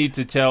think we need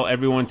to tell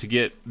everyone to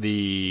get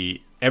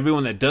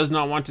everyone that does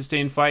not want to stay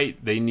and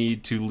fight, they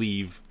need to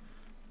leave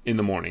in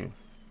the morning.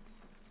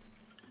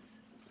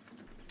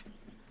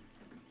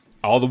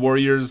 All the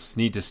warriors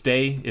need to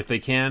stay if they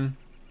can.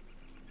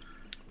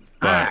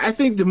 I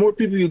think the more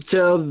people you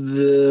tell,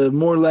 the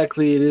more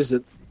likely it is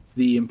that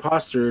the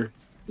imposter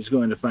is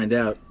going to find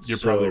out. You're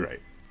probably right.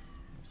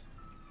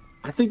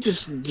 I think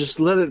just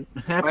let it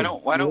happen.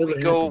 Why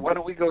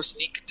don't we go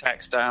sneak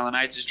attack style, and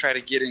I just try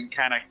to get in,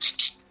 kind of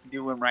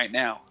do him right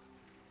now.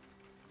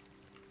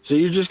 So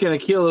you're just going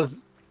to kill a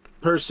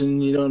person.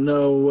 You don't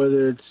know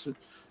whether it's,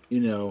 We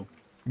know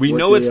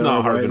it's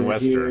not Harbin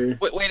Wester.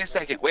 Wait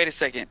a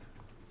second.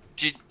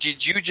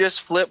 Did you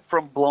just flip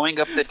from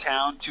blowing up the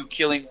town to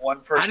killing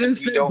one person? I didn't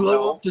say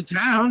blow up the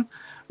town.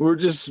 We're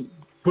just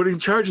putting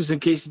charges in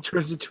case he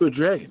turns into a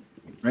dragon,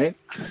 right?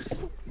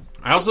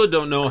 I also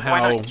don't know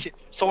how.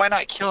 So why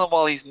not kill him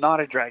while he's not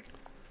a dragon?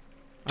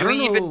 Do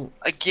we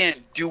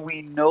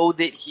know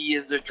that he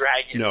is a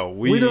dragon? No,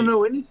 we don't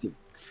know anything.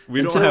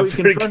 We don't have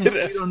very good.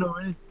 We don't know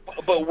anything.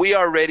 But we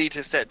are ready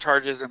to set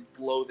charges and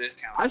blow this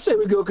town. I say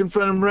we go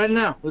confront him right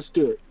now. Let's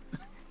do it.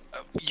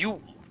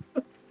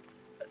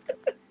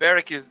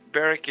 Barrick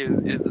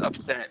is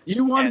upset.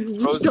 You want to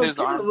just go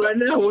kill him right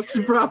now? What's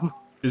the problem?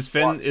 Is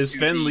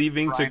Fen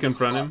leaving to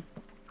confront him?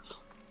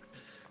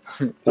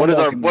 What is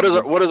our plan?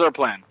 What is our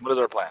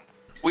plan?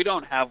 We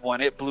don't have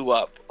one. It blew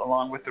up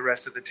along with the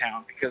rest of the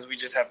town because we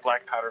just have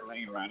black powder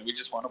laying around. We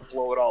just want to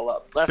blow it all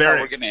up. That's how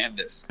we're going to end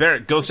this.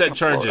 Barrick, go set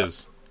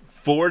charges.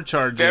 4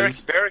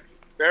 charges.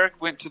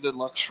 Barrick went to the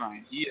Luck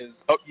Shrine. He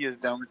is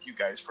done with you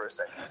guys for a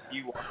second.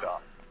 He walked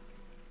off.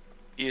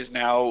 He is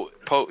now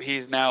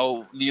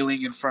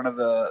kneeling in front of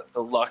the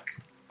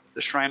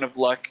Shrine of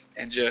Luck,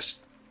 and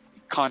just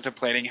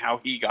contemplating how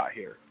he got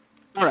here.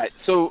 All right.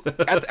 So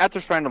at the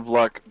Shrine of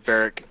Luck,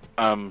 Barrick,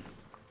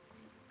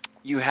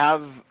 you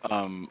have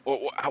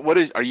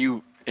are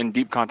you in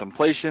deep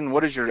contemplation?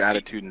 What is your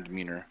attitude and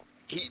demeanor?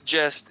 He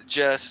just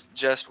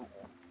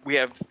we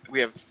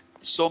have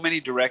so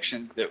many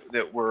directions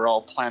that we're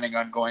all planning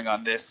on going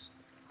on this,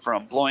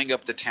 from blowing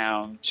up the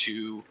town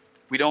to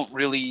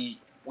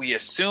we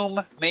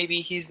assume maybe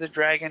he's the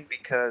dragon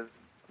because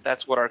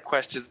that's what our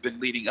quest has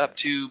been leading up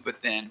to, but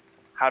then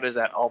how does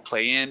that all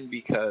play in?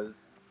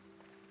 Because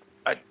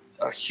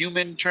a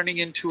human turning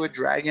into a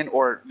dragon,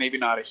 or maybe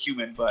not a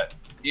human, but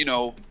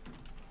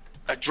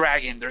a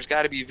dragon, there's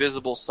got to be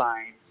visible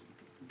signs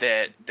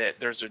that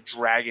there's a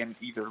dragon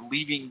either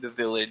leaving the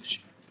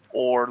village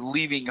or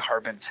leaving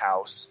Harbin's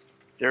house.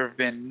 There have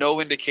been no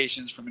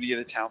indications from any of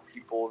the town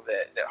people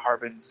that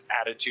Harbin's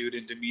attitude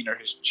and demeanor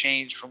has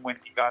changed from when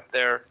he got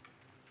there.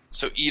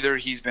 So either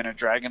he's been a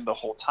dragon the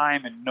whole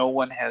time and no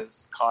one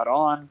has caught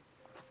on.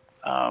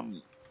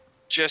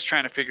 Just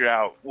trying to figure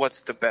out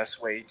what's the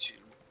best way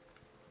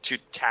to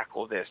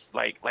tackle this,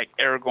 like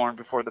Aragorn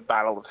before the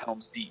Battle of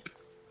Helm's Deep.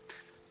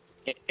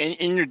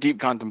 In your deep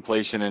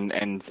contemplation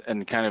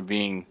and kind of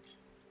being,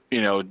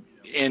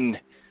 in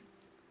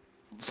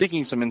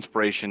seeking some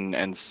inspiration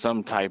and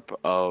some type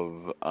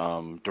of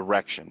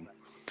direction,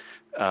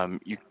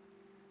 you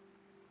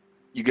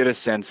get a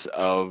sense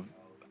of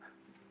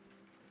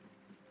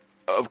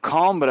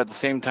calm, but at the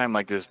same time,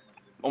 like this,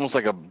 almost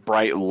like a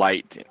bright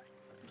light,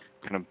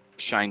 kind of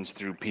shines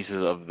through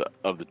pieces of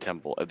the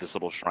temple at this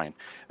little shrine.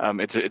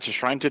 It's a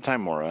shrine to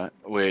Tymora,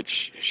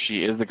 which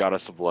she is the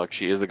goddess of luck.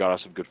 She is the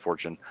goddess of good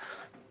fortune,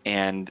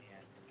 and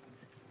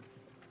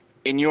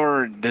in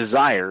your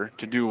desire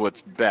to do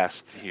what's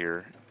best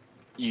here,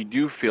 you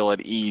do feel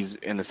at ease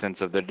in the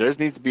sense of that there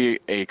needs to be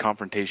a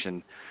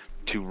confrontation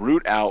to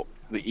root out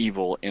the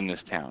evil in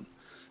this town.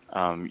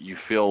 You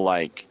feel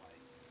like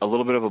a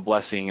little bit of a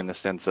blessing in the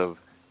sense of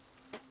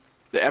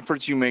the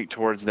efforts you make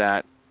towards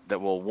that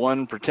will,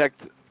 1,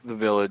 protect the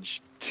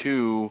village,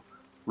 2,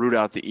 root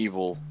out the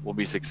evil, will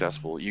be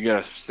successful. You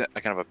get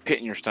a kind of a pit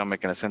in your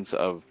stomach and a sense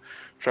of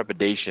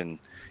trepidation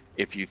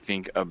if you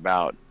think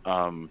about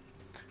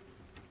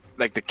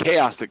like the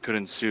chaos that could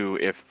ensue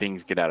if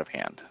things get out of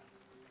hand.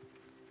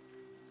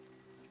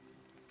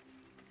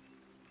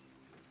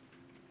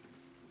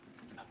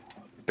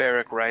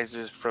 Barrick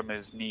rises from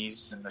his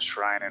knees in the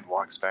shrine and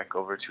walks back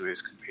over to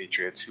his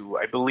compatriots, who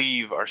I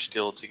believe are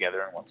still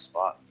together in one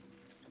spot.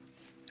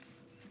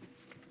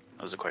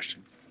 That was a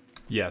question.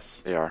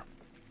 Yes. They are.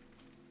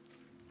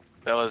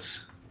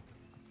 Fellas,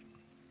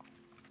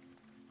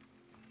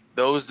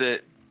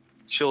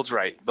 Shield's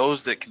right.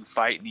 Those that can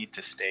fight need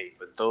to stay,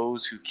 but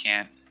those who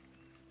can't,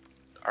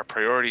 our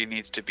priority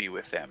needs to be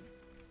with them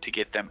to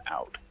get them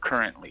out.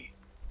 Currently,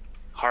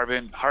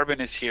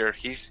 Harbin is here.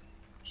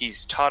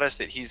 He's taught us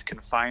that he's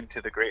confined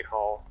to the Great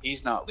Hall.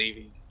 He's not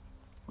leaving.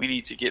 We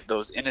need to get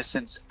those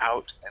innocents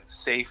out and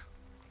safe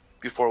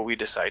before we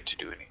decide to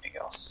do anything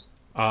else.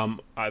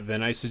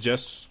 Then I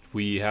suggest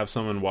we have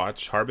someone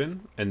watch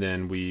Harbin, and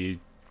then we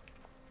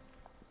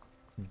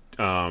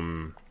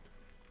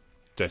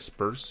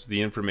disperse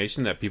the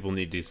information that people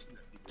need to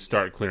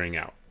start clearing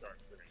out.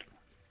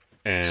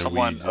 And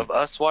someone of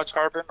us watch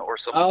Harbin, or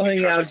someone I'll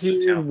hang out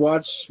here and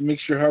watch, make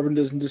sure Harbin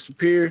doesn't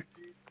disappear.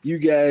 You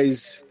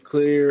guys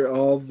clear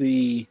all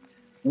the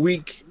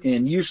weak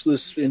and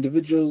useless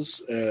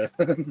individuals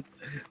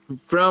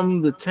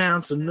from the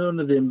town, so none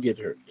of them get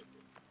hurt.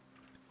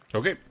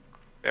 Okay.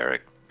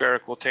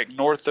 Barrick will take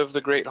north of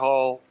the Great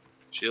Hall.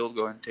 Shield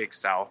go and take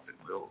south, and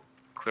we'll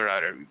clear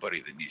out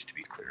everybody that needs to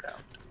be cleared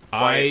out.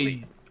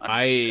 Quietly,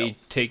 I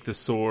take the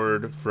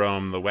sword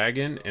from the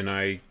wagon, and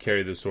I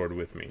carry the sword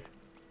with me.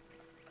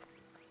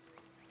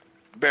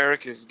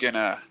 Barrick is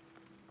gonna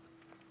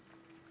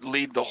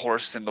lead the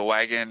horse and the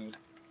wagon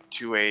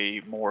to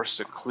a more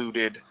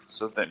secluded,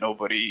 so that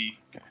nobody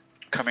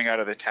coming out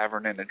of the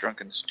tavern in a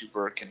drunken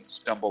stupor can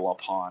stumble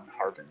upon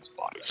Harbin's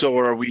body. So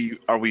are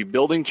we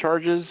building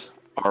charges?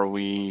 Are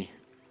we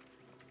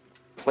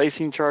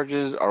placing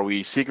charges? Are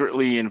we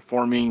secretly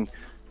informing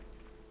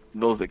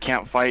those that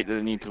can't fight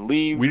that need to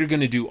leave? We're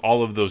going to do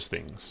all of those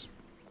things.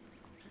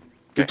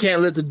 You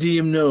can't let the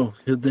DM know,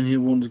 then he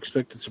won't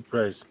expect a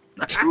surprise.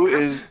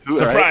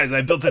 Surprise!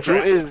 I built a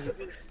trap.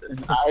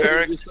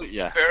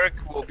 Barrick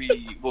will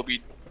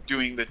be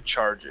doing the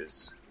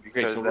charges.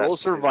 Okay, so roll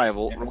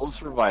survival. Roll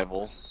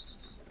survival.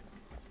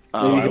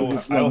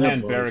 I'll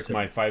hand Barrick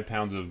my 5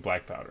 pounds of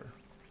black powder.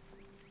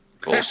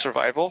 Roll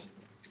survival.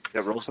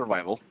 Yeah, roll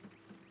survival.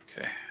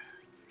 Okay.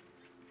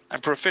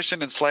 I'm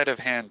proficient in sleight of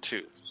hand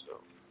too.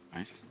 So.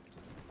 Nice.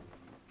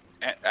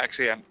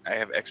 Actually, I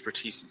have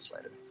expertise in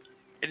sleight of hand.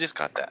 I just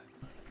got that.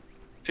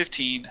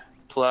 15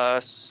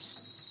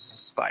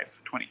 plus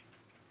 5, 20.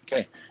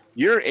 Okay.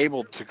 You're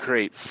able to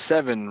create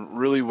 7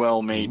 really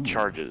well-made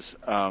charges.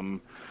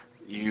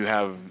 You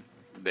have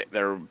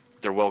they're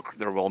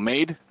well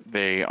made.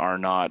 They are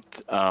not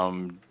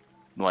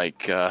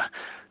like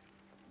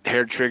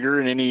hair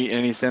trigger in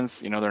any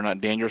sense. You know, they're not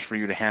dangerous for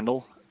you to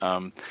handle.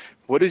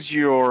 What is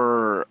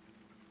your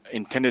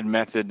intended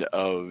method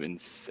of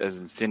as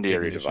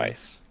incendiary Ignition.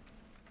 device?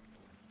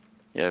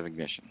 Yeah, of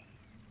ignition.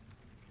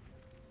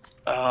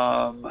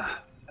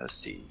 Let's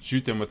see.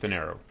 Shoot them with an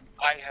arrow.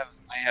 I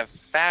have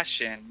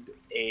fashioned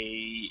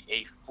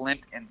a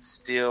flint and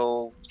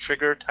steel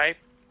trigger type.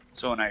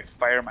 So when I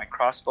fire my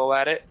crossbow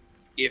at it,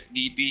 if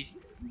need be,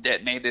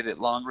 detonate it at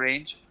long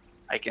range,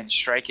 I can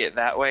strike it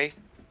that way,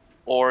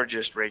 or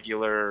just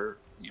regular,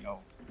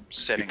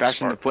 setting. You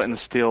fashion the flint and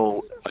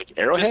steel like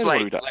arrowhead. Just What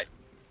have you done?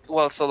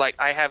 like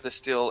I have the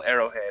steel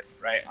arrowhead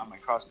right on my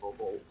crossbow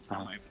bolt,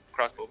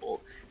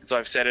 and so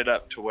I've set it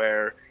up to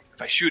where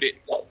if I shoot it,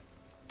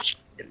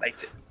 it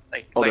lights it.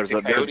 There's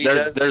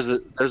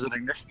an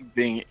ignition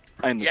being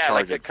in the charge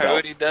like the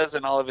itself. Coyote does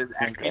in all of his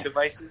Acme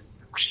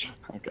devices.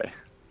 Okay.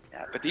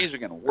 Yeah, but these are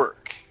going to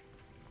work.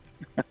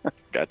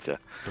 Gotcha.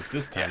 But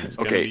this time it's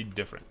going to be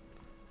different.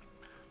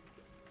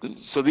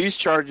 So these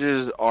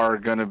charges are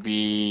going to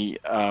be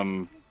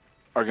are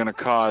going to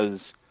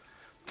cause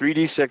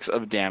 3d6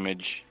 of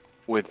damage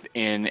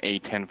within a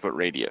 10-foot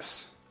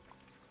radius.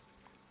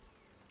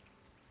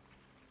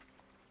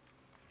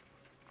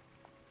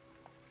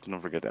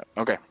 Don't forget that.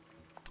 Okay.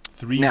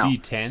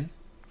 3d10?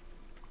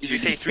 Did you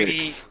say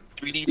 3D10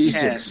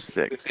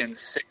 D6. within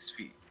 6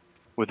 feet?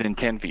 Within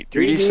 10 feet.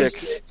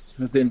 3d6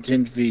 within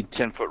 10 feet.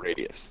 10-foot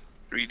radius.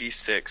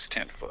 3d6,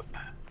 10 foot.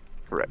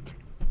 Correct.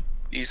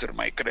 These are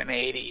my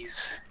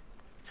grenades.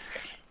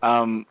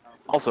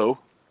 Also,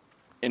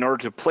 in order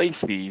to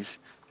place these,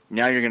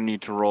 now you're going to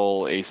need to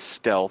roll a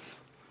stealth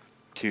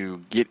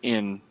to get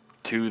in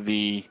to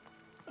the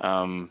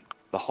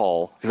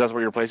hall, because that's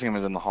where you're placing them,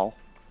 is in the hall.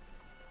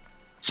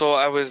 So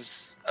I'm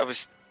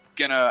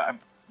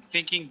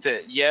thinking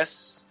that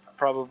yes,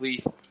 probably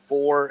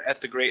 4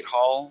 at the Great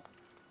Hall,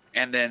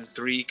 and then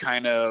 3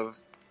 kind of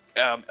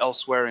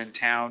elsewhere in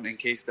town in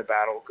case the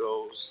battle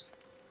goes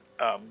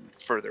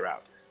further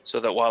out. So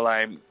that while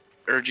I'm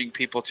urging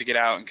people to get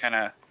out and kind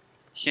of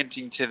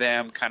hinting to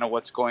them kind of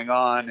what's going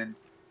on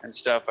and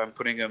stuff, I'm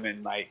putting them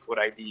in like what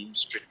I deem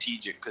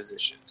strategic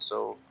positions.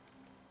 So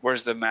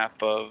where's the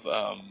map of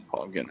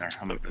I'm getting there.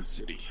 I'm of the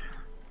city?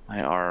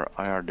 I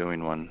are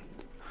doing one.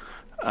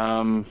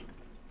 There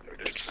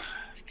it is.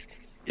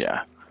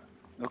 Yeah.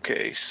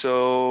 Okay,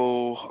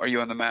 so are you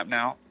on the map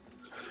now?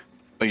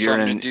 But So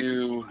I'm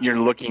gonna you're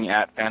looking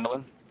at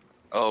Phandalin?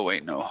 Oh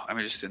wait, no, I'm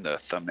just in the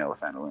thumbnail of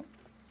Phandalin.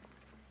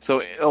 So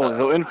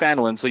in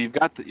Phandalin, so you've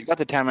got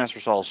the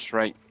Townmaster's Hall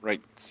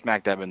right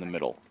smack dab in the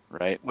middle,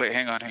 right? Wait,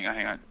 hang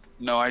on.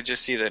 No, I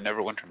just see the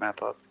Neverwinter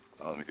map up.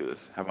 Oh, let me do this.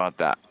 How about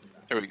that?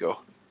 There we go.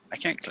 I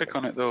can't click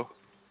on it though.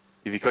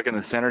 If you click in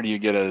the center, do you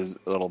get a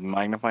little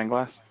magnifying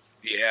glass?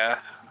 Yeah,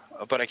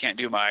 but I can't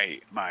do my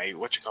my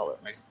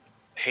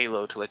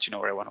halo to let you know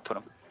where I want to put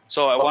them.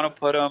 So I want to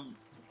put them.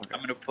 I'm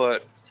going to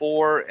put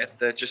 4 at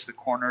the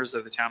corners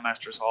of the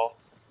Townmaster's Hall.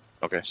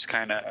 Okay. Just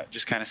kind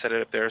of set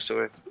it up there,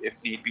 so if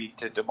need be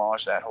to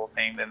demolish that whole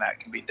thing, then that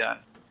can be done.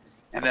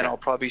 And then I'll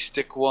probably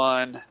stick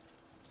one.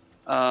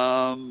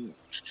 So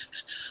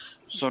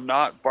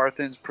not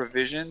Barthen's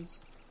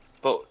Provisions,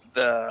 but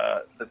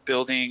the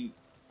building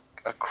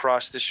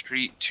across the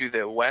street to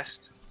the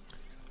west.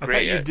 I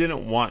thought you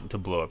didn't want to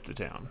blow up the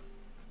town.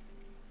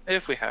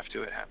 If we have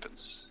to, it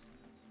happens.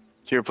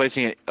 So you're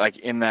placing it like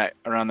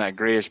around that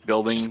grayish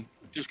building?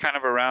 Just kind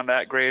of around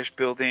that grayish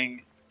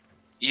building,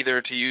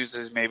 either to use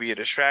as maybe a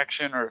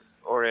distraction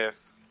or if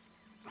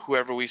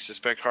whoever we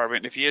suspect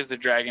Harbin, if he is the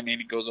dragon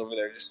and he goes over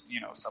there, just,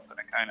 something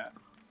to kind of,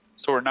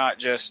 so we're not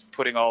just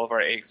putting all of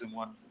our eggs in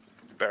one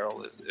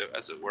barrel, as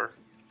it were.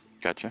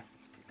 Gotcha.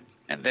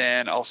 And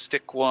then I'll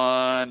stick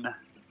one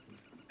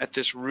at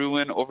this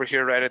ruin over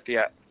here, right at the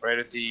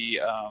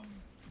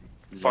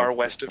far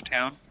west of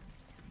town.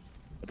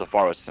 At the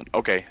far west.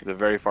 Okay, the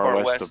very far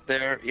west of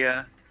there,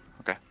 yeah.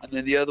 Okay. And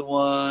then the other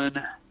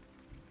one.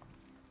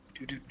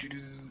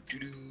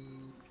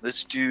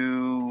 Let's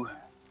do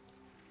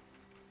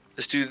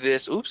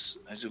this. Oops,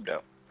 I zoomed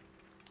out.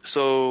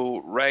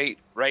 So right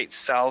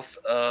south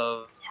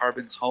of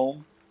Harbin's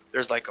home,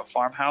 there's like a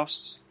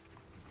farmhouse.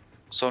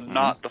 So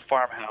not the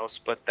farmhouse,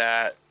 but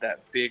that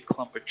big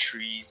clump of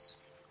trees.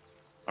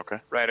 Okay.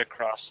 Right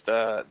across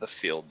the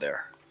field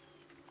there.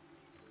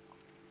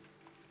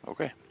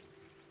 Okay.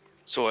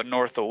 So a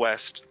north, a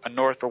west,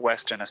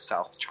 and a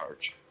south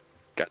charge.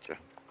 Gotcha.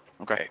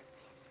 Okay.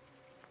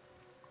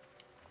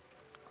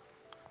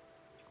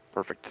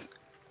 Perfect.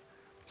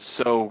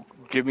 So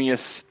give me a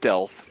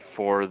stealth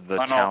for the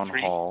town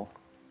hall.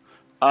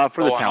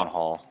 For the town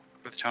hall.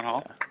 For the town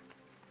hall?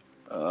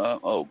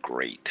 Oh,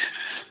 great.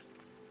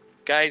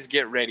 Guys,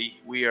 get ready.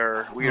 We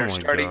are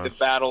starting the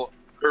battle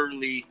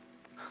early.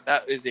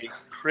 That is a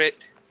crit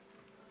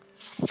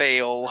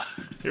fail.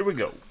 Here we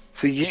go.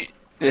 So you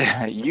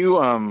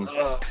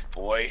oh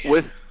boy.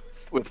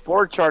 With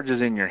 4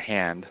 charges in your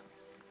hand,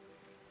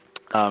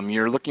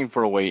 you're looking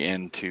for a way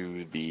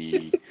into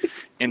the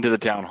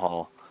town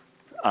hall.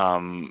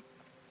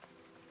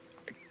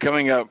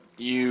 Coming up,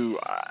 you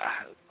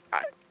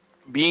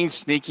being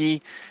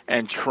sneaky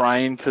and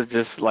trying to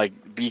just like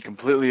be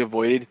completely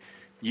avoided.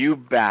 You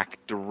back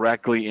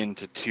directly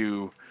into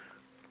 2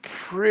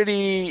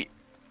 pretty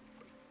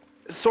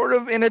sort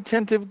of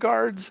inattentive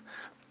guards,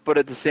 but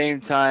at the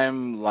same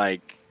time,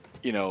 like,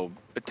 you know,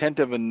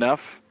 attentive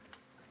enough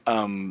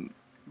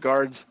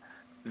guards.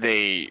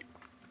 They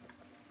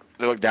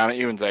look down at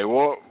you and say,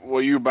 what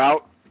are you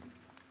about?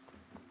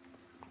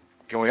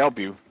 Can we help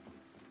you?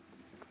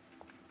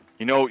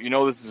 You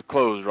know this is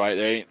closed, right?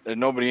 There's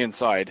nobody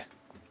inside.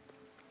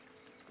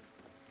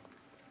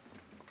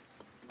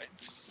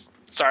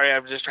 Sorry,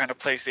 I'm just trying to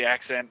place the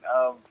accent.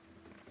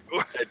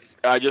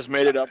 I just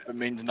made it up. It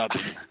means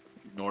nothing.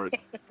 Ignore it.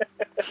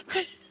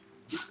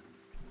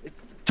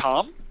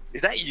 Tom?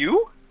 Is that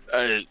you?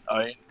 I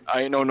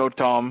ain't no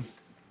Tom.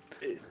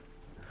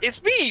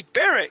 It's me,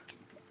 Barrick.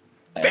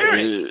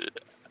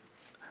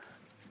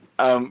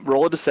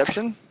 Roll a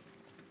deception.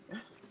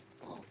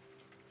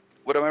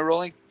 What am I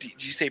rolling?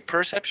 Did you say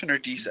perception or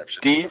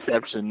deception?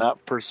 Deception,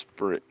 not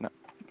perspirit. No.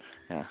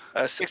 Yeah.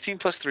 16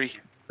 plus 3.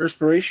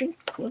 Perspiration?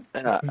 What?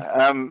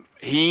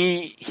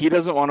 He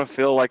doesn't want to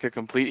feel like a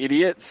complete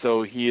idiot,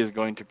 so he is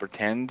going to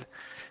pretend.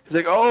 He's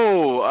like,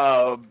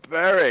 "Oh,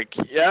 Barrick,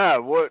 yeah,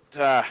 what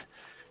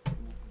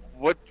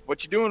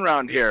you doing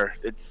around here?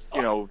 It's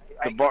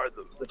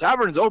the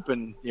tavern's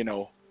open, you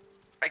know."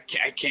 I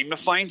came to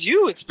find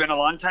you. It's been a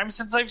long time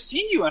since I've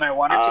seen you, and I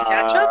wanted to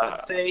catch up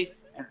and say,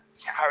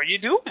 how are you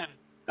doing?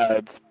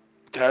 It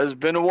has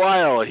been a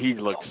while. He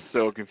looks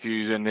so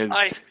confused, and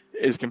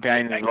his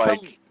companion is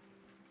like...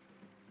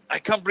 I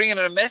come bringing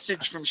a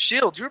message from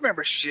S.H.I.E.L.D. Do you remember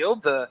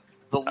S.H.I.E.L.D.?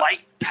 The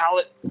light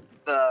palette,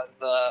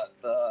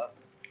 the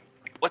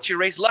what's your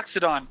race?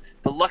 Luxodon.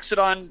 The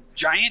Luxodon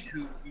giant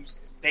who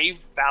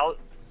saved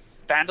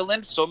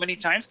Phandalin so many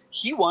times.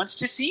 He wants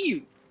to see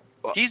you.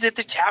 He's at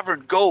the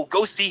tavern.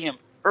 Go see him.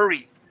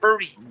 Hurry.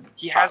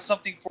 He has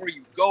something for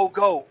you.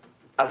 Go.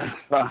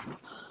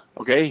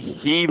 Okay,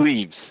 he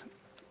leaves.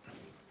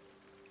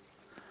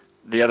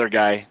 The other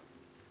guy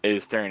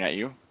is staring at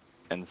you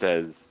and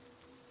says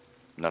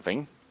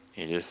nothing.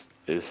 He just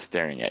is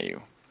staring at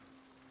you.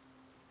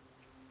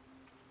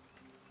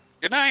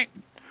 Good night.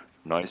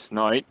 Nice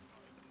night.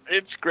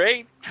 It's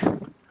great.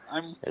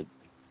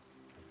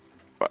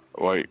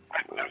 Wait.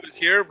 I was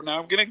here, but now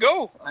I'm gonna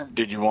go.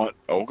 Did you want?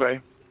 Okay.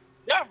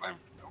 Yeah,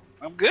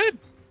 I'm good.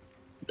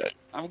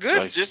 I'm good.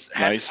 Nice, Just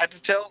nice. had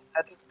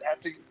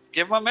to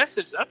give my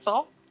message. That's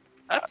all.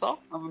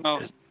 I'm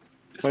gonna just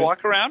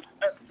walk around.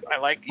 I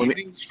like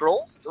evening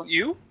strolls. Don't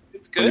you?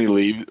 It's good.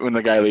 When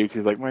the guy leaves,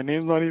 he's like, "My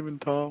name's not even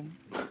Tom."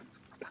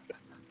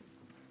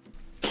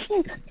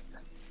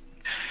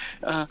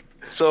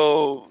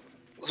 So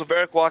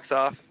Barrick walks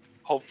off,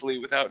 hopefully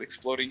without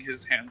exploding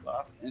his hands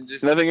off, and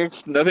just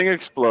nothing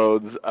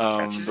explodes.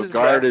 The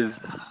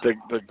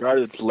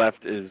guard that's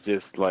left is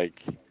just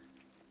like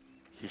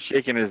he's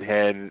shaking his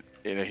head.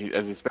 You know,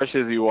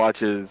 especially as he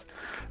watches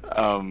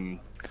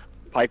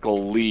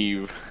Pykel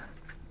leave.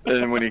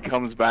 And when he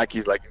comes back,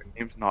 he's like, "Your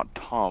name's not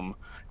Tom."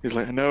 He's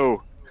like,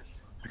 "No,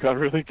 I got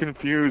really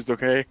confused."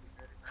 Okay.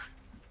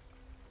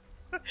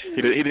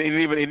 He didn't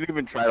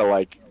even try to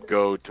like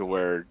go to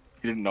where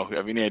he didn't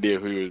have any idea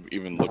who he was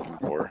even looking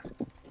for.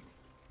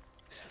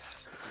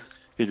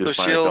 He just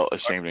finally felt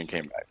ashamed and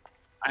came back.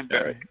 I'm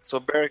Barrick. So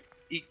Barrick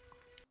he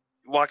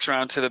walks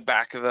around to the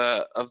back of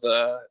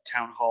the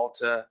town hall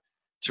to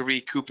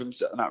recoup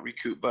himself, not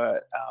recoup,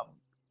 but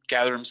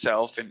gather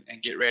himself and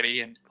get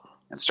ready and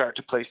start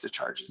to place the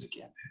charges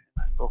again.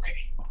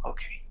 Okay.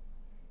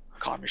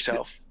 Calm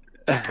yourself.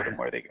 Put them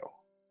where they go.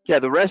 Yeah,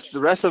 the rest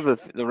of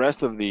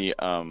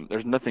the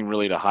there's nothing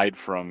really to hide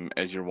from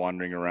as you're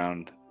wandering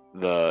around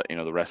the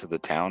rest of the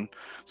town.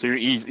 So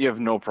you have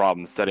no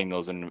problem setting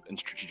those in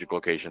strategic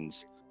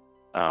locations.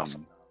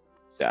 Awesome.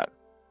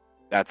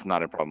 That's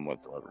not a problem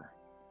whatsoever.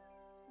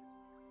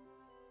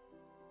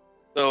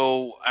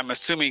 So I'm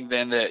assuming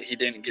then that he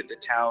didn't get the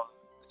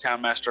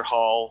townmaster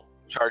hall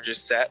charges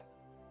set.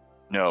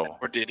 No.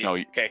 Or did he? No.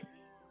 Okay.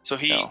 So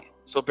No.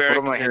 So Barrick.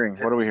 What am I hearing?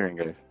 What are we hearing,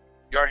 guys?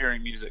 You are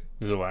hearing music.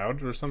 Is it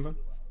loud or something?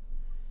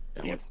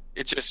 Yeah.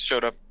 It just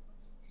showed up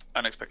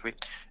unexpectedly.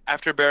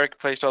 After Barrick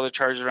placed all the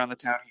charges around the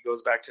town, he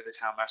goes back to the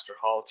townmaster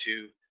hall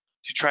to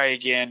try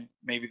again.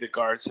 Maybe the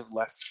guards have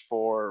left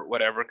for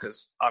whatever,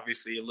 because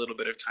obviously a little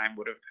bit of time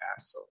would have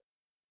passed. So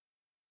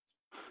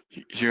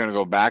you're gonna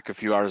go back a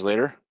few hours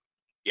later?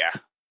 Yeah.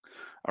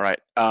 All right.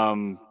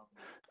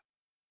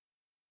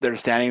 They're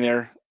standing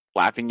there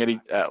laughing at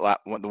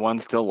the one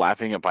still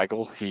laughing at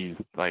Pykel. He's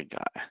like,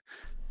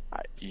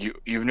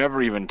 you've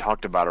never even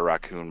talked about a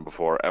raccoon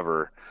before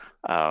ever.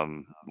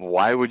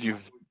 Why would you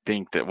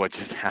think that what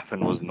just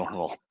happened was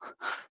normal.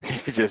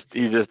 he's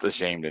just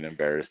ashamed and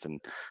embarrassed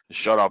and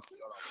shut up,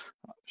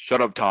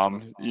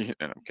 Tom.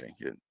 Okay,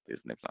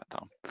 his name's not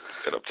Tom.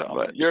 Shut up, Tom.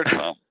 But You're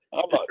Tom.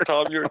 I'm not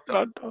Tom. You're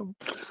not Tom.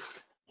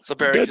 So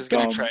Barrick is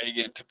going to try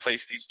again to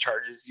place these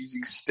charges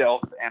using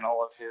stealth and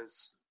all of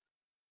his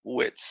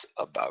wits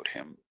about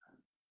him.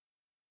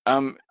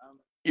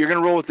 You're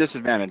gonna roll with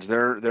disadvantage.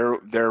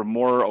 They're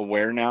more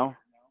aware now.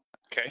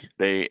 Okay.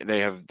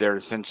 They're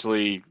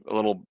essentially a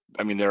little.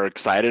 I mean, they're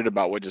excited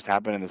about what just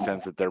happened in the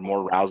sense that they're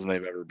more roused than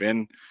they've ever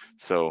been.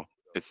 So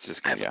it's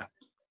just I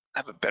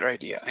have a better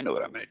idea. I know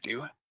what I'm going to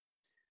do.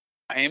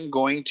 I am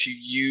going to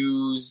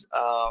use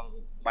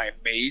my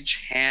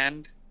mage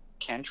hand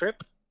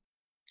cantrip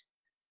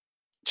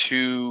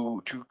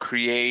to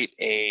create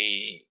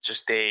in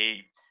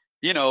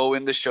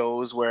the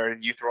shows where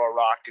you throw a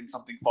rock and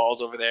something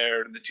falls over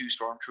there and the two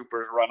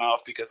stormtroopers run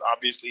off because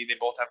obviously they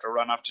both have to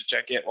run off to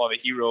check it while the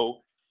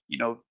hero,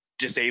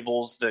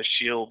 disables the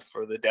shield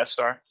for the Death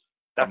Star.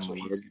 That's what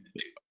he's going to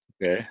do.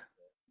 Okay.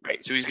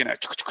 Right. So he's going to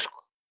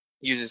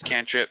use his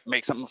cantrip,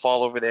 make something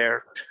fall over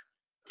there,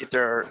 get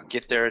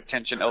their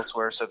attention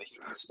elsewhere so that he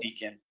can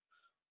sneak in.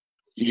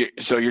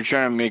 So you're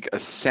trying to make a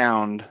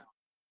sound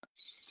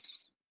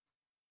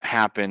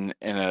happen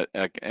in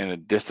a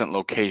distant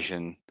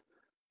location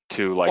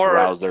to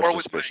rouse their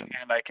suspicion. With my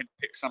hand, I can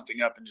pick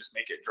something up and just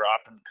make it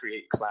drop and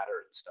create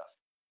clatter and stuff.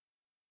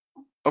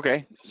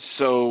 Okay,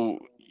 so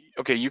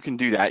you can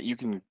do that. You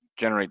can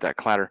generate that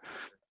clatter.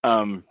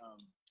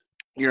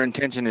 Your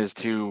intention is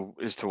to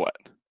what?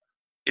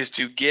 Is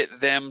to get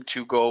them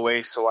to go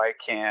away so I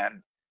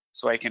can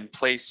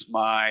place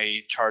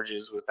my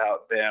charges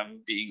without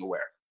them being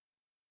aware.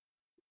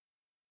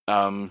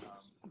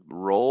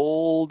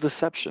 Roll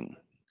deception.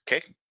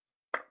 Okay.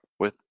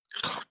 With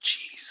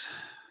jeez.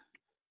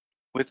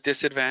 With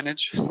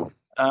disadvantage.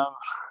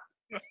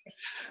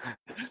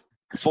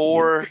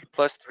 4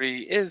 plus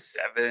 3 is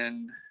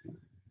 7.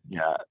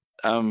 Yeah.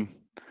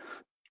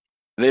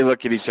 They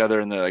look at each other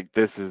and they're like,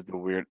 "This is the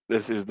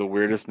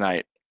weirdest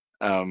night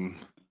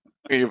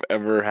we've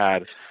ever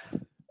had."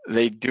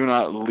 They do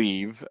not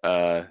leave.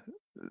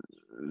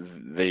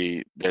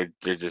 They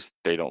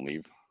don't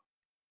leave.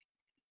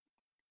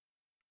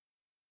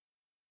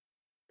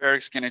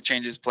 Eric's going to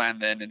change his plan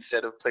then.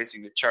 Instead of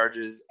placing the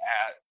charges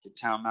at the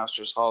Town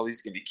Master's Hall,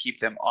 he's going to keep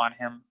them on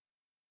him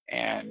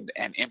and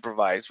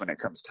improvise when it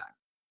comes time.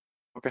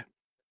 Okay.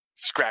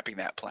 Scrapping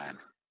that plan.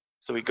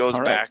 So he goes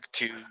back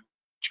to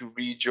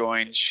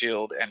rejoin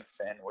Shield and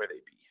Fenn where they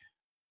be.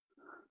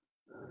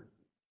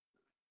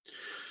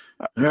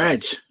 All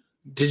right.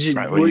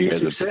 Were you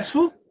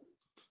successful?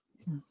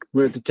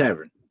 We're at the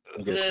tavern.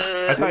 I guess.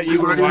 I thought you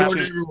were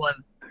watching.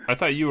 I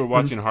thought you were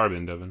watching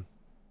Harbin, Devin.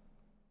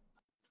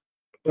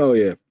 Oh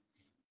yeah,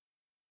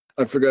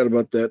 I forgot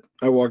about that.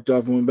 I walked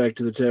off and went back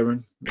to the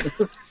tavern.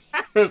 I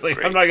was like,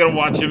 I'm not gonna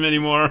watch him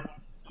anymore.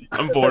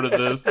 I'm bored of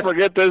this.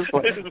 Forget this.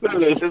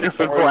 This is the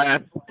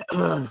plan.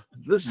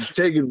 This is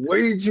taking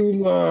way too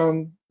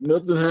long.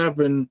 Nothing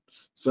happened,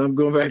 so I'm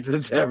going back to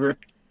the tavern.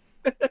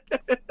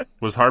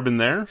 Was Harbin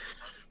there?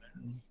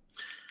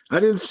 I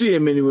didn't see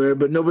him anywhere,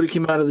 but nobody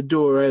came out of the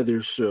door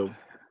either. So,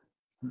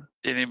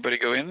 did anybody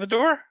go in the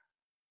door?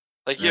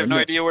 Like you have no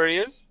idea where he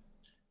is?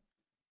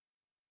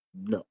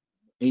 No,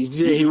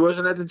 he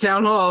wasn't at the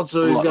town hall,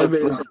 so he's got to be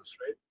at his house,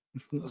 right?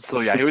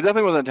 So yeah, he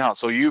definitely wasn't in town.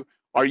 So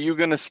are you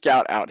going to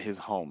scout out his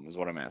home? Is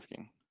what I'm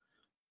asking.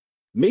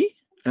 Me?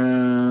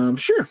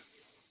 Sure.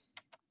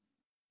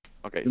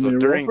 Okay, so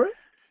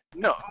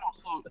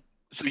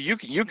so you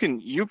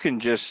can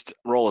just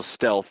roll a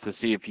stealth to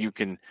see if you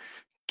can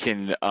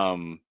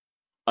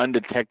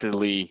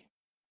undetectedly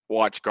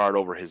watch guard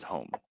over his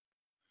home.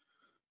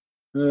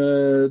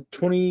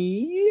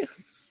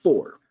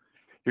 24.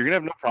 You're gonna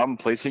have no problem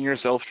placing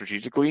yourself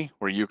strategically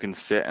where you can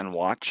sit and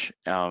watch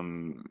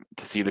to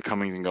see the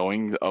comings and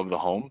going of the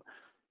home.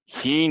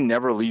 He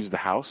never leaves the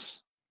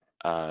house.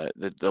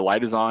 The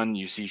light is on.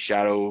 You see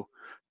shadow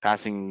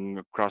passing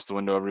across the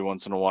window every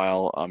once in a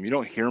while. You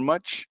don't hear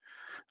much.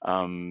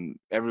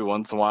 Every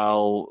once in a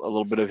while, a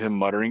little bit of him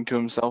muttering to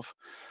himself.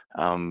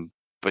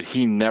 But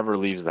he never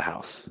leaves the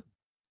house.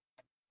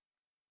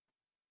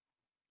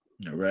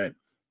 All right.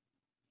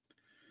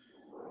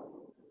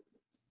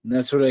 And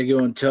that's what I go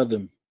and tell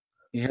them.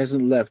 He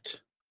hasn't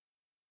left.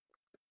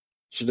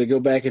 Should I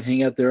go back and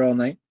hang out there all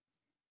night?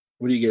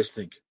 What do you guys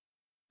think?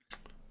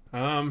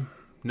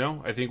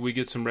 No, I think we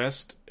get some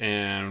rest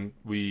and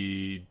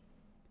we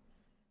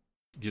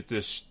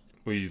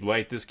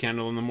light this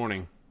candle in the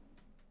morning.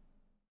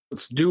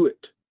 Let's do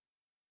it.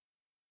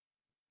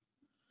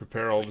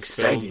 Prepare all the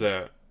spells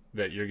that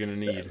you're going to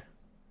need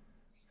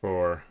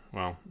for,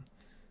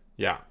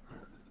 yeah.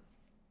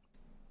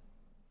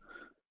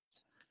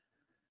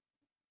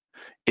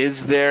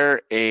 Is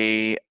there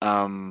a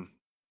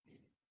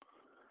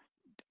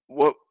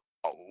what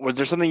was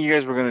there something you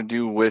guys were going to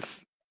do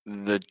with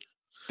the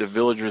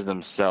villagers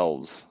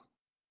themselves?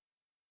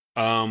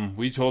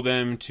 We told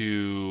them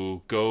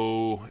to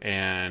go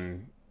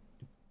and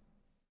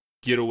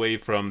get away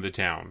from the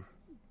town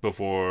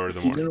before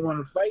the morning. You didn't want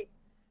to fight?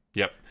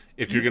 Yep.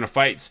 If you're going to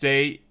fight,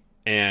 stay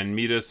and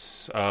meet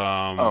us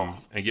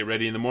and get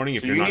ready in the morning.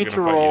 If So you're you not need going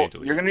to to fight, you roll. need to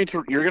leave.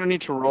 You're gonna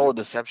need to roll a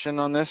deception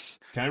on this.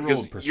 Can I roll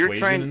a because you're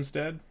persuasion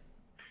instead?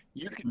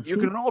 You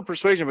can roll a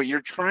persuasion, but you're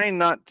trying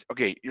not.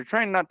 Okay, you're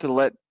trying not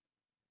to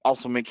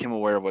also make him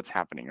aware of what's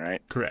happening,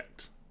 right?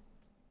 Correct.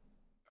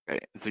 Okay,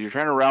 so you're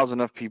trying to rouse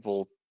enough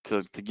people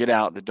to get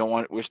out that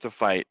don't wish to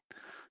fight.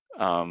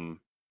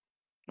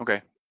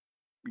 Okay,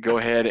 go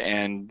ahead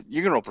and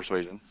you can roll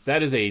persuasion.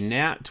 That is a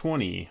nat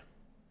 20.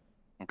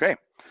 Okay.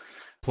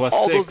 Plus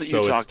All 6, those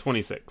so that it's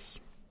 26.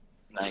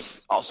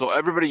 Nice. Also,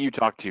 everybody you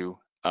talk to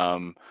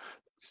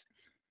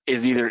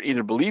is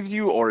either believes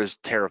you or is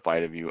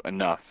terrified of you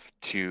enough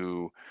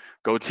to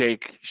go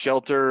take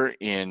shelter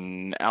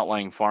in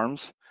outlying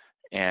farms.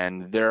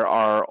 And there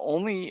are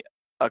only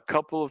a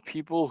couple of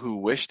people who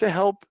wish to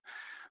help,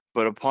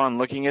 but upon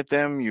looking at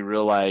them, you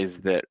realize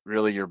that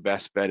really your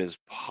best bet is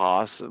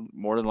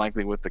more than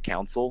likely with the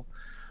council.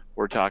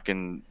 We're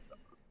talking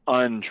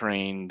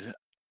untrained,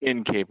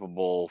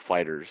 incapable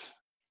fighters.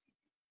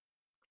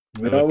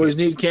 We always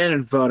need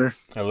cannon fodder.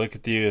 I look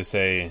at you and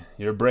say,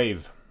 you're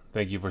brave.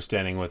 Thank you for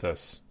standing with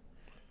us.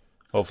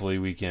 Hopefully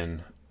we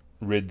can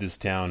rid this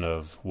town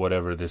of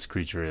whatever this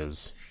creature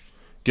is.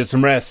 Get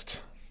some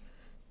rest.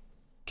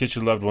 Kiss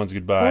your loved ones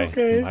goodbye.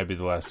 Okay. It might be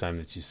the last time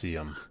that you see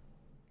them.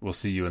 We'll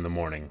see you in the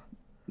morning.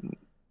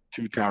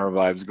 2 Tower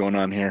vibes going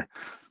on here.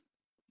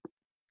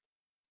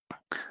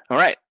 All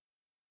right.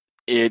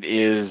 It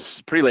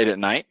is pretty late at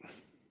night.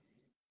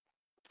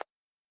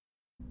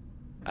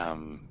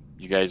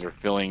 You guys are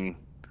feeling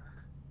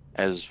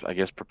as, I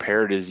guess,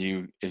 prepared as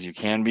you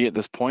can be at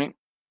this point.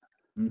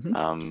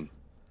 Mm-hmm.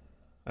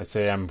 I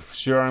say I'm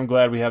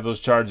glad we have those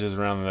charges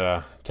around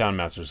the town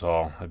master's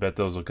hall. I bet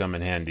those will come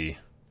in handy.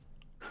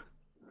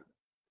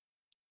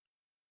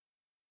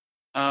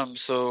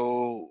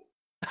 So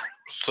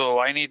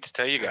I need to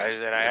tell you guys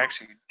that I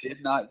actually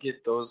did not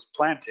get those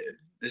planted.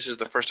 This is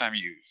the first time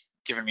you've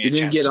given me a chance to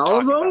talk. You didn't get all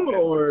of them, about it,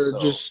 or so-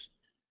 just...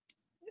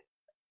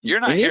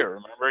 You're not Yeah. here,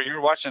 remember? You're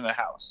watching the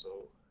house,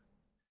 so...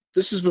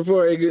 This is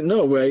before I get...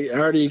 No, I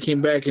already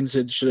came back and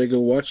said, should I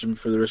go watch them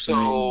for the rest of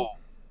the night?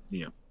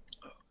 Yeah.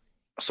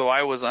 So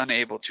I was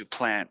unable to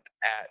plant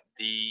at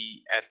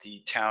the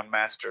town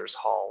master's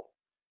hall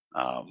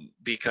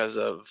because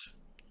of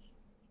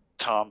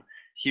Tom.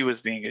 He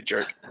was being a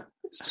jerk.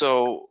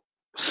 So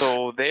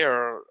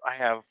I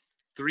have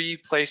 3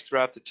 placed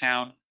throughout the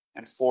town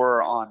and 4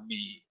 are on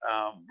me.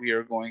 We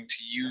are going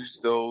to use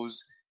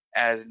those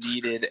as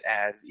needed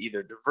as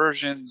either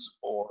diversions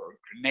or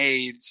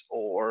grenades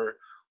or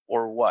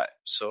what.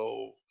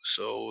 So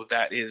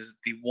that is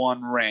the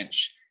one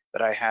wrench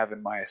that I have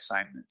in my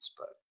assignments.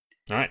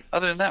 But All right.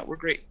 other than that, we're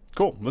great.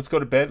 Cool. Let's go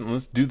to bed and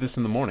let's do this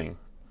in the morning.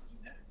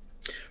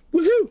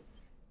 Woohoo!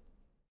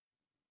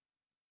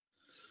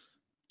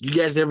 You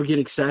guys ever get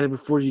excited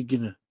before you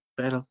get a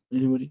battle?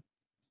 Anybody?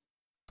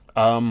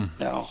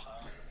 No,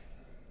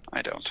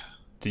 I don't.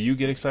 Do you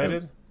get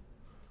excited?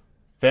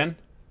 Ben?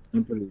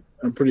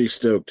 I'm pretty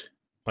stoked.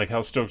 Like, how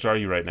stoked are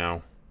you right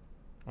now?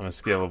 On a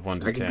scale of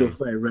 1 to 10. I can go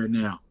fight right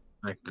now.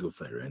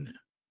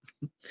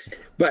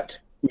 But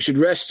we should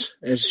rest,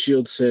 as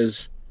Shield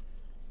says.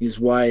 He's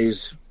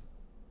wise.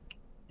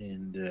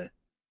 And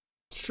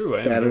it's true,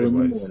 I am battle very in the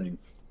wise. morning.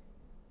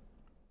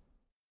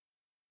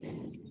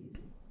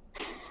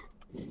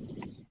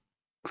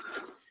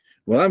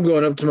 Well, I'm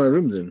going up to my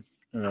room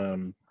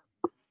then.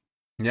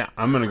 Yeah,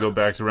 I'm going to go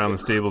back around the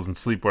stables and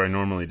sleep where I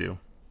normally do.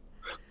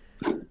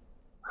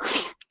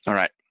 All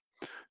right.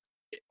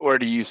 Where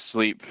do you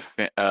sleep,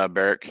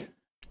 Barrick?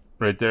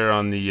 Right there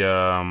on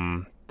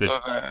the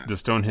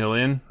Stone Hill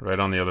Inn, right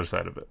on the other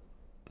side of it.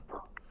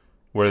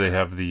 Where they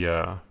have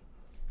the...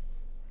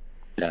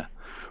 Yeah.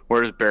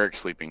 Where is Barrick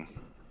sleeping?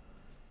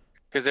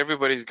 Because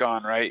everybody's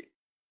gone, right?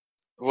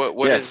 What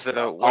Yes. is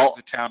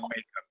the town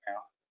makeup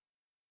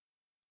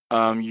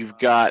now? You've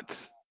got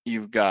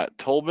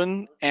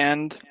Tolbin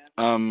and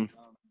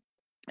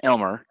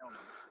Elmer.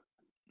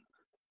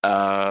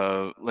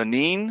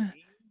 Lenine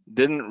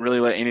didn't really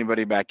let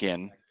anybody back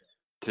in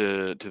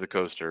to the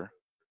coaster.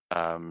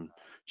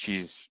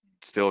 She's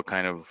still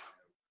kind of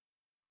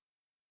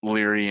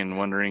leery and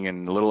wondering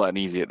and a little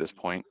uneasy at this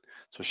point,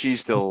 so she's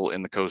still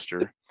in the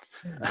coaster.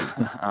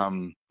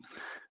 But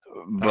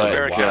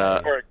Barrick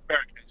has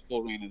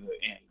full reign of the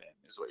inn, then,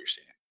 is what you're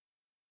saying.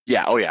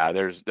 yeah, oh yeah,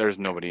 there's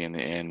nobody in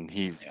the inn.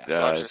 He's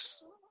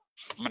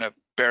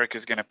Barrick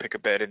is gonna pick a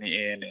bed in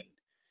the inn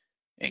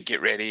and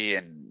get ready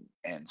and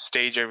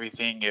stage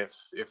everything if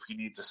he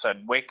needs a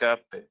sudden wake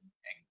up and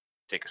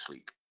take a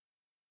sleep.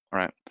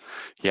 Right.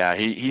 Yeah,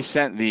 he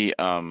sent the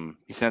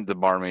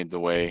barmaids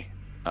away.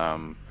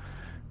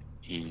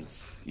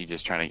 He's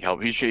just trying to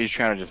help. He's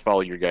trying to just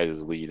follow your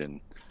guys' lead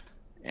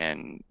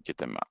and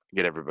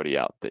get everybody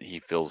out that he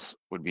feels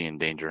would be in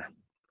danger.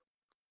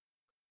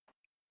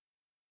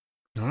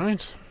 All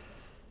right.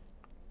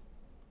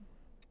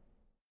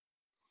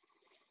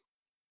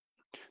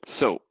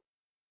 So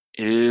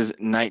it is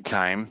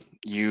nighttime.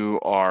 You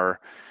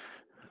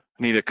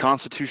need a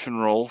Constitution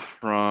roll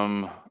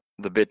from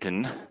the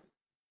Bitten.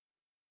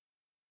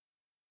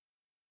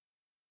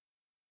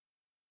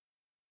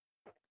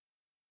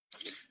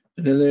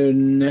 Another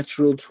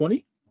natural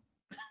 20.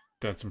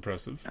 That's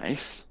impressive.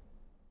 Nice.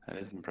 That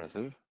is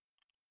impressive.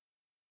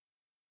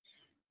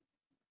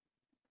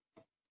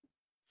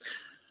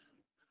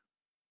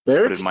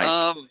 Barrick?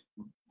 That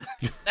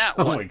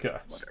Oh one. my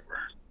gosh.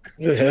 Whatever.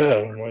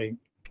 Oh my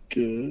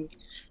god.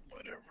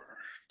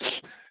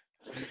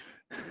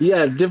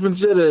 Yeah, different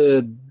set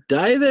of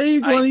die there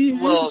you want to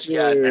use? Well,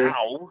 yeah, or-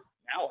 now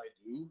I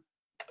do.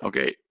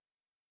 Okay.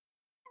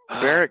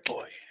 Oh, Barrick,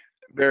 boy.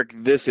 Barrick,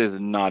 this is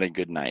not a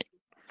good night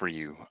for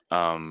you.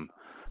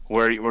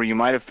 Where you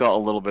might have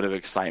felt a little bit of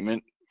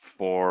excitement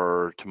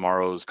for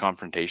tomorrow's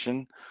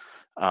confrontation,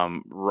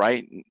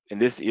 right?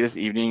 And this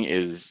evening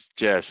is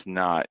just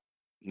not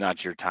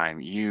your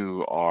time.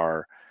 You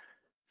are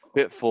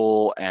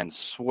fitful and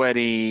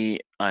sweaty,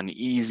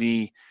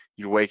 uneasy.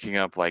 You're waking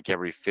up like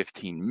every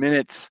 15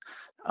 minutes.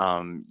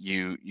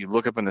 You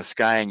look up in the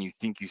sky and you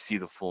think you see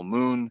the full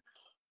moon,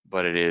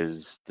 but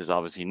there's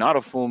obviously not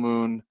a full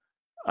moon.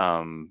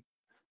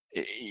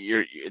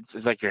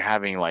 It's like you're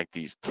having like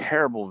these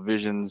terrible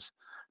visions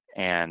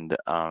and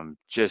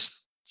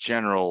just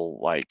general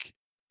like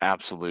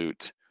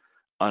absolute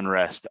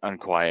unrest,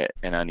 unquiet,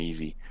 and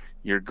uneasy.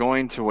 You're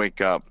going to wake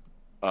up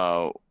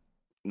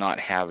not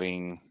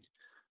having.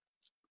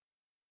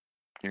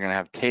 You're going to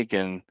have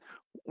taken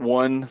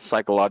 1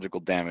 psychological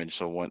damage,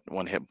 so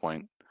one hit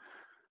point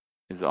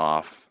is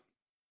off.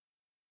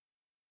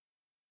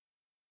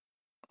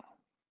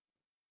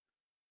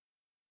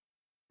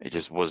 It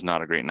just was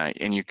not a great night,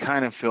 and you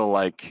kind of feel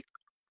like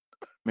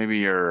maybe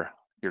your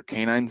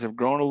canines have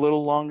grown a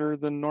little longer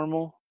than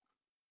normal.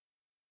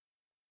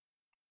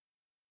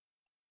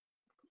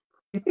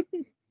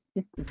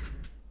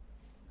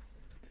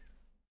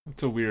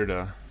 It's a weird,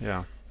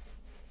 yeah.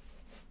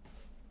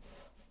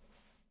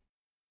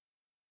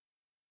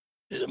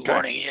 Is it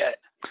morning yet?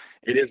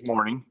 It is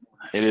morning.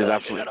 It is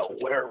absolutely. I got a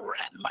were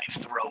rat in my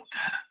throat.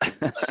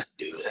 Let's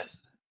do this.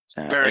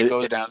 Yeah, Barry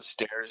goes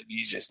downstairs and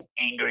he's just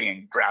angry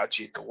and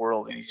grouchy at the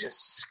world and he's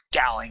just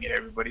scowling at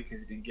everybody because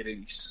he didn't get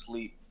any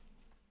sleep.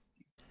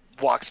 He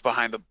walks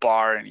behind the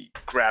bar and he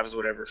grabs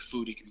whatever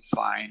food he can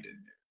find and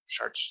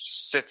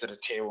sits at a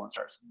table and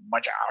starts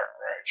munching out.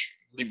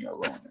 Leave me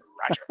alone,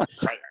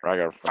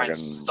 Roger. Find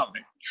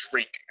something to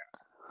drink.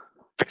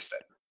 Fix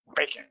that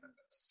bacon and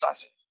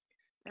sausage.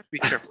 Be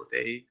careful with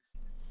eggs.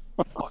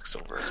 Walks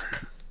over.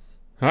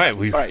 All right, All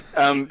right.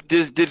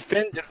 Did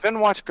Finn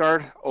watch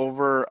guard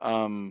over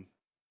Harbin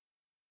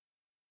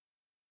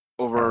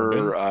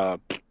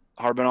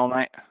all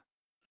night?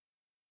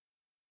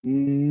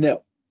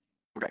 No.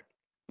 Okay.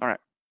 All right.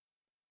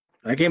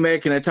 I came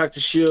back and I talked to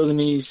Shield and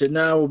he said,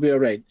 "No, we'll be all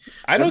right."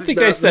 I don't think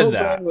I said whole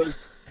that. plan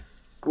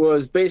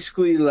was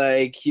basically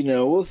like,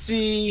 we'll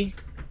see.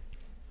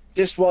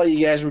 Just while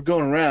you guys were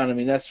going around, I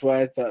mean, that's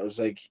why I thought it was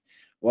like,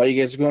 while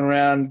you guys are going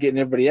around getting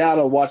everybody out,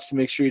 I'll watch to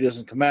make sure he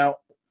doesn't come out.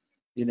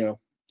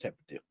 Type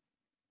of deal.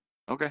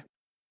 Okay.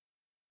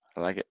 I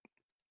like it.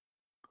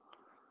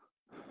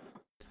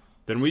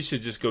 Then we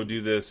should just go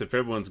do this. If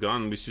everyone's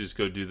gone, we should just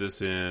go do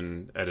this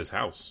at his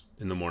house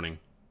in the morning.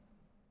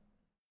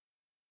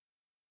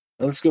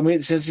 Let's go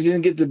meet. Since he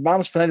didn't get the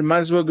bombs planted, might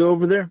as well go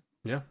over there.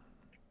 Yeah.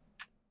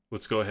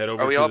 Let's go head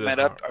over Are we to all the met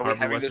up? Are we Harbor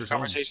having Wester's this home.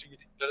 conversation with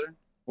each other?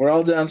 We're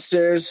all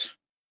downstairs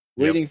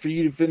waiting for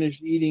you to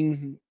finish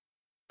eating.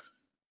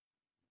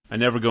 I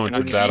never go into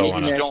I'm battle just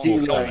on eating a that full tea,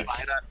 stomach.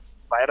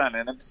 Bite on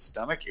an empty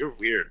stomach? You're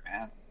weird,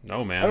 man.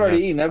 No, man. I've already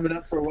that's- eaten. I've been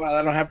up for a while.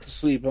 I don't have to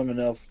sleep. I'm an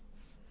elf.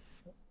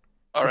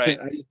 All right,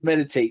 I just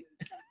meditate.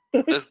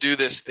 let's do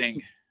this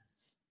thing.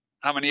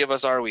 How many of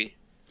us are we?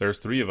 There's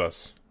 3 of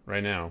us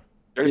right now.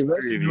 There's The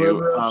rest 3 of of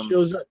whoever you. else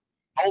shows up.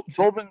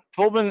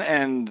 Tolbin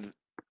and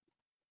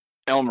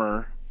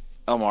Elmar,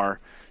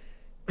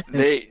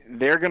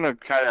 they're gonna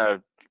kind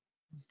of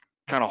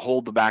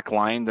hold the back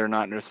line. They're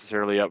not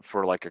necessarily up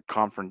for like a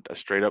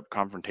straight up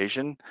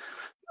confrontation.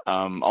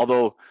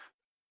 Although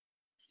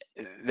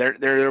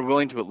they're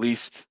willing to at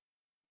least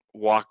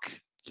walk.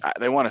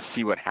 They want to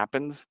see what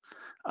happens.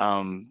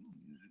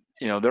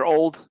 They're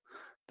old.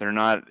 They're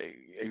not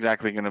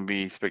exactly going to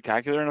be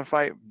spectacular in a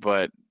fight,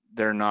 but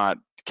they're not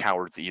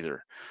cowards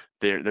either.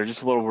 They're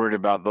just a little worried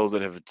about those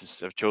that have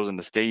chosen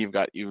to stay.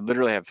 You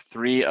literally have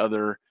 3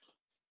 other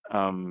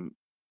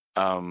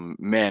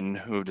men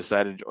who have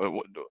decided.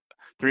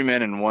 3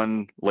 men and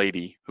 1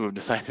 lady who have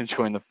decided to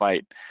join the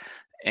fight,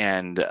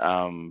 and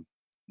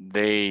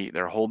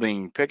they're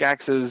holding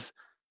pickaxes,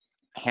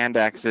 hand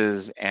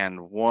axes, and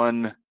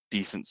 1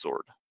 decent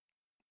sword.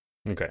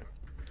 Okay.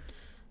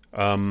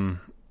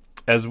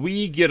 As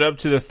we get up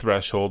to the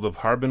threshold of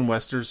Harbin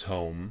Wester's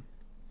home,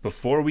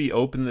 before we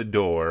open the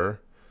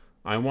door,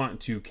 I want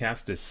to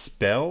cast a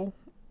spell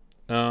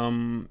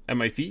at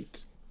my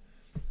feet.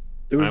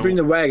 They would bring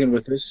the wagon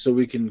with us so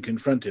we can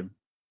confront him.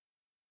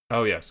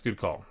 Oh, yes. Good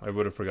call. I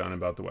would have forgotten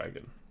about the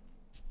wagon.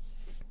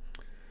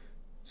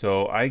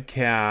 So I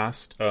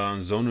cast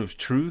Zone of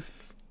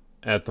Truth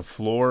at the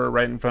floor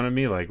right in front of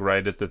me, like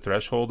right at the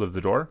threshold of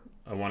the door.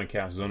 I want to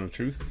cast Zone of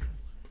Truth.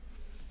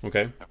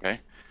 Okay. Okay.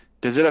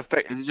 Does it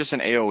affect? Is it just an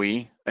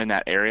AOE in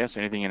that area? So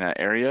anything in that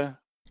area?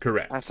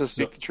 Correct. Has to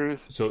speak the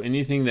truth. So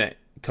anything that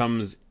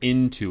comes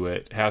into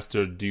it has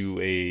to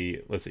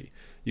do let's see.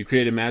 You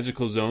create a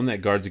magical zone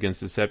that guards against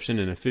deception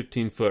in a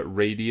 15-foot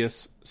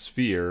radius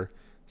sphere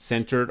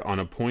centered on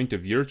a point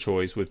of your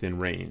choice within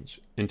range.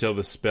 Until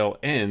the spell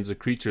ends, a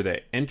creature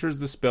that enters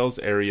the spell's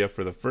area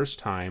for the first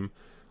time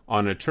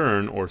on a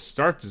turn or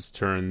starts its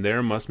turn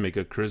there must make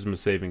a charisma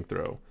saving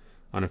throw.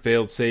 On a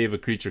failed save, a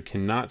creature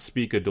cannot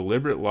speak a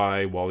deliberate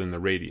lie while in the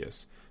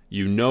radius.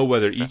 You know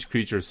whether each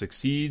creature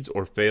succeeds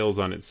or fails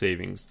on its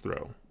savings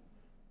throw.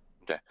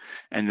 Okay.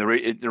 And the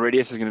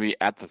radius is going to be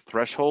at the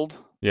threshold?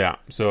 Yeah,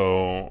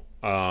 so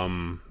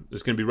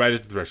it's going to be right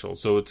at the threshold.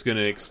 So it's going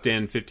to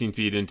extend 15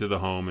 feet into the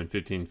home and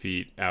 15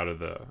 feet out of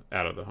the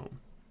home.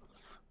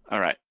 All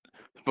right.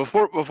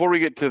 Before we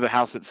get to the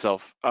house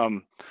itself,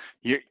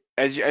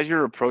 as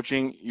you're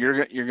approaching,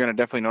 you're going to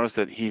definitely notice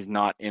that he's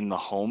not in the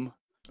home.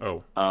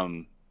 Oh.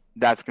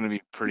 That's going to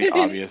be pretty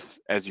obvious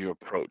as you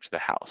approach the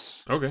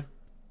house. Okay.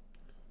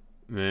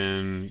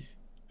 Then,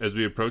 as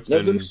we approach,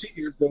 let them see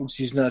your folks.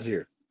 He's not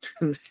here.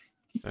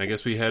 I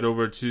guess we head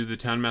over to the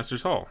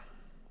Townmaster's Hall.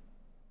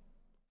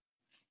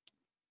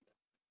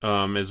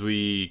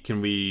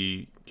 Can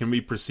we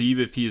perceive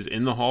if he is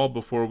in the hall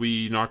before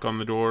we knock on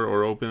the door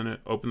or open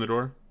the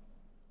door?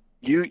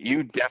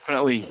 You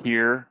definitely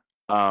hear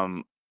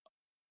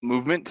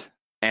movement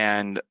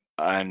and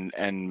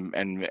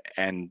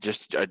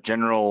just a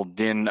general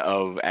din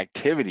of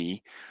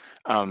activity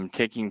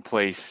taking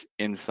place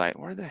inside.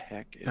 Where the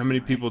heck is How many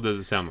people does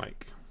it sound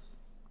like?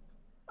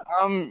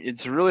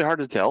 It's really hard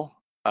to tell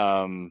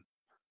how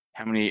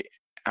many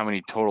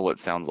total it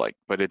sounds like,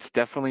 but it's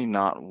definitely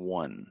not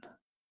one.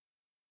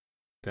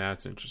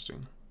 That's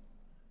interesting.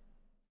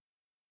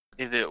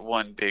 Is it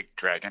one big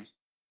dragon?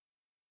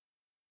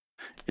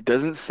 It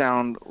doesn't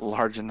sound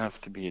large enough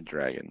to be a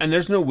dragon. And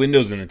there's no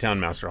windows in the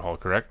Townmaster Hall,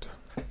 correct?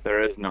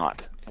 There is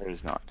not.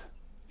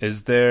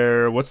 Is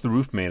there? What's the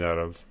roof made out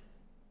of?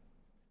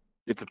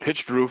 It's a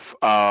pitched roof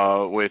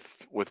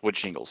with wood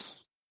shingles.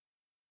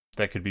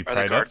 That could be Are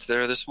pried the guards up?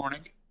 there this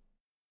morning?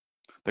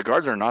 The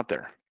guards are not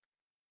there.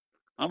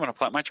 I'm going to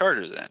plant my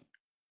chargers in.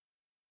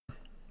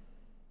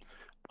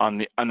 On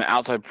the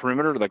outside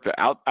perimeter, like the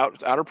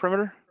outer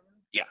perimeter?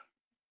 Yeah.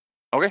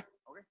 Okay.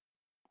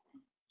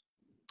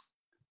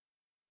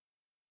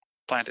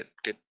 Planted.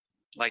 Good.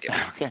 Like it.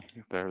 Okay.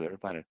 They're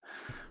planted.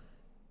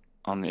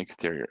 On the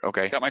exterior.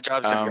 Okay. Got my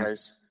jobs done,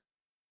 guys.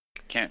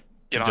 Can't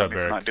get Good on job, me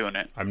for Eric. not doing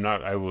it. I'm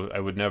not. I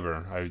would never.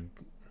 Are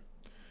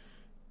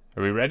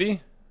we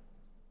ready?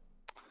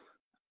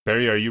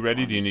 Barry, are you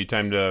ready? Do you need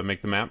time to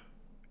make the map?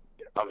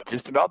 I'm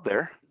just about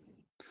there.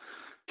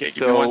 Okay,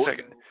 give me 1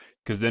 second.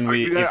 Because then are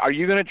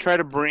you going to try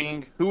to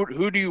bring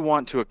who do you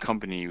want to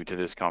accompany you to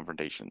this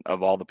confrontation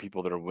of all the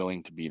people that are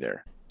willing to be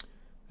there?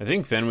 I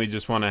think, Fen, we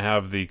just want to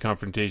have the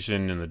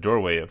confrontation in the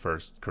doorway at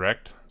first,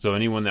 correct? So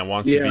anyone that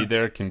wants to be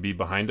there can be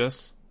behind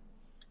us?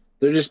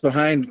 They're just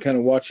behind, kind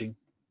of watching.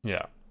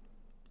 Yeah.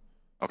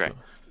 Okay.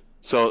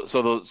 So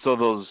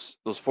those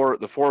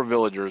four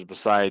villagers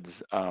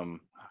besides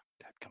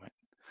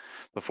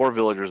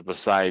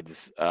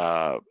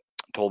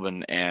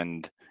Tolbin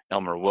and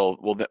Elmer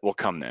will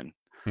come then.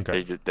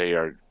 Okay. They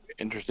are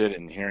interested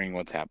in hearing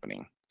what's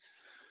happening.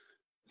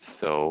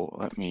 So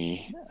I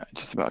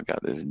just about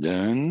got this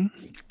done.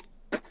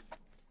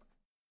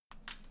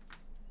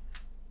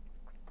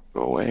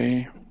 Go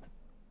away.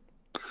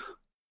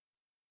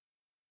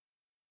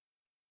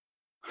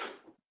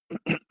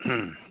 I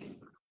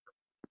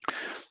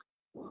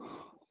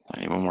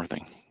need one more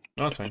thing.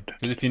 No, that's fine.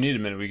 Because if you need a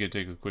minute, we could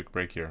take a quick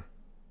break here.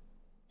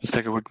 Let's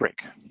take a quick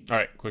break. All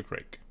right, quick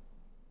break.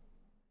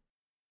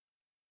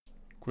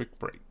 Quick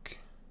break.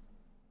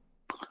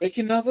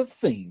 Making other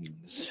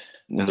things.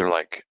 And they're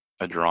like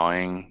a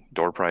drawing,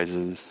 door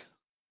prizes.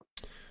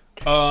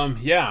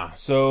 Yeah.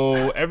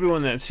 So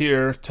everyone that's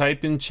here,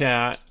 type in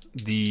chat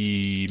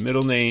the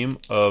middle name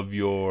of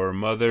your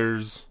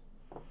mother's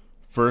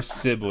first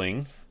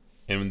sibling,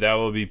 and that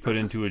will be put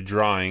into a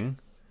drawing.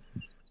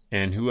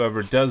 And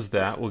whoever does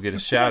that will get a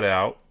shout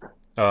out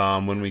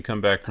when we come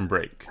back from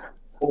break.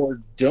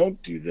 Or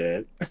don't do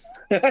that.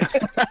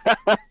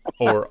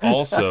 Or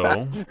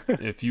also,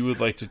 if you would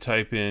like to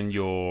type in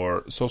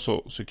your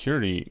social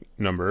security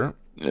number,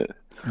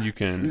 you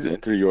can Please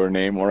enter your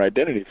name or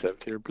identity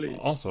theft here, please.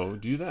 Also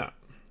do that.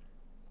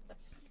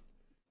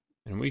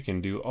 And we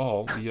can do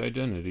all the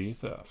identity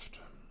theft.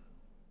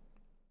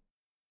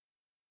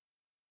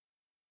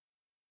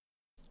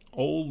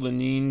 Old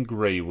Lenine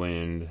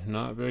Greywind.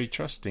 Not very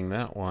trusting,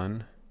 that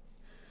one.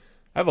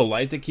 I have a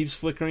light that keeps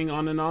flickering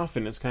on and off,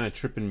 and it's kind of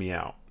tripping me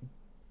out.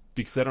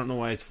 Because I don't know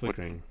why it's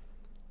flickering.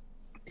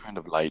 What kind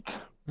of light?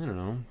 I don't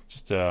know.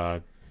 Just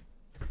a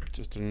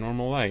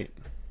normal light.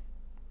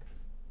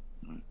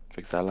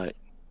 Fix that light.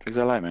 Fix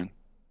that light, man.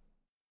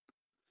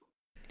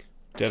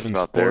 Devin's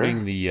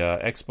sporting the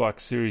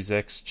Xbox Series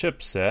X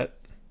chipset.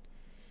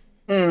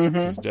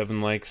 Because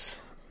Devin likes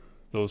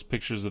those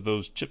pictures of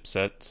those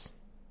chipsets.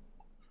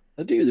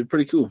 I do. They're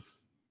pretty cool.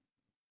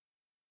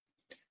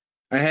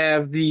 I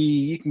have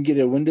you can get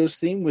a Windows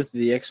theme with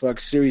the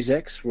Xbox Series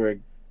X where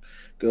it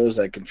goes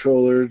like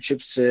controller,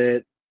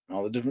 chipset,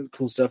 all the different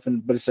cool stuff,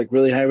 but it's like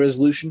really high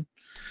resolution.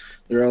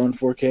 They're all in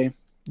 4K.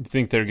 You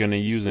think they're going to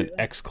use an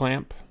X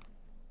clamp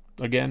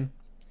again?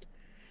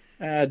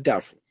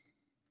 Doubtful.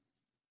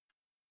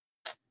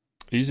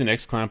 They used an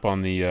X clamp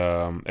on the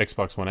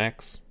Xbox One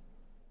X.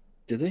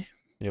 Did they?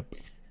 Yep.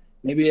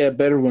 Maybe a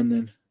better one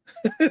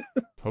then.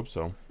 Hope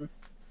so.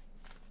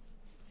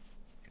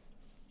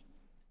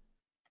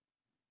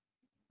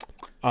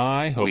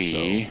 I hope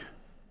we so.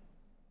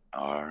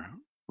 Are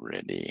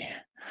ready.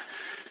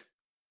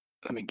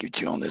 Let me get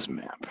you on this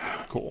map.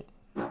 Cool.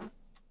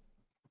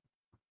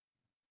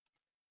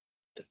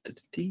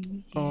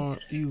 Are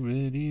you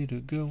ready to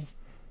go?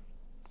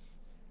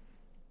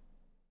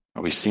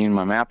 Are we seeing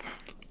my map?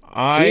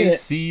 I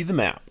see the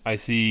map. I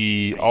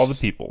see all the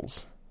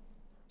peoples.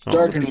 It's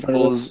dark in front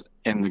of us.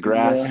 In the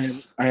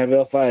grass. I have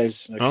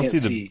L5s. I don't see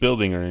the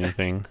building or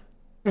anything.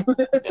 Yeah,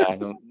 I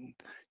don't.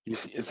 You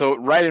see, so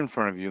right in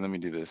front of you. Let me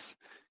do this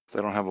because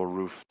I don't have a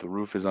roof. The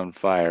roof is on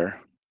fire.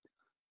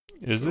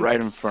 Is it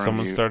right in front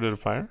Someone of you? Started a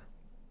fire?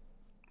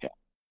 Yeah.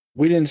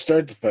 We didn't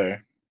start the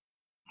fire.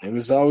 It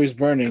was always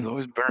burning. It was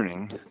always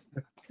burning.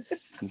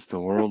 Since the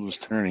world was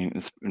turning.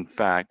 In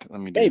fact,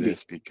 let me do Maybe.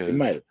 this because It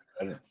might.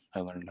 I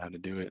learned how to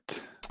do it.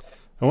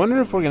 I wonder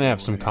if we're going to have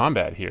some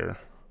combat here.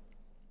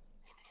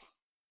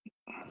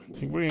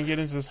 Think we're going to get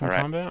into some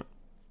combat?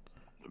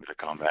 A bit of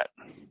combat.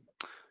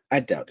 I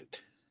doubt it.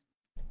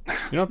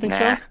 You don't think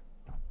Nah. so?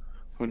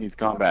 Who needs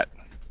combat?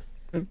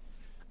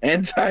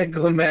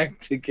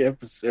 Anticlimactic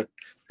episode.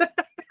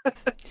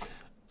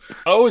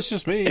 Oh, it's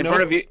just me. In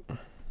front of you.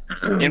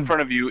 In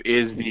front of you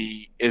is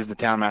the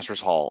Townmaster's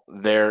Hall.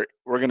 There,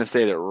 we're gonna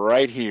say that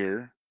right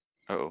here.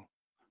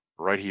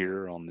 Right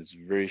here on this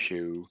very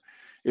shoe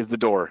is the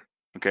door.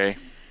 Okay.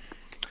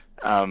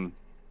 And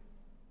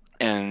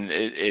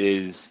it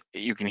is.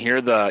 You can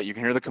hear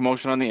the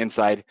commotion on the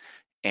inside,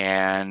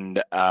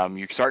 and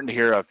you're starting to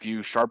hear a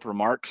few sharp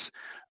remarks.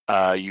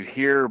 You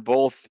hear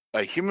both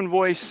a human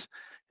voice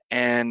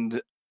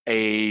and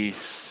a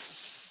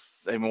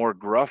more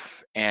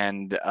gruff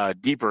and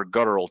deeper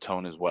guttural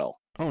tone as well.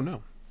 Oh,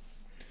 no.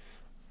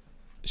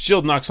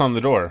 Shield knocks on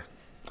the door.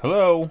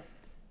 Hello?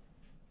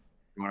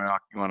 You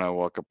want to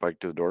walk up back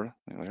to the door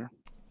there?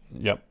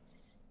 Yep.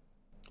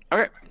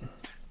 Okay.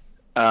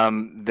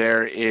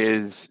 There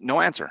is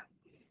no answer.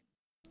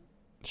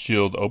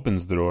 Shield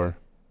opens the door.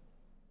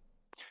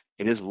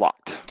 It is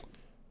locked.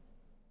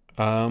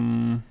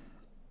 Barrick,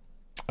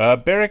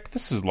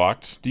 this is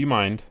locked. Do you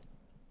mind?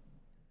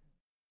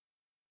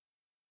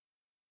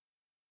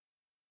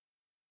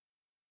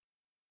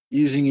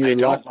 Using your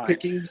don't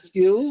lock-picking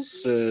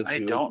skills? I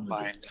don't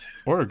mind.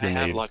 Or a I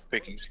grenade. have luck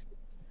picking,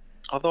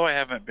 although I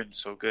haven't been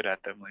so good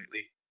at them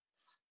lately.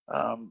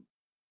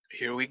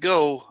 Here we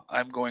go.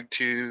 I'm going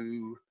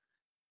to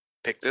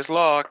pick this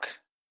lock.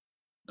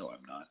 No,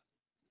 I'm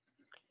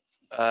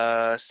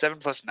not.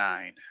 7 +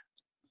 9.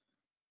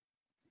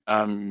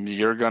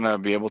 You're gonna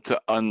be able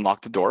to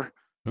unlock the door.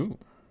 Ooh,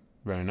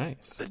 very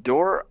nice. The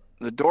door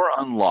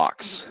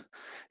unlocks,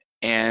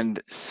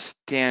 and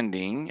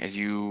standing as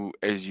you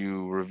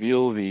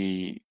reveal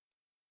the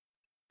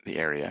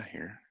area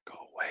here. Go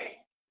away,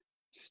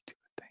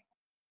 stupid thing.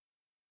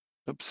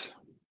 Oops.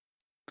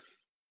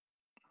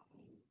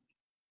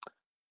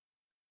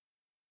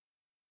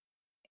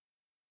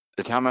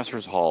 The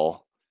Townmaster's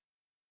Hall,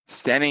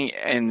 standing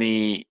in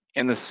the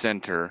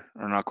center,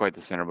 or not quite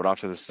the center, but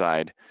off to the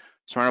side,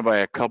 surrounded by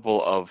a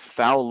couple of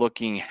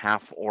foul-looking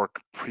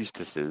half-orc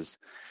priestesses,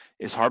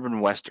 is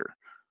Harbin Wester,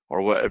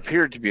 or what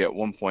appeared to be at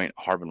one point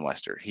Harbin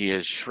Wester. He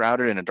is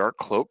shrouded in a dark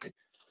cloak,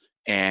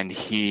 and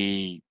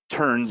he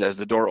turns as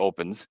the door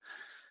opens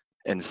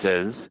and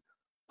says,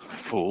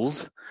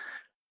 "Fools,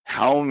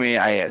 how may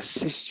I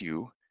assist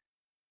you?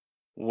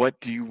 What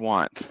do you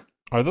want?"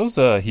 Are those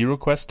Hero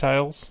Quest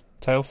tile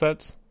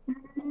sets?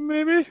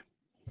 Maybe.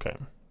 Okay.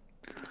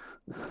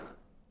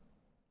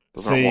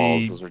 Those aren't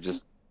walls. Those are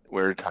just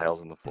weird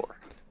tiles on the floor.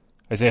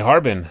 I say,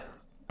 Harbin,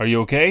 are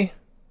you okay?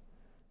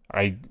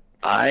 I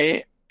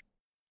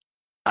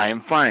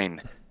am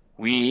fine.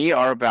 We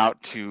are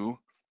about to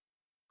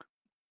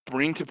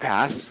bring to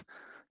pass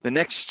the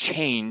next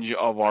change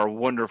of our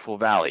wonderful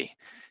valley.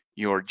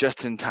 You're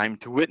just in time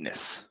to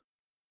witness.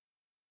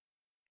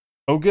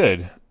 Oh,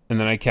 good. And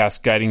then I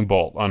cast Guiding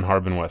Bolt on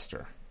Harbin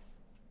Wester.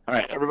 All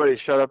right, everybody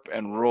shut up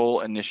and roll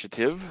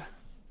initiative.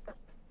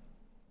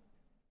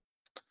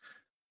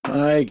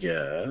 I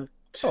got...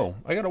 Oh,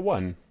 I got a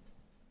 1.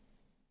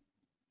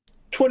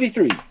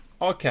 23.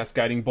 I'll cast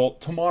Guiding Bolt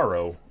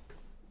tomorrow.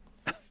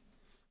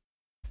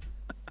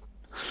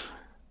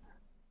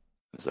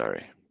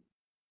 Sorry.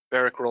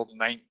 Barrick rolled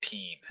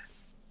 19.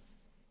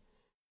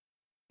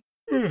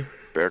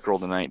 Barrick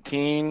rolled a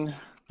 19.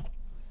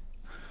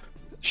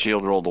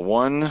 Shield rolled a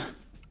 1.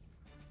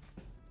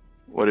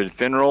 What did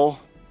Finn roll?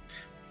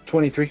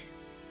 23.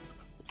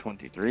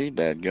 23,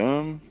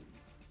 dadgum.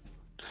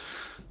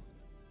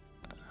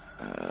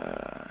 We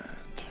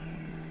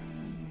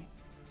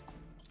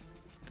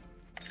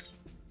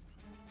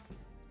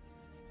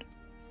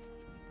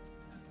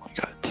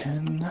got a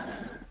 10.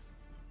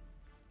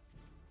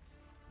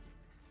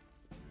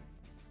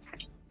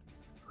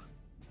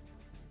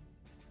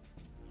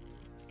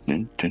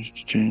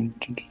 Getting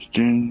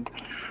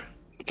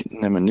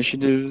them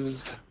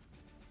initiatives.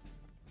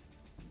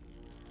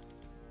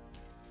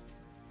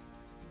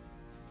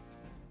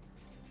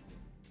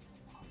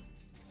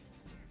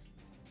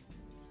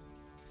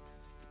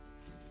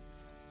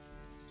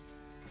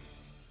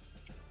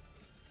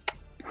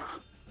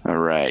 All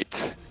right.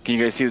 Can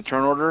you guys see the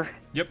turn order?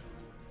 Yep.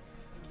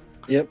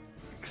 Yep.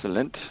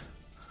 Excellent.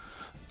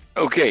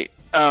 Okay.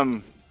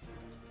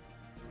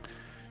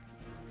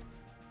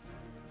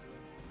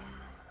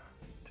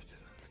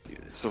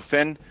 So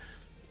Finn,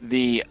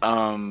 the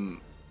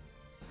when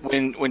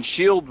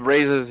Shield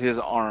raises his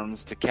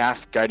arms to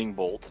cast Guiding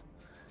Bolt,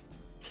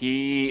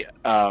 he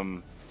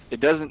it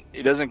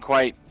doesn't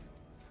quite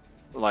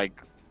like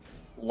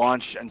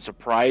launch and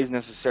surprise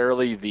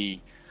necessarily the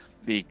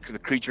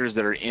creatures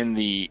that are in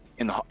the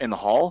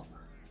hall,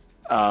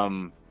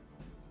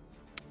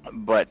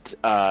 but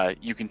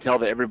you can tell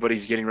that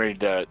everybody's getting ready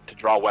to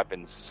draw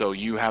weapons. So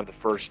you have the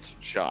first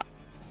shot.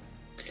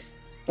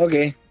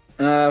 Okay.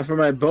 For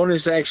my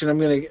bonus action, I'm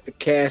going to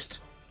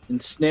cast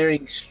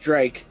Ensnaring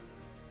Strike.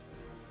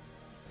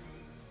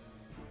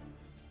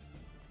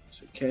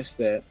 So cast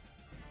that.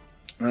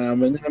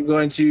 And then I'm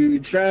going to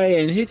try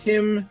and hit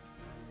him,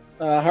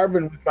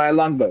 Harbin, with my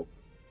longbow.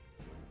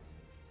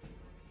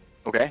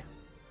 Okay.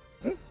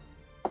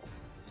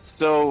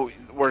 So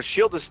where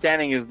Shield is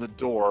standing is the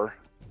door.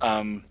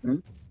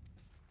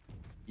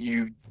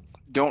 You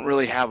don't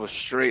really have a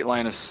straight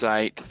line of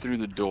sight through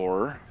the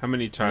door. How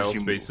many tile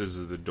spaces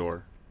is the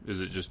door? Is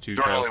it just two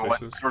tile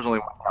spaces? There's only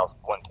one tile space.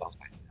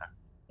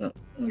 Yeah. Oh,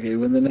 okay,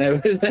 well then I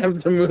would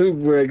have to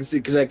move where I can see,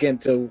 because I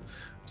can't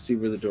see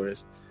where the door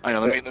is. I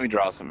know. Let me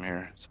draw some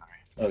here. Sorry.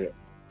 Okay.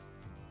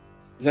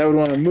 Because I would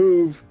want to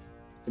move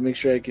to make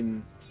sure I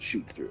can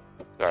shoot through.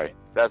 Sorry,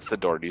 that's the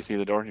door. Do you see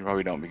the door? You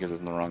probably don't because it's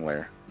in the wrong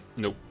layer.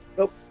 Nope.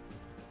 Nope.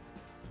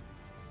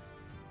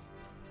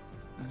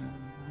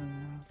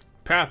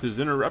 Path is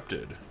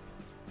interrupted.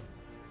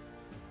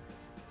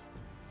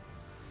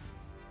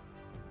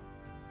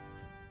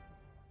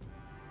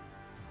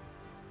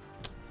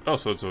 Oh,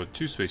 so it's a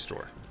 2-space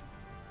door.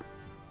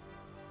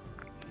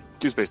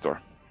 2-space door.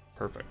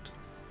 Perfect.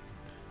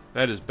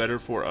 That is better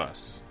for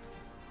us.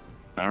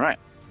 All right.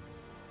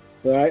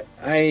 Well,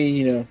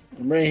 I'm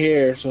right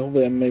here, so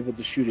hopefully I'm able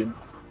to shoot him.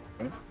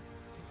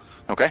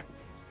 Okay.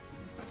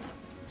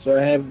 So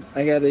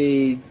I got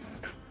a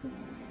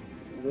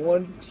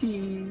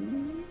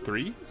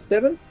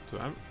 27.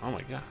 So oh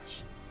my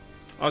gosh.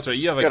 Oh, that's right.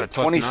 You have like got a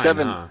plus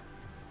 27. 9, huh?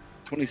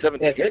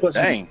 27 Yeah, to hit? plus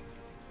Dang.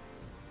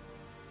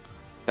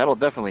 That'll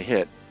definitely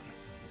hit.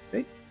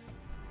 Okay.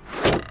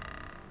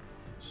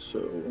 So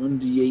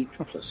 1d8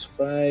 plus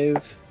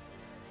 5.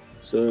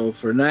 So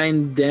for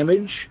 9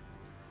 damage.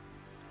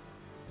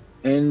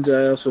 And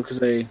also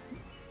because I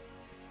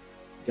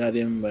got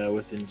him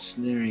with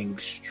Ensnaring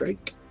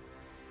Strike.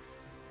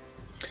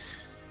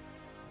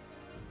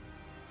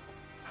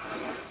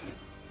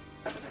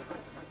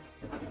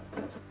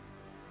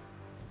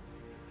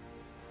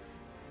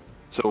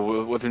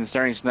 So with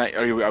Ensnaring Strike,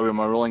 am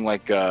I rolling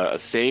like a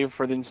save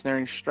for the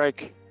Ensnaring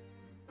Strike?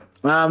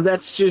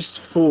 That's just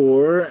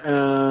for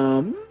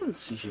let's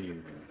see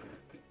here.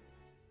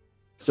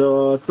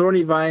 So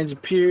thorny vines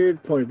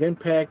appeared. Point of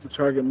impact. The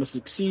target must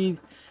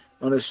succeed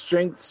on a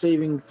strength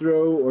saving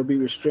throw or be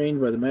restrained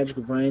by the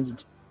magical vines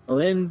until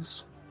it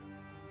ends.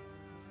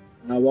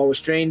 While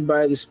restrained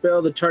by the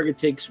spell, the target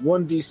takes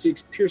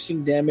 1d6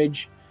 piercing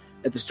damage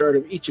at the start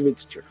of each of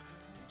its turns.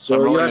 So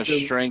I'm rolling a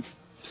strength.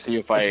 See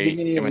if I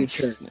am in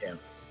turn. Yeah.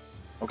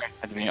 Okay,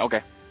 at the beginning.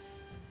 Okay.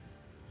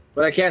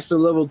 But I cast a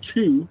level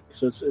 2,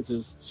 so it's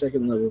a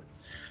second level.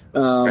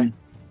 Okay.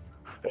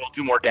 It will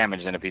do more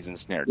damage than if he's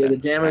ensnared. Yeah, then.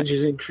 the damage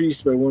is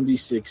increased by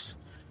 1d6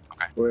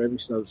 for every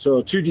spell.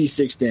 So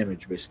 2d6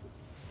 damage, basically.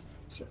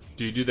 So.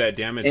 Do you do that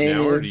damage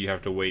now, or do you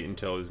have to wait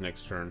until his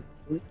next turn?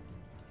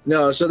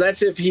 No, so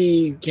that's if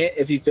he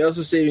fails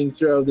a saving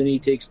throw, then he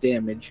takes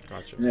damage.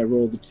 Gotcha. And I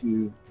roll the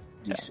 2d6.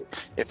 Yeah.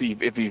 If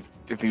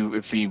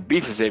he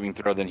beats a saving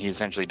throw, then he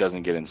essentially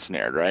doesn't get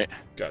ensnared, right?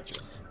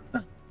 Gotcha.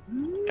 Yeah.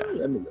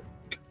 Let me look.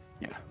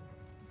 Yeah.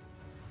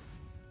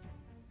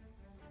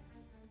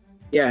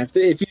 Yeah,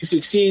 if you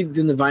succeed,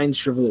 then the vines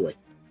shrivel away.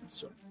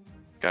 So.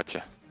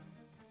 Gotcha.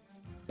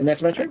 And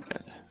that's my turn.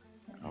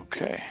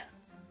 Okay.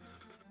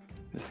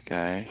 This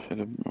guy we're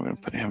going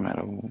to put him at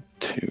a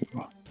 2.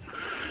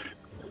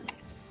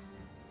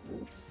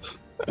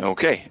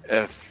 Okay.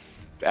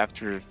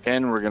 After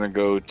Finn, we're going to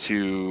go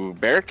to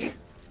Beric.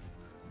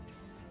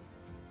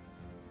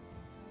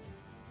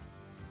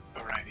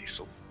 Alrighty,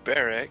 so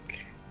Beric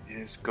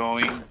is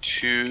going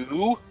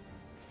to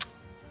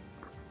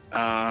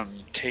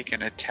take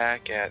an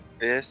attack at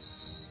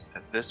this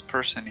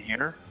person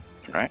here,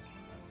 right?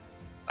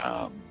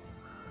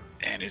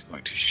 And is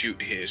going to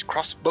shoot his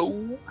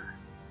crossbow,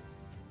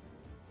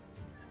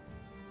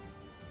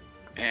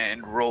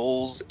 and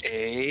rolls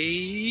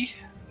an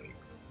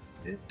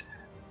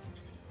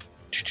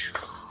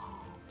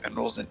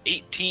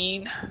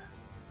 18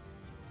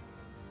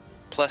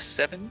 plus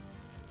 7.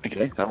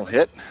 Okay, that'll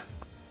hit.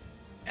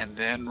 And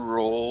then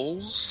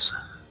rolls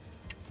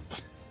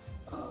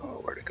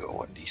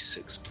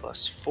 1d6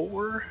 plus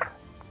 4.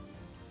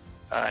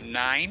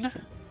 9.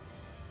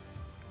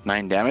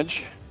 9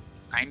 damage.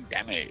 9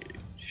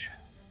 damage.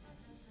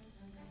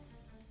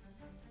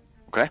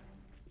 Okay.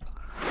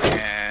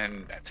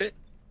 And that's it.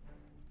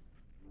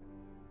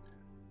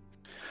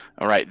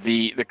 All right.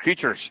 The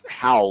creature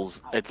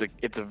howls. It's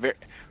a very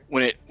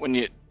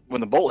when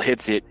the bolt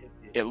hits it,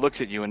 it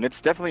looks at you, and it's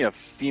definitely a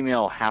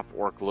female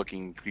half-orc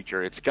looking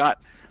creature. It's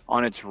got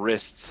on its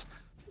wrists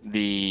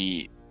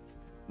the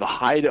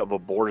hide of a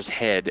boar's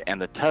head,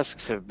 and the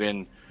tusks have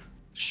been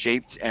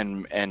shaped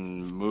and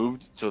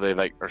moved so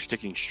they are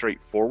sticking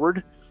straight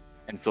forward,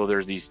 and so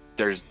there's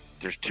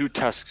 2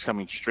 tusks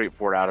coming straight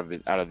forward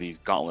out of these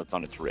gauntlets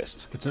on its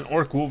wrist. It's an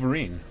orc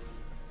wolverine.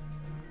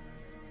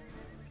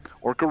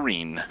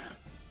 Orcarine.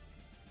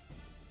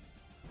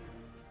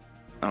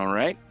 All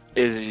right.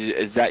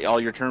 Is that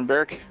all your turn,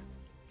 Beric?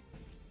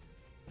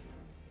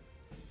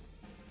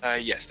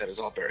 Yes, that is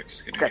all Beric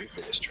is going to do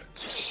for this turn.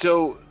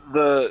 So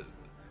the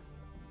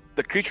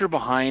creature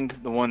behind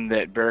the one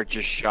that Beric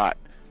just shot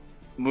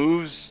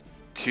moves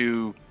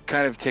to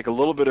kind of take a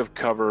little bit of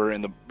cover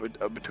in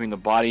between the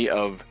body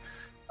of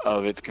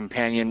its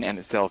companion and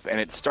itself, and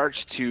it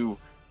starts to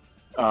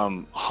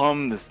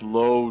hum this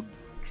low,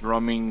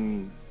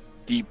 drumming,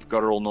 deep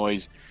guttural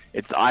noise.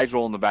 Its eyes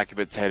roll in the back of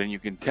its head, and you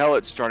can tell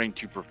it's starting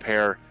to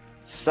prepare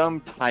some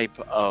type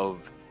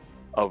of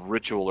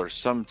ritual or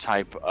some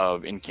type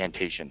of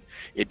incantation.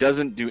 It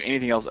doesn't do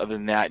anything else other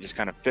than that. It just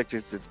kind of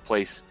fixes its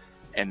place,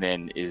 and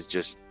then is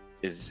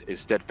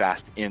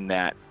steadfast in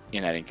that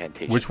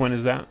incantation. Which one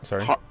is that?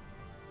 Sorry.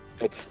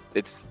 It's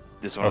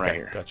this one right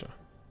here. Gotcha.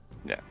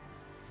 Yeah.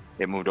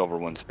 It moved over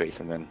one space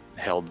and then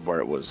held where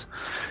it was.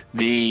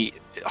 The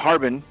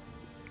Harbin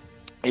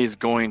is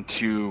going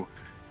to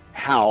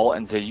howl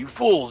and say, "You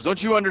fools!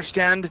 Don't you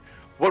understand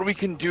what we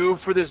can do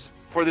for this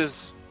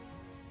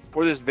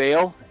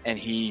veil?" And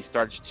he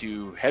starts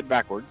to head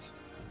backwards,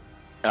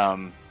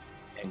 and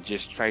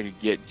just try to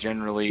get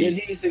generally. Did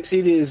he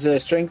succeed his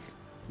strength?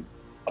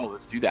 Oh,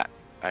 let's do that.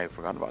 I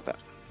forgot about that.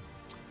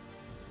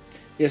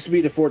 He has to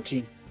beat a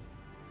 14.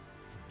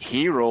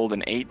 He rolled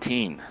an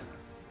 18.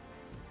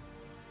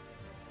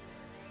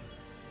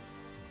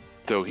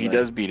 So he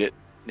does beat it.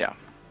 Yeah.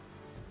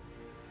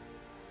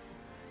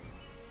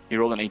 He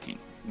rolled an 18.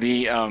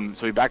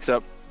 So he backs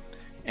up,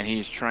 and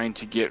he's trying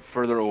to get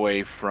further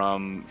away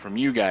from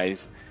you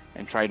guys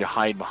and try to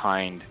hide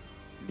behind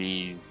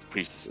these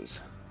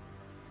priestesses.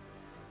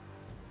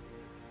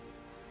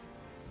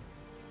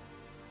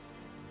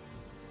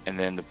 And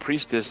then the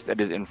priestess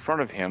that is in front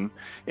of him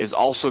is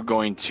also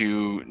going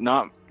to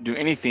not do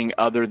anything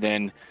other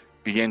than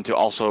begin to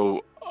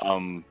also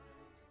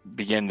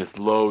begin this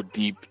low,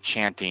 deep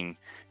chanting,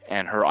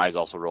 and her eyes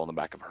also roll in the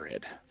back of her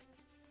head.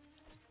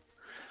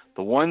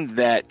 The one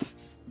that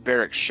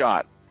Beric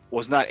shot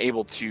was not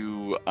able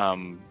to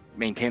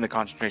maintain the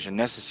concentration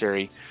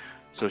necessary,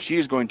 so she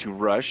is going to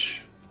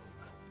rush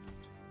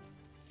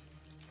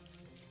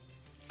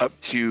up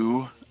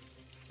to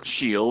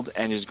Shield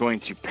and is going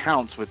to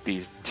pounce with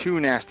these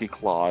 2 nasty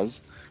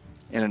claws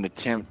in an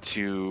attempt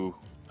to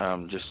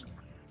just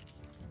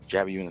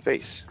jab you in the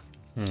face.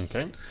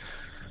 Okay.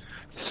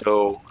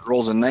 So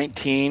rolls a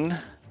 19.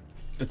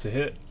 That's a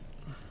hit.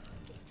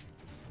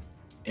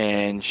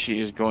 And she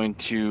is going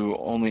to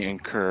only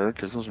incur,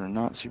 because those are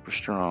not super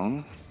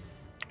strong.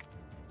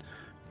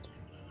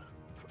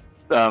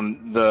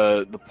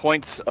 The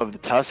points of the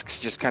tusks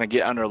just kind of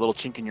get under a little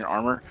chink in your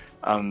armor,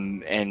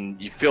 and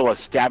you feel a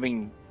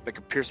stabbing, like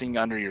a piercing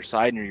under your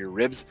side, near your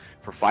ribs,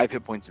 for 5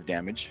 hit points of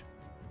damage.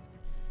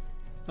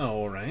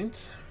 All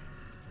right.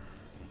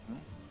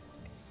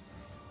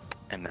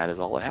 And that is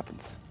all that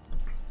happens.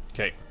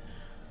 Okay.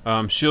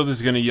 Shield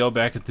is going to yell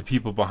back at the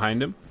people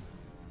behind him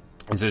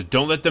and says,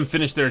 "Don't let them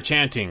finish their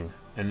chanting."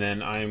 And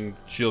then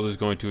Shield is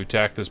going to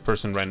attack this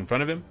person right in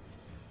front of him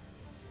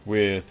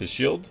with his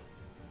shield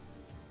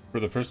for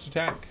the first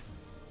attack.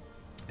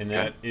 And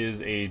that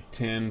is a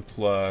 10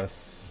 plus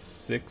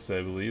 6,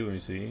 I believe. Let me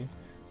see.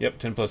 Yep,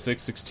 10 plus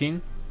 6,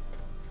 16.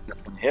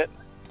 Hit.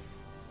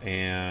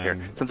 And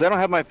here, since I don't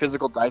have my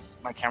physical dice,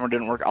 my camera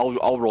didn't work,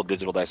 I'll roll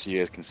digital dice so you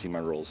guys can see my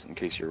rolls in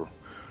case you're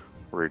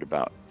worried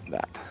about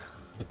that.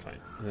 That's fine.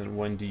 And then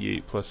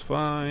 1d8 plus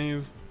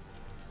 5.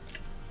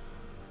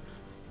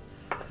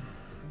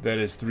 That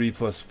is 3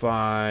 plus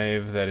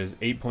 5. That is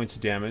 8 points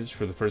of damage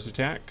for the first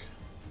attack.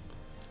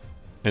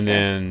 And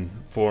then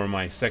for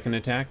my second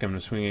attack, I'm going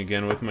to swing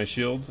again with my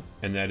shield.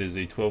 And that is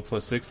a 12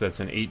 plus 6. That's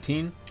an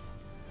 18.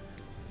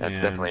 That's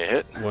definitely a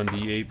hit.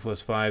 1d8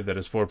 plus 5. That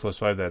is 4 plus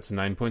 5. That's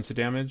 9 points of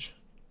damage.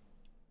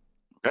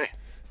 Okay.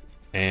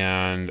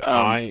 And Go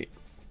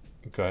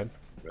ahead.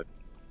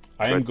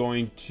 I am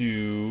going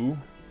to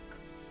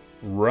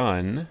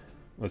run.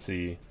 Let's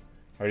see.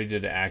 I already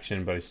did an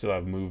action, but I still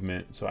have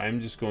movement. So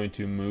I'm just going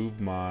to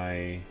move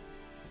my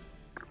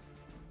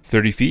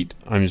 30 feet.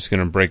 I'm just going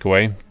to break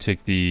away,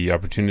 take the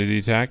opportunity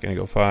attack, and I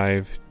go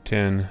 5,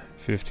 10,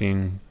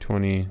 15,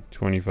 20,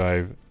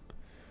 25,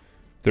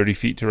 30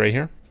 feet to right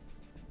here.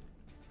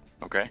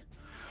 Okay.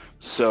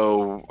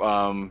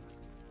 So,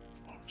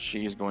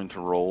 she is going to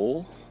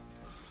roll.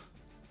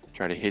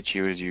 Try to hit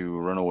you as you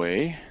run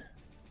away.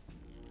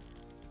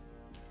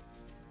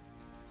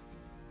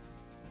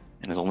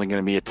 And it's only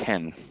going to be a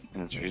 10.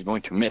 And so she's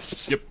going to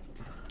miss. Yep.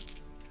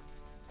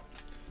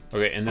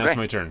 Okay, and that's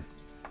my turn.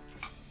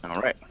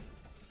 All right.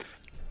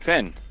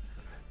 Finn,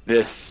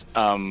 this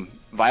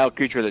vile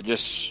creature that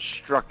just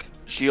struck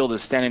Shield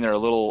is standing there a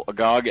little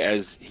agog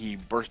as he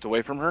burst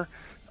away from her.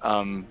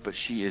 But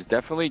she is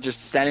definitely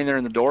just standing there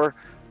in the door,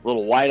 a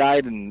little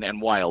wide-eyed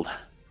and wild.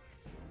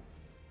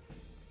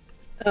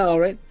 All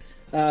right.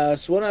 So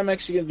what I'm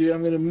actually going to do,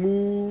 I'm going to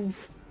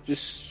move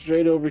just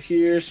straight over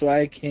here so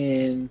I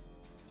can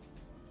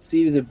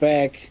see to the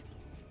back,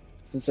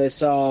 since I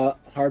saw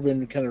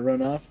Harbin kind of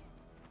run off.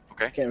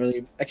 Okay. I can't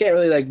really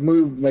like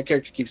move. My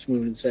character keeps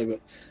moving inside, but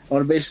I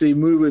want to basically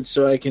move it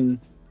so I can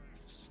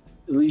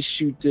at least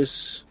shoot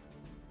this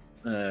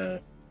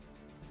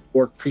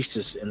orc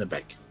priestess in the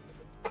back.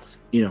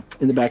 You know,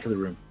 in the back of the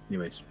room.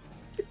 Anyways.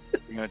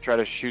 You're going to try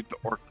to shoot the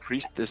orc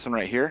priest, this one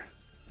right here?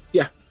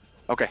 Yeah.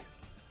 Okay.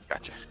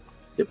 Gotcha.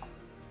 Yep.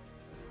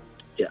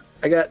 Yeah.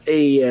 I got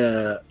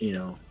a,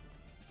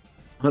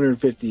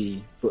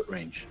 150 foot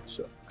range.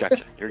 So.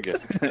 Gotcha. You're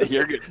good.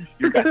 You're good.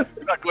 You got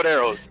good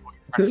arrows. What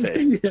you're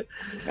trying to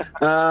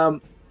say.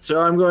 So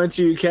I'm going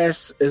to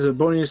cast as a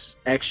bonus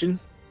action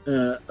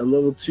a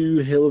level 2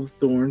 Hail of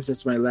Thorns.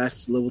 That's my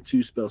last level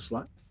 2 spell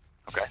slot.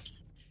 Okay.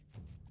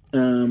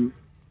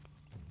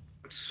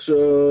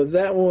 So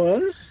that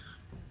one,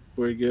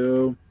 where we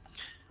go.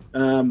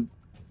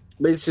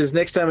 Basically says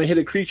next time I hit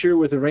a creature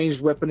with a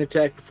ranged weapon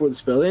attack before the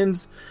spell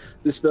ends,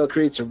 the spell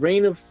creates a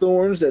rain of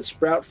thorns that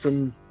sprout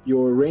from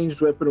your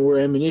ranged weapon or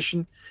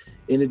ammunition.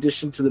 In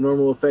addition to the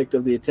normal effect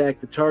of the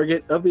attack, the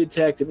target of the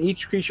attack and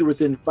each creature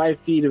within 5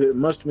 feet of it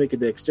must make a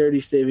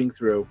dexterity saving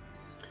throw.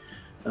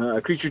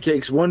 A creature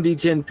takes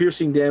 1d10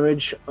 piercing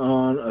damage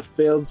on a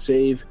failed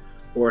save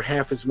or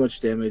half as much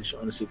damage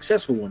on a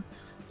successful one.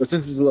 But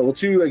since it's a level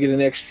 2, I get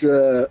an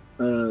extra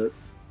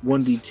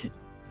 1d10.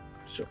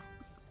 So.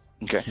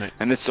 Okay. Nice.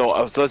 And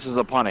so this is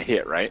upon a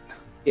hit, right?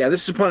 Yeah,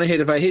 this is upon a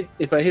hit. If I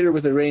hit her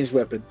with a ranged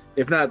weapon.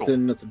 If not,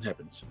 then nothing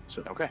happens.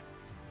 So. Okay.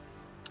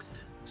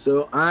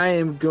 So I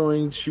am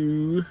going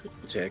to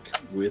attack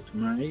with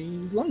my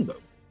longbow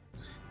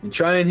and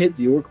try and hit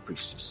the orc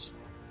priestess.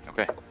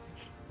 Okay.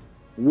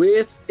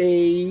 With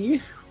a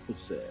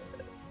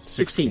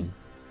 16.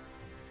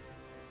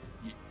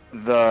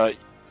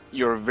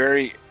 You're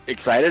very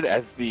excited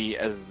as the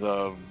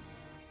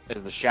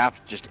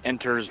shaft just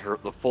enters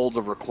the folds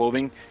of her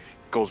clothing,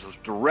 goes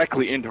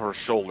directly into her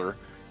shoulder,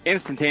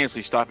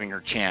 instantaneously stopping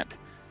her chant.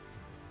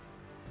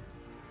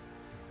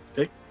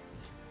 Okay.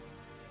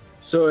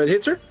 So it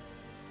hits her?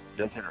 It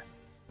does hit her.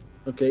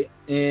 Okay.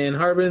 And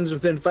Harbin's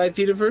within 5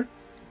 feet of her?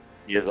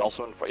 He is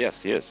also in front.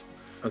 Yes, he is.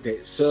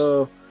 Okay,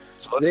 so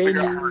let's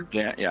figure out her.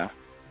 Yeah.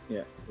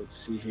 Yeah,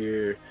 let's see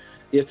here.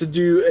 You have to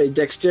do a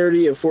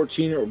dexterity of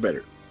 14 or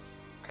better.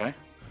 Okay.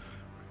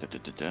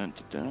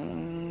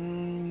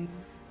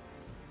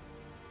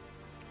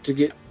 To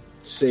get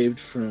saved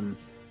from...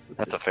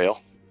 That's a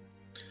fail.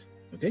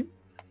 Okay.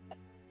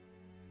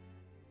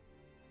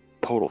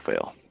 Total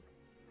fail.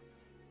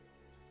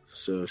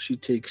 So she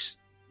takes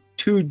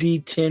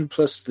 2d10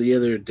 plus the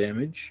other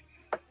damage.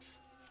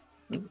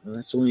 Well,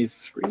 that's only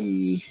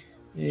 3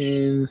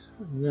 and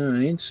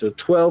 9. So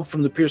 12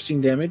 from the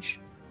piercing damage.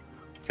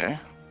 Okay.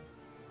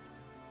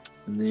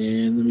 And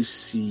then let me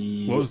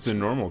see. What was the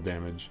normal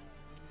damage?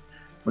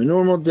 My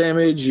normal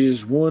damage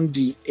is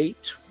 1d8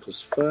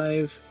 plus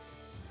 5.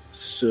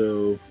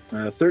 So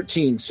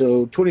 13.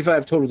 So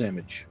 25 total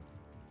damage.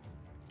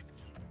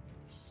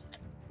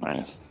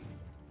 Nice.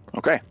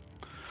 Okay.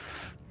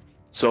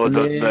 So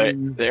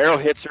the arrow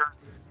hits her.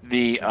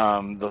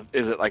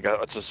 Is it like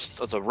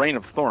it's a rain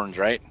of thorns,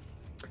 right?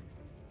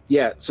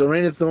 Yeah. So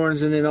rain of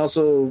thorns, and then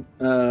also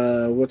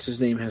what's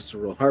his name has to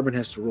roll. Harbin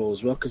has to roll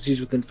as well because he's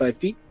within 5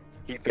 feet.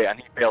 He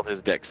failed his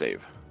dex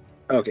save.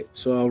 Okay,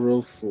 so I'll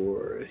roll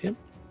for him.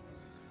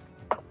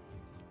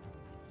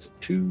 It's a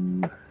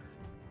 2.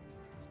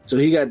 So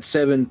he got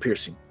 7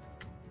 piercing.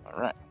 All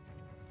right.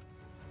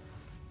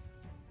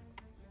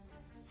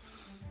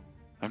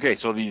 Okay,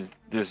 so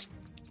this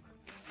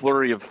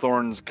flurry of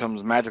thorns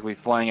comes magically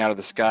flying out of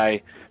the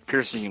sky,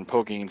 piercing and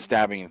poking and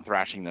stabbing and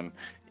thrashing them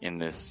in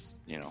this,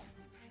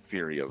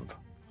 fury of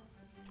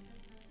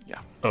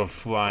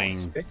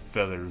flying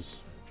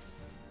feathers.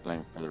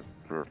 Flying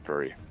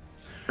flurry.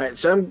 All right,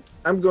 so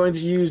I'm going to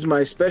use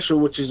my special,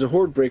 which is a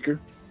Horde Breaker.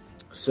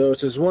 So it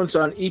says once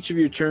on each of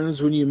your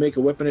turns when you make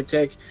a weapon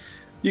attack,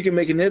 you can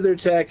make another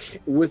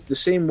attack with the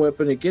same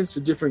weapon against a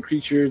different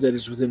creature that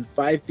is within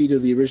 5 feet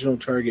of the original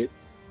target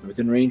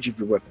within range of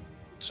your weapon.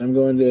 So I'm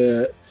going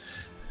to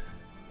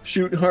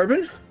shoot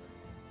Harbin.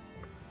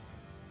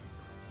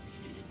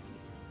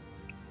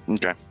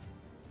 Okay.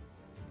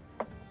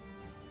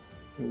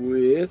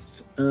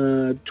 With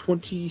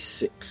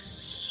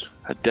 26.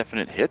 A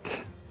definite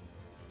hit.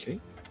 Okay.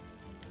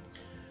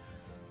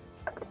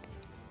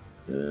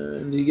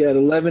 And you got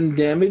 11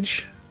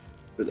 damage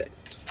for that.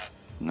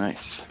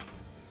 Nice.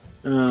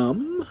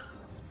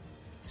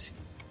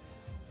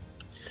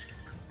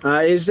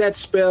 Is that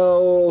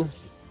spell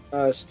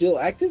still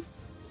active?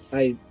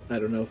 I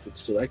don't know if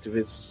it's still active.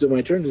 It's still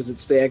my turn. Does it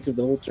stay active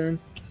the whole turn?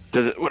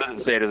 What does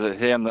it say? Does it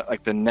hit on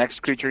the next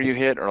creature you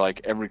hit, or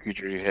like every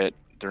creature you hit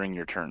during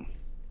your turn?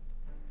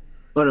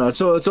 Oh no,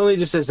 so it's only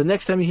just says the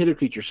next time you hit a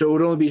creature, so it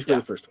would only be for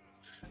the first one.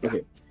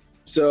 Okay.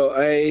 So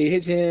I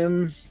hit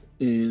him,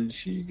 and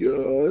he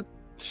got.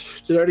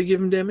 Did I already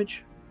give him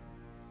damage?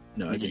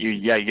 No, I didn't.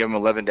 You give him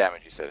 11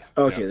 damage. You said.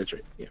 Okay, that's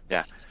right.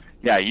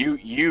 Yeah.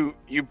 You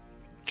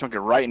chunk it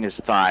right in his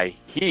thigh.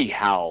 He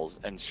howls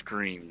and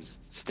screams,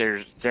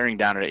 staring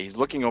down at it. He's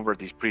looking over at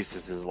these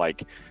priestesses,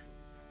 like,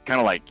 kind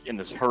of like in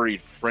this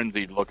hurried,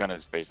 frenzied look on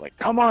his face, like,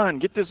 "Come on,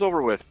 get this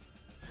over with."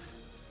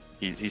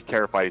 He's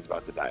terrified. He's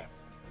about to die.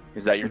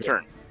 Is that your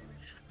turn?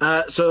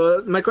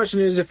 So my question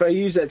is, if I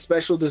use that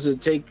special, does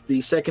it take the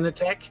second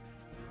attack,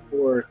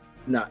 or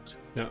not?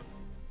 No,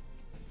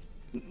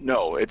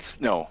 no.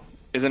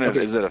 Isn't it?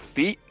 Okay. Is it a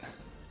feat?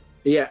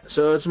 Yeah.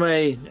 So it's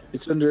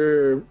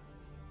under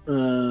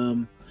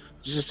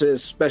just a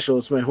special.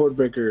 It's my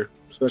Hordebreaker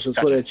special.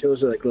 It's what I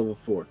chose at like level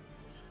 4.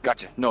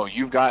 Gotcha. No,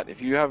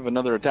 if you have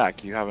another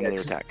attack, you have another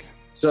attack.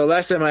 So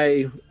last time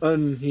I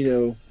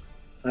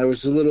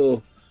was a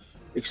little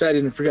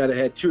excited and forgot I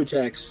had 2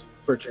 attacks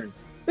per turn.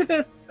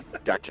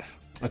 Gotcha.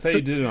 I thought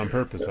you did it on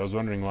purpose. I was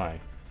wondering why.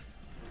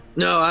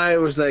 No, I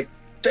was like,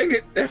 dang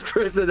it.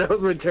 After I said that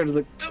was my turn, I was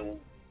like,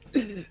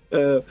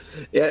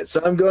 yeah,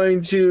 so I'm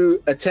going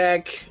to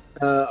attack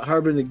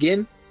Harbin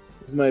again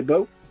with my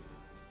bow.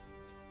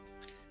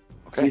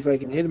 Okay. See if I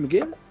can hit him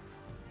again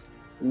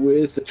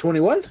with a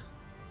 21.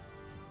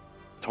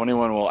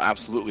 21 will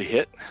absolutely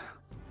hit.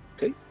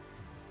 Okay.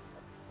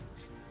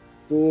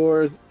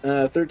 For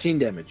 13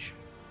 damage.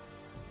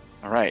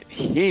 All right.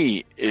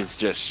 He is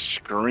just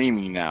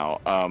screaming now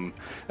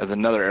as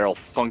another arrow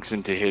thunks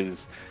into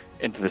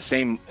the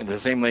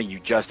same leg you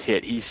just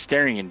hit. He's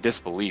staring in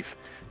disbelief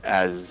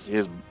as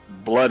his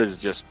blood is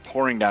just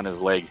pouring down his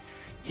leg.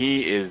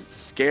 He is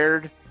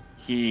scared.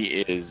 He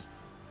is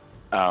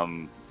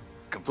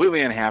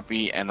completely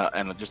unhappy and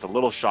just a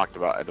little shocked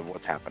about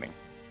what's happening.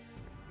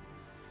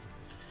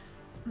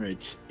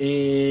 Right.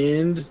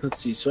 And let's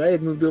see. So I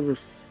had moved over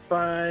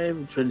 5.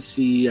 I'm trying to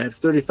see. I have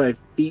 35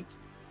 feet.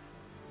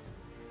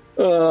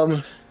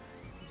 So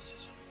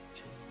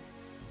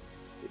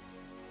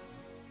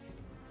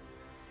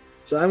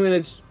I'm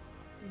going to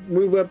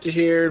move up to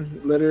here,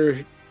 let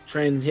her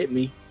try and hit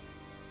me.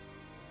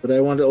 But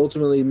I want to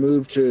ultimately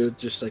move to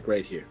just like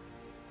right here.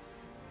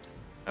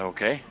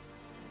 Okay.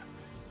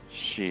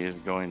 She is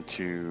going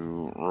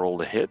to roll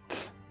to hit.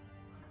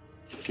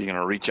 She's going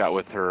to reach out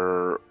with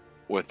her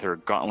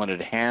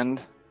gauntleted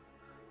hand.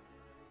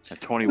 A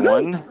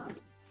 21.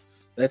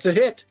 That's a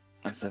hit.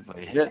 That's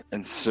definitely a hit.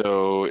 And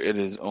so it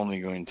is only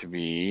going to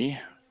be...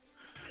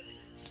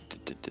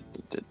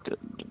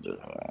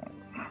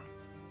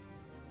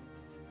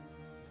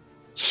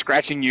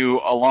 scratching you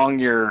along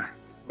your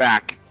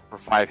back for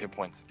 5 hit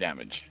points of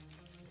damage.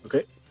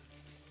 Okay.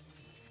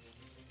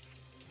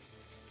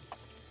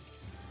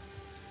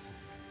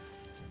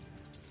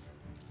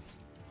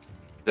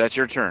 That's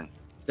your turn.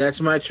 That's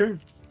my turn.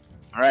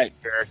 All right,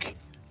 Beric.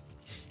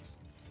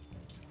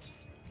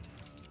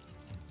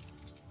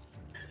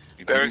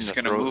 Beric's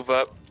going to move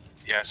up.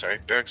 Yeah, sorry.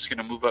 Beric's going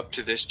to move up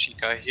to this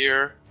Chica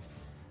here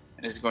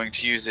and is going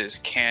to use his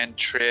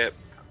cantrip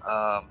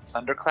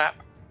Thunderclap.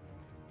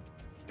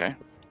 Okay.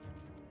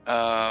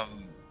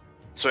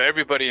 So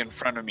everybody in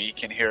front of me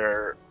can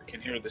hear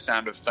the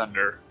sound of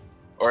thunder,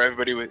 or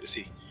everybody with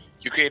see.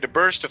 You create a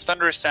burst of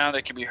thunderous sound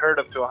that can be heard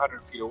up to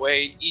 100 feet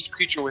away. Each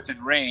creature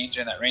within range,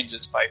 and that range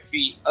is 5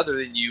 feet, other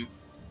than you,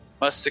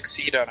 must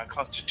succeed on a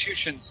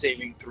Constitution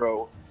saving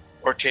throw,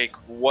 or take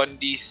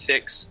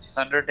 1d6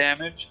 thunder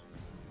damage.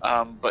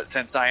 But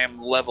since I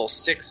am level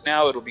 6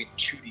 now, it'll be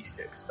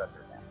 2d6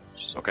 thunder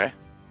damage. Okay.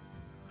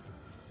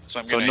 So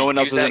I'm So going no one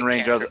to else use is that in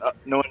range. cantrip.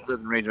 No one is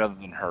in range other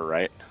than her,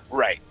 right?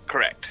 Right,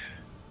 correct.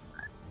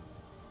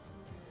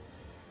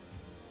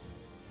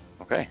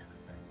 Okay.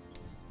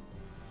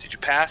 Did you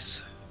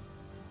pass?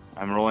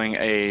 I'm rolling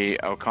a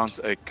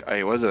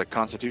was it a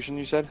Constitution?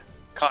 You said.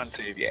 Con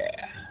save,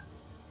 yeah.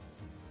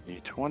 A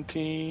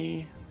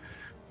 20.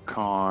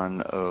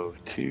 Con of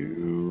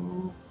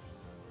 2.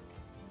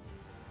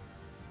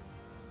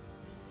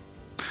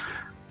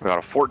 About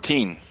a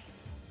 14.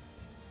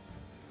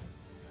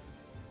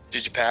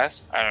 Did you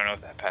pass? I don't know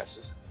if that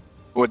passes.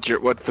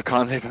 What's the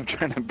con save I'm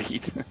trying to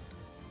beat?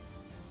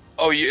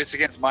 Oh, it's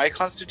against my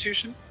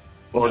Constitution?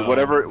 Well, No,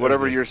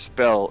 whatever your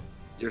spell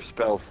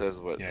says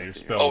what. Yeah, your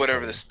spell. Oh,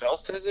 whatever the spell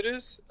says it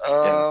is.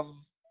 Yeah.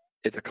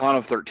 It's a con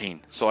of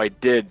 13, so I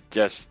did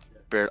just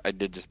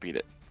beat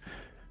it.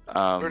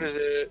 Where does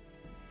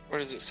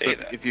it say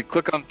that? If you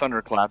click on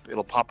Thunderclap,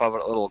 it'll pop up a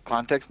little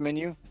context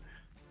menu.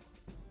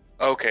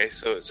 Okay,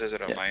 so it says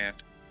it on my end.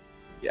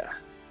 Yeah.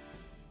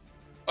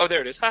 Oh,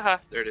 there it is. Haha,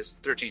 there it is.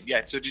 13.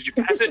 Yeah. So did you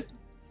pass it?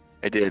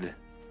 I did.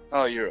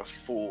 Oh, you're a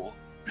fool.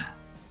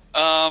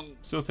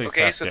 Still takes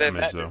okay, half so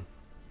damage though.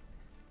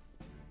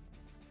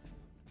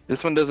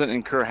 This one doesn't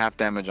incur half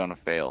damage on a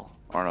fail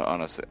or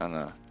on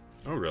a.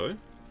 Oh really?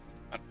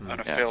 on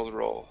a failed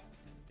roll.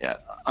 Yeah,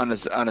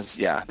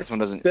 yeah. This one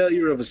doesn't.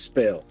 Failure of a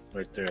spell,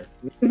 right there.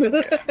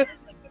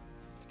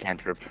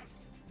 Cantrip.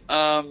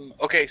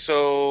 Okay,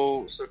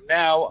 so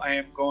now I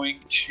am going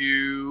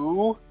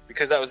to,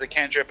 because that was a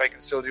cantrip, I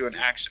can still do an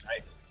action,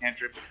 right? It's a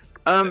cantrip.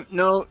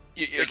 No,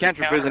 a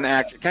cantrip is an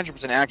action. Cantrip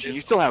is an action.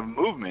 You still have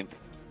movement.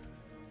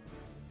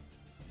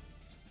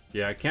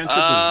 Yeah, cantrip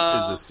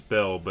is a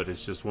spell, but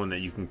it's just one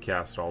that you can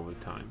cast all the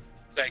time.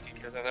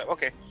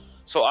 Okay,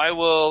 so I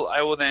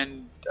will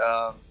then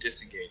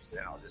disengage.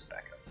 Then I'll just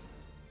back up.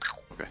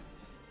 Okay.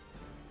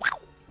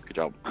 Good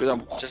job. Good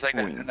job. Just like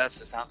that, and that's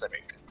the sounds I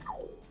make.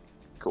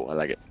 Cool. I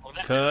like it.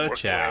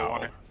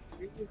 Ka-chow.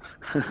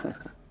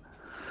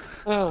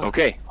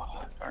 Okay.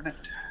 Oh, darn it.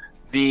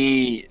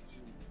 The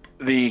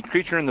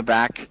creature in the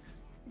back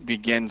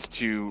begins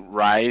to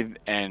writhe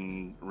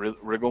and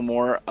wriggle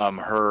more.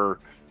 Her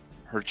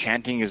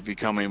chanting is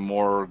becoming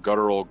more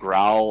guttural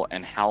growl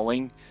and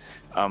howling.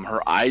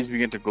 Her eyes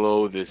begin to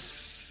glow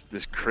this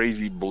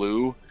crazy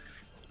blue,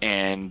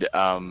 and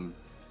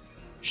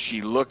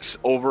she looks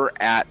over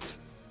at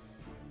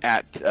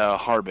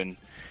Harbin,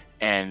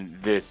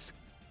 and this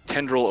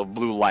tendril of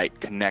blue light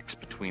connects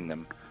between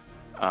them,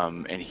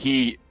 and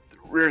he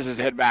rears his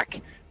head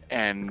back,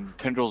 and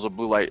tendrils of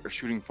blue light are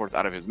shooting forth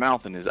out of his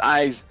mouth and his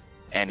eyes,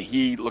 and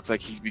he looks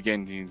like he's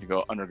beginning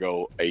to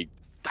undergo a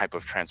type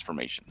of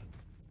transformation.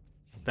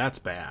 That's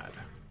bad.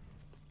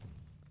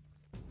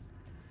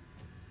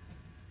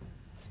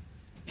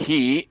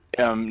 He,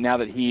 now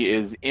that he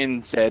is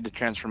in said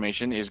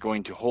transformation, is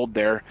going to hold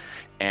there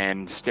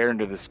and stare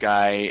into the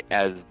sky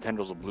as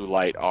tendrils of blue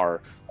light are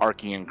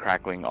arcing and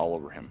crackling all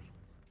over him.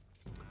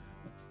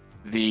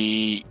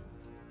 The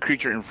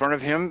creature in front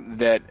of him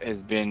that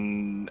has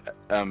been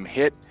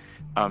hit,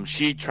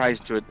 she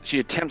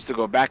attempts to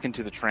go back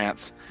into the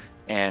trance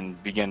and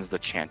begins the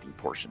chanting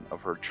portion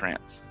of her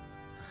trance.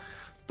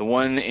 The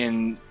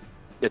one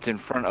that's in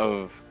front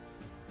of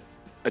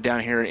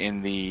down here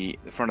in the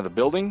front of the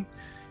building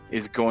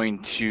is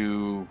going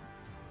to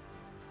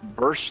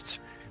burst.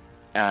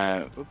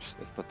 Oops,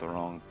 that's the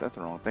wrong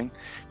thing.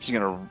 She's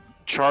going to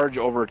charge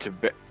over to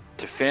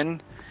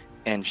Finn,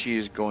 and she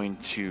is going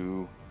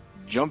to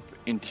jump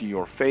into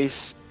your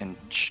face and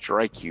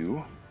strike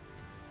you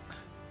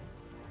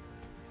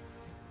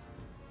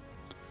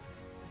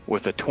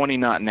with a 20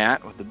 not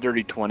nat, with a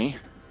dirty 20.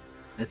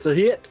 That's a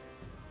hit.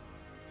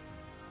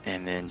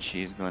 And then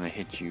she's going to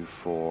hit you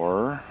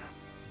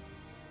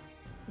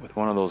with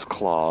one of those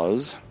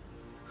claws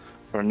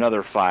for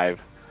another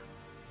 5.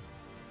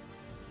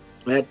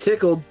 That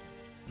tickled.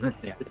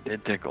 Yeah, it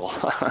did tickle.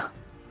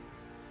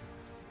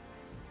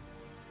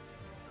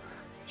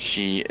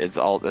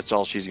 That's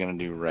all she's going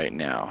to do right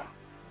now.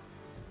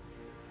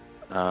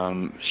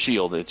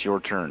 Shield, it's your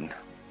turn.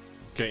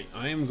 Okay,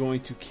 I am going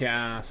to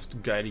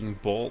cast Guiding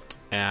Bolt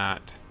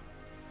at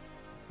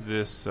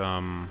this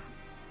orcish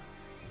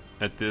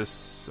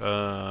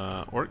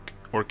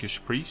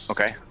priest.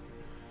 Okay.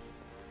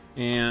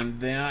 And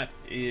that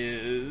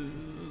is,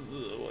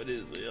 what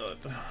is it?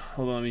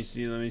 Hold on, let me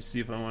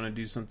see if I want to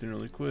do something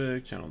really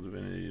quick. Channel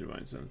Divinity,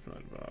 Divine Sense, blah,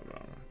 blah,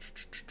 blah.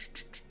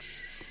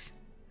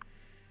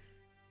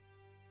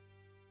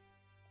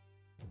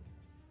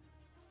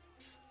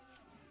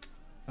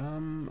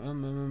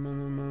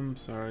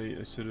 Sorry,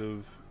 I should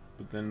have,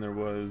 but then there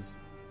was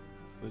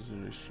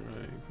Legendary Strike.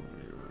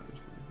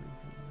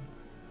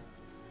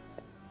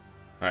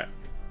 Alright,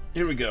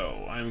 here we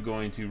go. I'm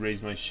going to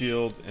raise my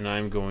shield, and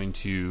I'm going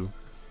to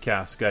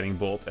cast Guiding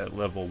Bolt at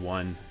level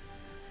 1.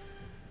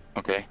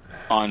 Okay.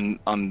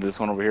 On this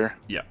one over here?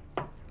 Yeah.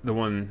 The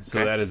one, so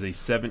okay. That is a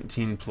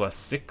 17 plus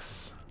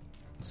 6.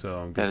 So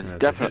I'm guessing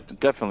that's a hit.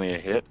 Definitely a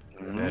hit.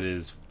 Mm-hmm. That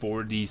is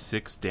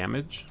 4d6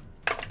 damage.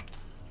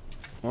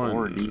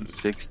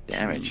 4d6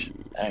 damage.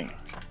 2, Dang.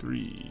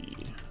 3,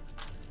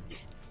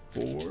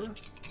 4.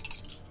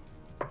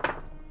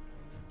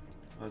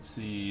 Let's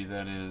see,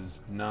 that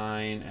is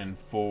 9 and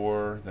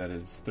 4. That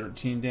is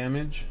 13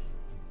 damage.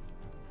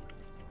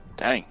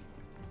 Dang.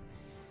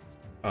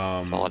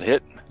 Solid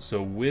hit.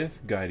 So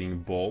with Guiding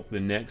Bolt, the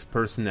next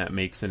person that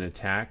makes an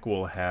attack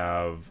will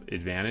have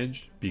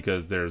advantage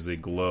because there's a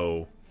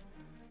glow.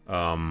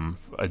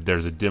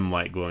 There's a dim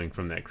light glowing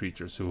from that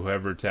creature. So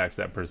whoever attacks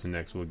that person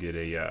next will get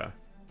an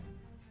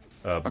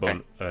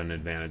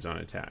advantage on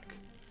attack.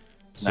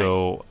 Nice.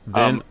 So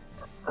then,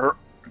 go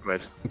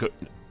ahead.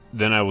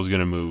 Then I was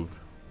gonna move.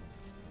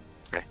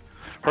 Okay.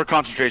 Her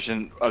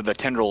concentration of the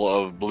tendril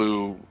of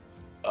blue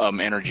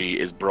energy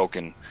is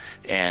broken,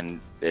 and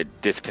it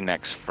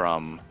disconnects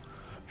from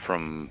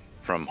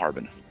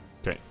Harbin.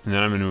 Okay, and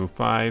then I'm going to move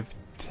 5,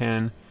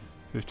 10,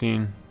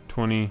 15,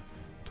 20,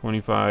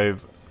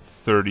 25,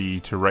 30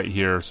 to right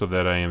here so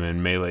that I am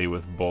in melee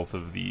with both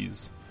of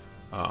these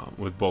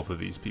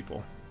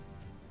people.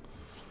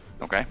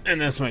 Okay. And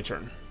that's my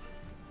turn.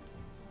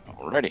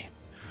 Alrighty.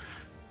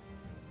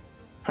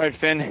 Alright,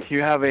 Finn,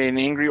 you have an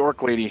angry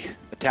orc lady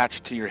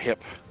attached to your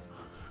hip.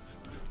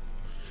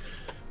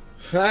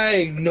 I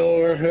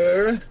ignore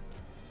her.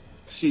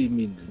 She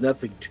means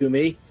nothing to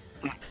me.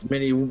 As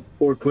many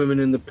orc women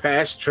in the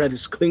past tried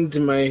to cling to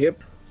my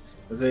hip.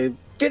 I say,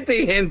 "Get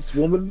the hands,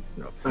 woman."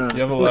 You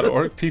have a lot of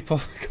orc people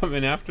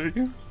coming after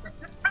you?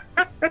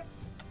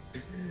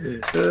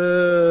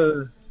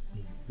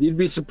 You'd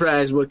be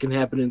surprised what can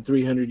happen in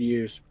 300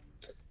 years.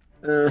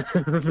 I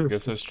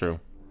guess that's true.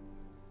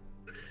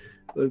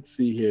 Let's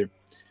see here.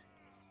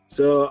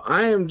 So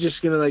I am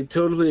just going to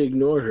totally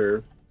ignore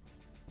her.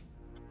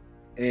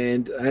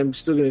 And I'm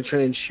still going to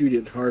try and shoot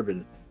at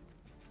Harbin.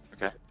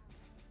 Okay.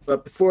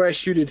 But before I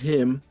shoot at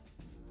him,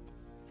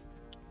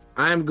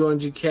 I'm going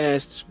to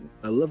cast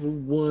a level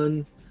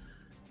 1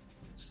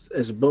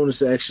 as a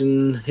bonus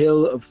action,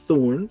 Hail of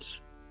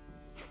Thorns.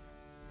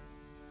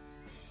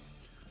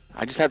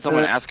 I just had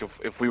someone ask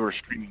if we were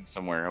streaming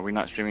somewhere. Are we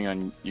not streaming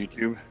on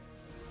YouTube?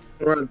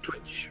 We're on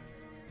Twitch.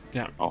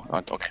 Yeah. Oh,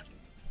 okay.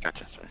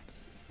 Gotcha, sorry.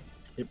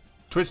 Yep.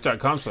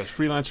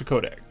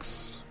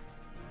 Twitch.com/FreelancerCodex.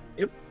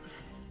 Yep.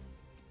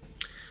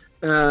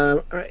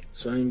 Alright,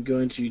 so I'm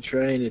going to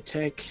try and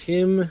attack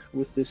him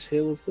with this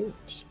Hail of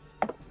Thorns.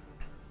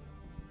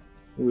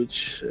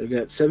 Which I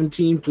got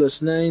 17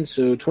 plus 9,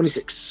 so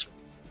 26.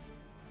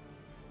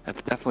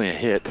 That's definitely a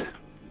hit.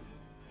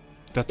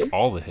 That's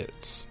all the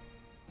hits.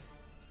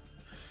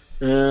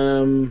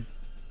 Let's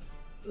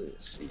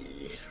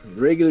see.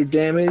 Regular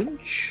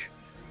damage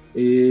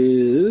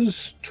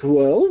is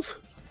 12.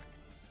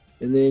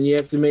 And then you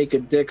have to make a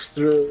dex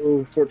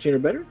throw 14 or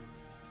better.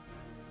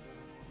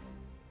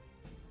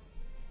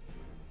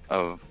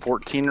 Of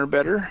 14 or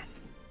better?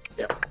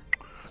 Yep.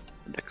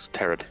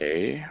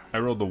 Dexterity. I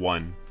rolled the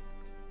 1.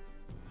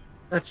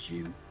 That's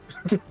you.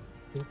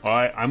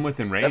 I'm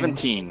within range.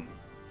 17.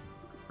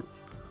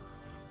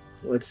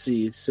 Let's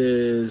see. It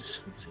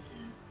says... Let's see.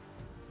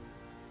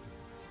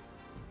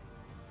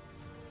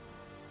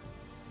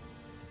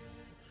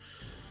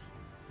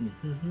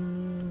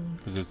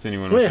 Because it's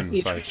anyone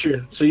within 5.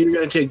 Sure. So you're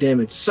going to take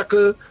damage.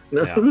 Sucker!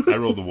 No. Yeah, I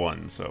rolled a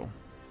 1, so...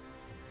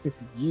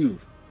 You.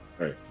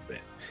 Alright,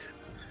 man.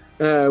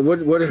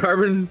 What did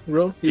Harbin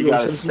roll? You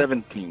got a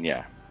 17,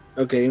 yeah.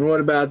 Okay, and what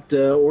about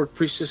Orc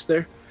Priestess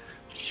there?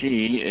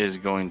 She is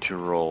going to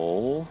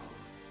roll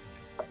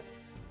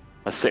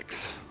a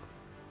 6.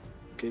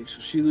 Okay, so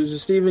she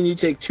loses Steven. You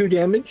take 2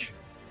 damage.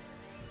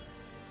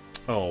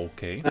 Oh,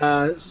 okay.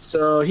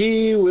 So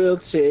he will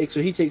take... So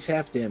he takes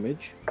half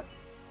damage.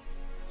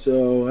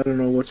 So I don't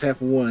know what's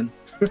half of 1.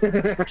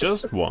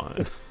 Just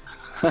 1.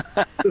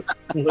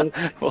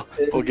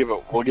 we'll give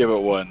it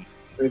 1.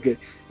 Okay,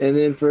 and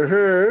then for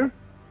her,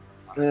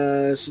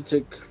 she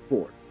took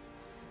 4.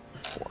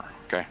 4.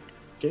 Okay.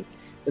 Okay,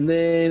 and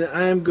then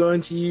I'm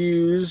going to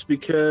use,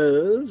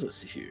 because let's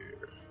see here,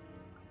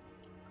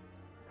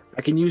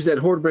 I can use that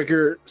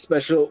Hordebreaker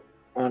special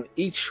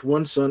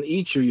once on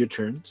each of your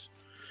turns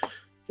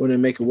when I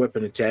make a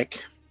weapon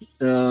attack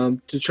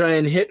to try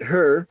and hit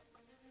her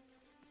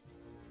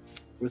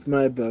with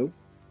my bow.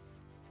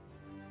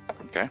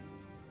 Okay.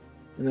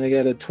 And I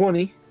got a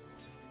 20,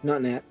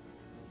 not nat.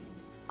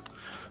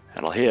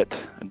 That'll hit.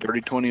 A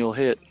dirty 20 will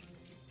hit.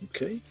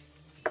 Okay.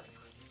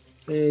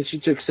 And she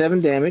took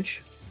 7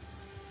 damage.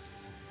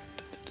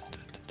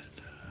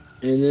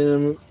 And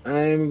then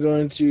I'm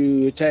going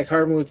to attack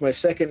Harbin with my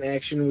second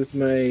action with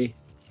my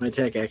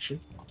attack action.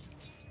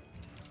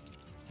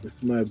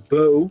 With my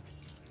bow.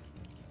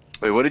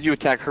 Wait, what did you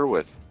attack her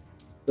with?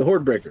 The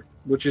Hordebreaker,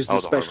 which is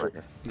the special.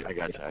 Hordebreaker. I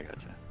gotcha.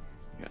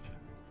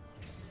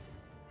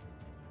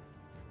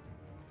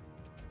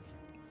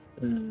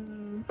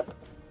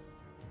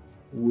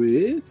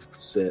 With,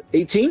 what's that,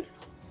 18?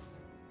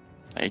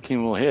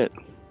 18 will hit.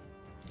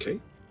 Okay.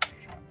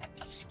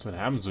 That's what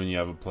happens when you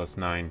have a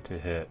 +9 to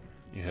hit.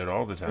 You hit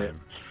all the time.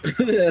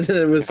 And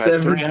then with If I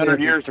had 7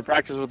 300 years to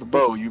practice with the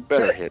bow, you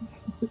better hit.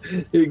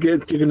 You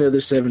took another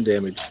 7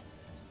 damage.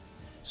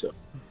 So.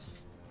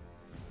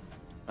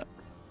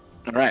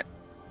 All right.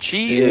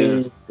 She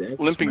is that's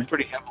limping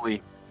pretty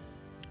heavily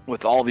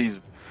with all these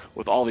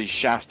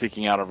shafts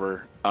sticking out of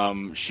her.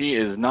 She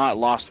is not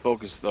lost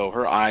focus though.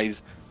 Her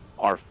eyes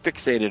are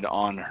fixated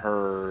on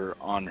her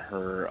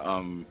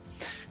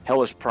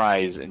hellish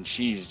prize, and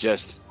she's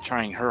just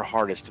trying her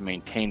hardest to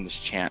maintain this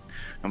chant,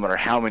 no matter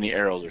how many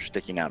arrows are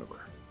sticking out of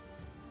her.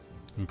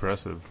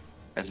 Impressive.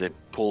 As a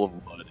pool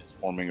of blood is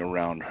forming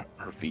around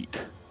her feet.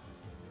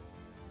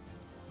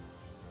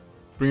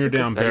 Bring her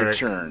down, That's your Barrick.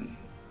 turn.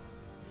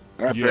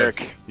 All right, You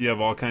Barrick.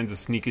 have all kinds of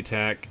sneak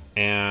attack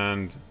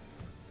and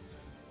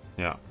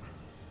yeah.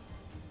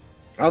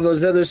 All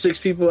those other 6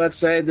 people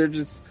outside, they're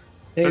just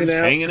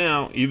hanging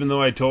out. Even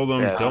though I told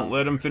them Yeah. don't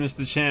let them finish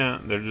the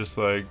chant, they're just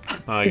like,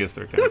 oh, I guess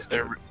they're kind of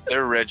scared.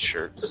 They're red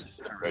shirts.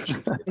 They're red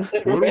shirts.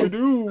 What do we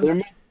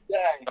do?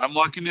 I'm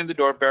walking in the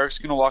door. Barrick's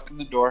gonna walk in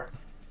the door.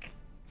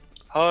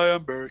 Hi,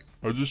 I'm Barrick.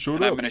 I just showed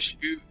And up. I'm gonna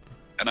shoot.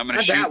 And I'm gonna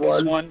Not shoot that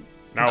this one. one.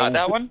 No. Not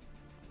that one.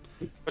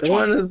 Which The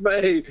one one?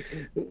 that's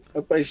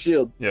up by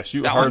shield. Yeah,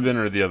 shoot That Harbin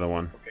or the other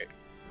one.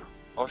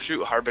 I'll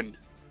shoot Harbin.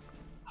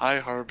 Hi,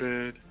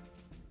 Harbin.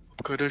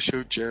 I'm gonna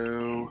shoot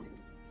Joe.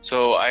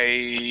 So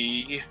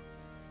Hey,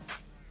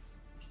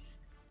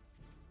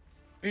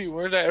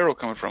 where did that arrow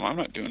coming from? I'm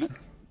not doing it.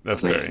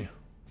 That's Okay. Barry.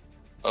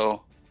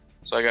 Oh,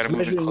 so I got to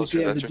move Imagine it if closer.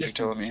 you have That's the what you're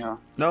telling me, huh?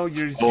 No,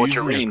 you're What's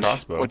your using range? a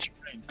crossbow. What's your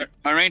range?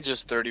 My range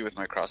is 30 with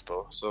my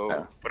crossbow. So,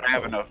 Yeah. but I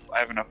have enough. I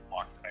have enough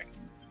block that I can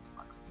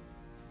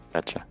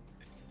Gotcha.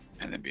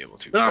 and then be able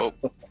to. Ah.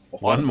 Oh,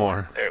 One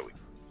more. there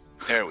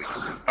we go.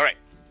 All right.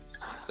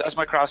 That's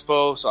my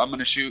crossbow. So I'm going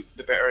to shoot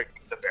the barrack.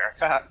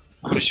 I'm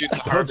going to shoot the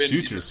Harbin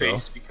shoot in yourself. the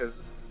face because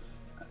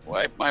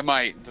well, I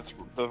might.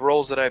 The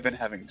rolls that I've been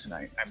having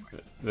tonight, I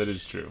might. That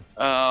is true.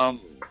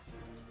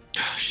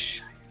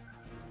 Scheiße.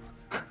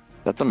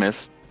 That's a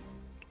miss.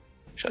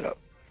 Shut up.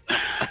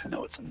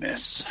 No, it's a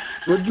miss.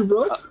 What did you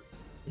roll? I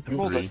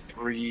rolled a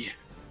 3.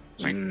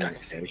 My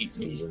dice hate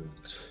me.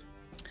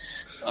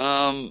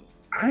 I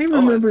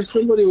remember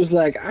somebody was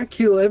like, "I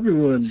kill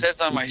everyone." It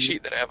says on my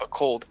sheet that I have a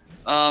cold.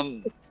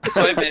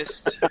 So I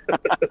missed.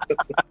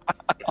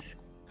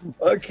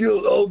 I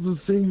killed all the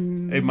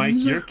things. Hey, Mike,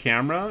 your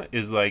camera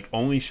is like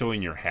only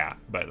showing your hat,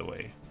 by the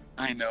way.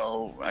 I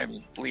know.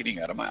 I'm bleeding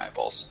out of my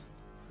eyeballs.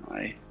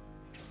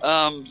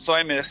 So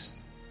I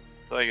missed.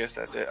 So I guess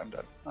that's it. I'm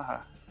done.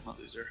 I'm a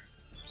loser.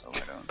 So I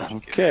don't.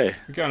 Okay.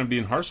 You're kind of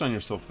being harsh on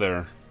yourself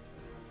there.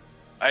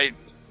 I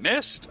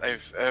missed.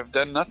 I've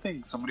done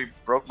nothing. Somebody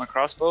broke my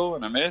crossbow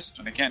and I missed,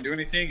 and I can't do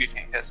anything. I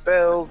can't cast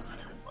spells.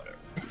 Whatever.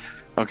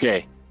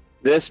 Okay.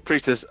 This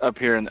priestess up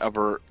here in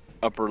the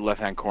upper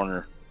left-hand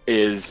corner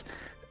is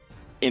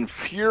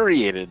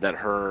infuriated that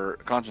her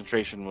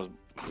concentration was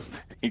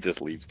he just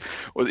leaves.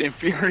 Was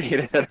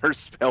infuriated that her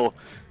spell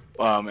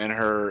and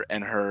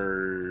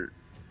her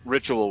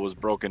ritual was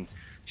broken.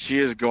 She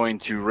is going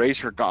to raise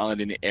her gauntlet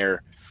in the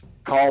air,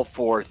 call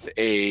forth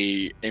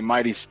a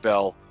mighty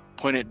spell,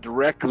 point it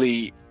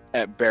directly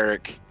at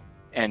Barrack,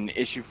 and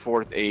issue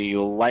forth a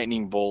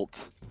lightning bolt.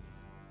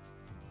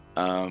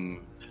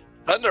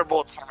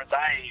 Thunderbolts from his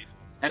eyes.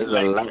 This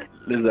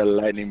is a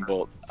lightning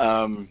bolt.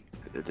 So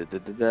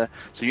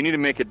you need to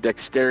make a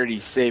dexterity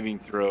saving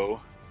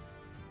throw.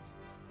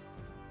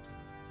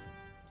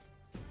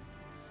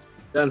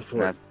 Done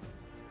for it.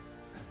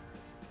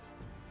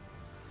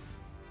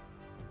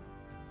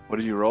 What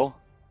did you roll?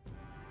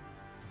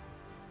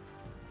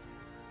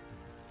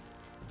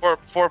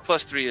 4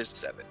 plus 3 is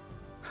 7.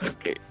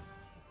 Okay.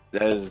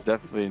 That is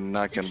definitely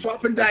not going to...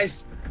 Swapping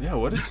dice. Yeah,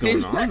 what is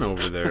going on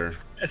over there?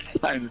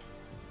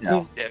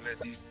 No.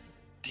 Devin,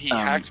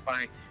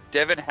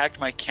 Devin hacked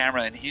my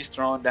camera and he's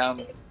throwing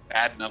down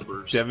bad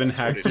numbers. Devin That's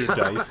what hacked it your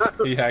is. dice.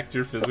 He hacked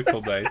your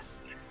physical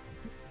dice.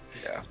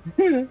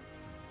 Yeah.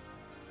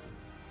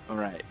 All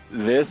right.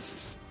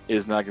 This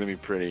is not going to be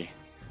pretty.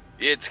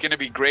 It's going to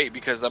be great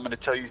because I'm going to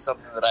tell you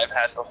something that I've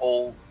had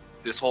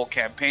this whole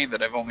campaign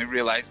that I've only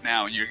realized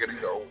now, and you're going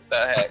to go, what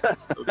the heck?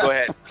 So go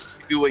ahead.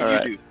 Do what All you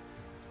right. do.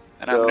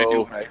 And I'm going to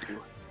do what I do.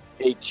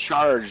 A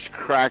charged,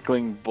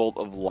 crackling bolt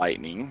of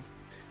lightning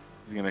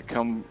is going to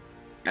come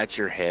at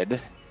your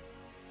head.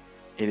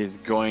 It is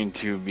going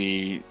to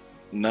be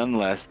none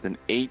less than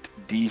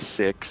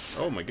 8d6.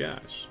 Oh my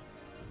gosh.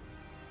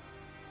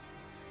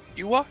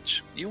 You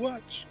watch.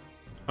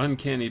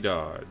 Uncanny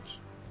dodge.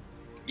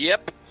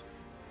 Yep.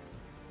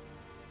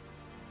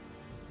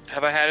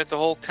 Have I had it the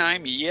whole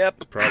time?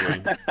 Yep.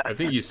 Probably. I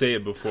think you say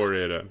it before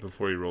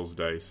he rolls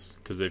dice,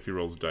 because if he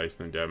rolls dice,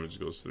 then damage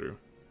goes through.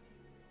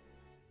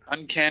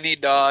 Uncanny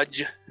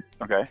dodge.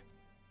 Okay.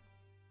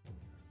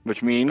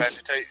 Which means... Do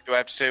I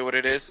have to tell you what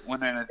it is?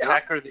 When an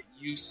attacker that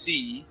you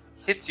see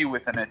hits you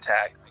with an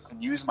attack, I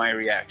can use my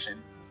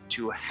reaction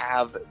to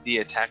have the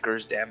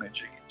attacker's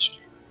damage against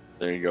you.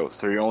 There you go.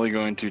 So you're only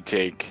going to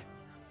take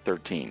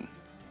 13.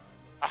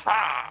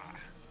 Aha!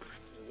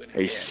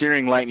 A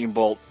searing lightning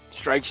bolt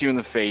strikes you in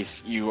the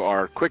face. You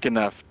are quick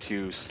enough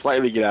to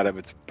slightly get out of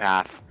its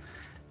path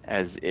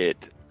as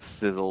it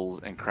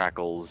sizzles and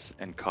crackles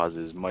and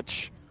causes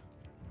much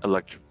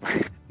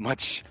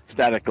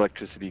static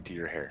electricity to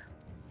your hair.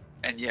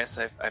 And yes,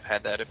 I've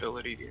had that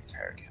ability the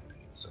entire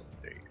campaign. So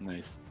there you go.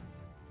 Nice.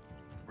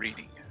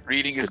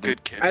 Reading is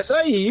good, kids. I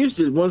thought you used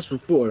it once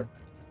before.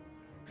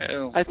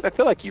 Hell. I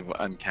feel like you've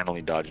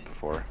uncannily dodged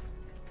before.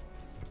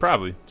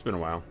 Probably. It's been a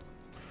while.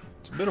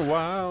 Been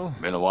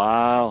a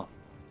while.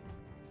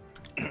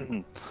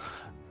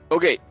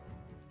 Okay.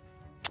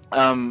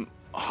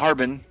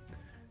 Harbin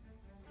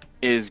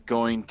is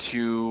going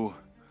to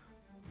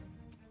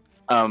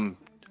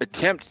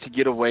attempt to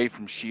get away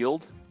from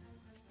Shield.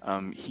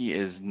 He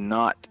is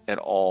not at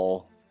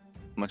all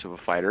much of a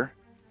fighter.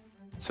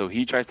 So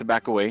he tries to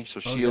back away, so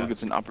Shield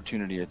gets an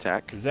opportunity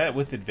attack. Is that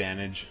with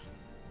advantage?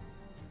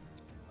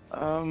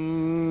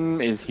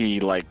 Is he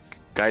like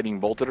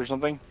guiding bolted or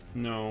something?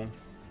 No.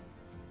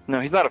 No,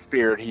 he's not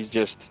afeared. He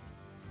just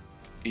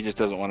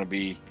doesn't want to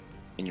be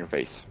in your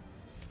face.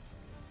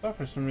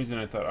 For some reason,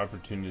 I thought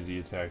opportunity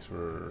attacks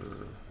were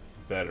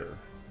better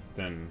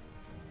than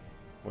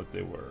what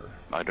they were.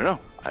 I don't know.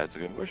 That's a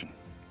good question.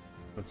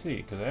 Let's see,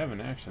 because I have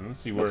an action.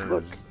 Let's see, Let's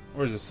look.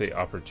 where does it say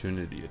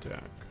opportunity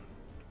attack?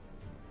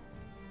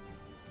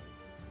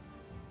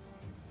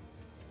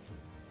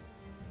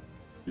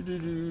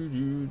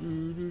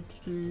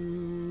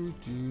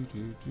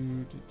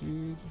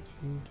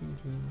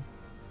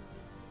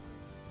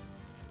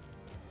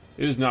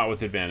 It is not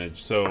with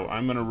advantage. So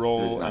I'm going to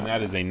roll, and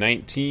that is a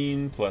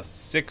 19 plus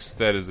 6.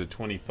 That is a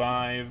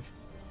 25.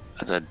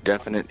 That's a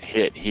definite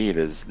hit. He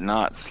does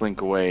not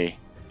slink away.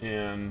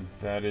 And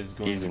that is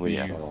going easily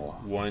to be at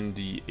all.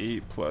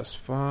 1d8 plus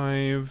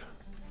 5.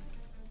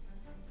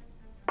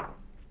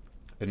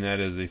 And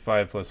that is a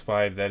 5 plus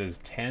 5. That is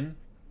 10.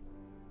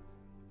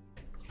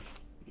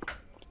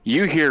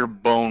 You hear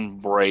bone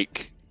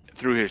break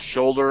through his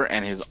shoulder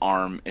and his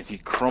arm as he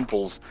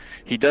crumples.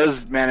 He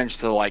does manage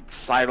to like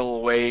sidle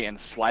away and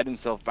slide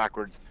himself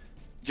backwards,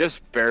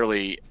 just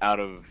barely out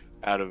of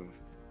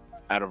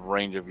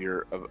range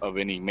of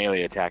any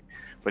melee attack.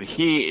 But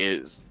he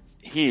is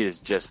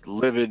just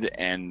livid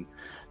and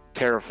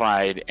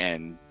terrified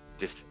and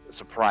just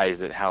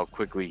surprised at how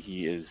quickly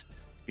he is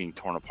being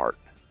torn apart.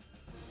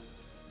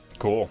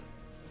 Cool.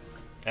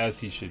 As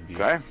he should be.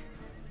 Okay.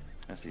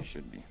 As he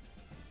should be.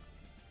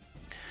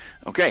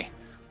 Okay.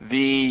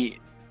 The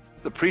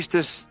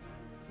priestess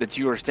that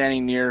you are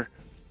standing near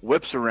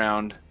whips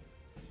around,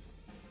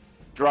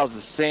 draws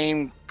the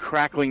same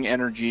crackling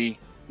energy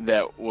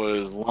that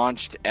was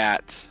launched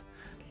at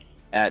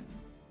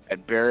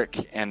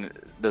Barrick, and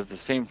does the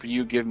same for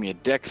you. Give me a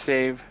dex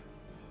save.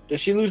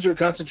 Does she lose her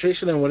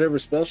concentration on whatever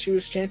spell she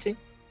was chanting?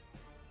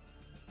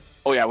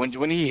 Oh yeah,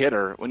 when he hit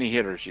her,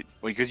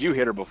 because you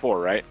hit her before,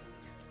 right?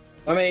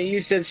 I mean,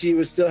 you said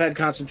she still had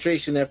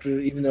concentration after,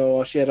 even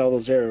though she had all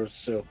those arrows.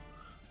 So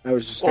I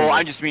was just.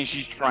 I just mean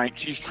she's trying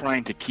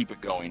to keep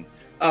it going.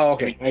 Oh,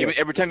 okay. I mean,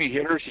 every time you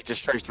hit her, she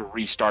just tries to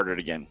restart it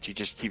again. She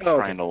just keeps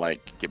trying to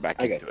like get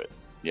back into it.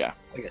 Yeah.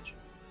 I got you.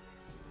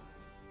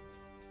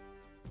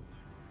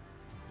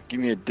 Give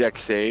me a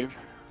dex save.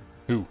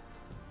 Who?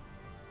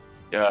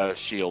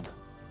 Shield.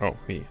 Oh,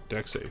 me.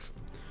 Dex save.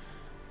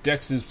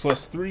 Dex is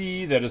plus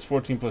 3. That is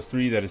 14 plus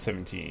 3. That is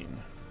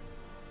 17.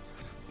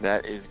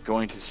 That is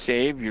going to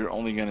save. You're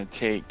only going to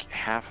take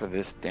half of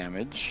this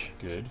damage.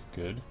 Good,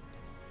 good.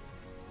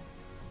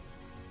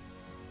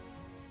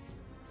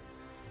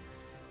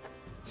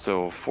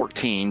 So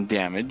 14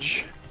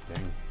 damage.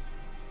 Dang.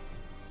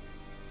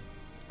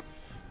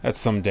 That's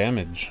some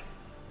damage.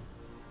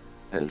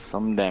 That is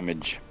some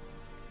damage.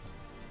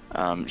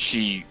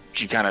 She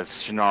kind of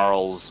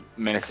snarls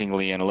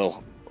menacingly and a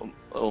little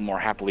more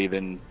happily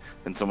than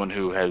someone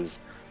who is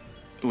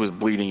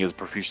bleeding as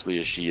profusely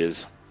as she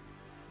is.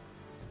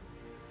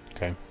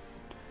 Okay.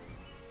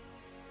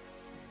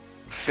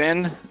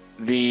 Finn,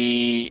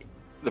 the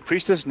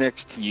priestess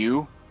next to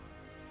you,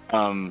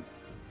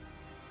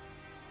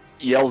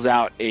 yells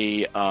out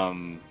a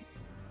kind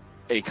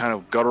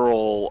of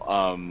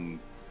guttural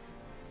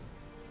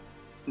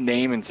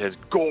name and says,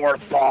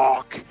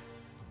 "Gorthok."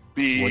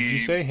 What'd you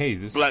say? Hey,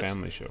 this is a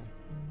family show.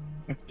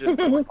 Just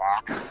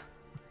Gorthok.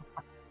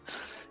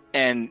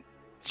 And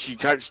she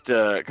starts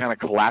to kind of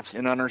collapse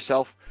in on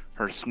herself.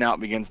 Her snout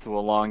begins to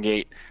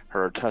elongate.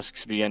 Her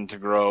tusks begin to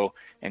grow.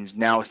 And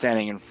now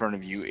standing in front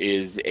of you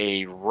is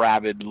a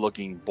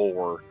rabid-looking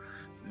boar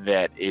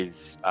that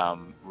is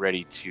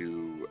ready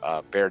to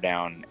bear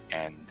down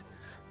and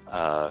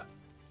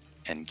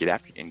get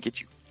after you and get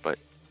you. But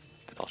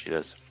that's all she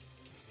does.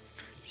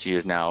 She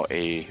is now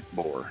a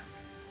boar.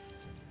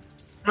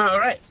 All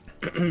right.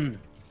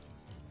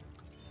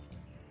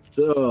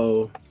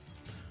 So,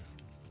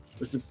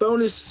 with the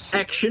bonus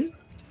action.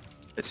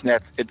 It's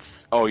next.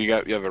 You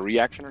have a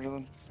reaction or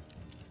something?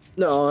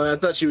 No, I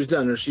thought she was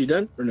done. Is she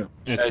done or no?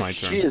 It's my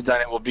turn. She is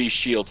done. It will be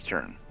Shield's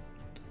turn.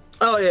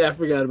 Oh yeah, I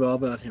forgot all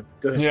about him.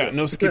 Go ahead. Yeah,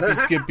 no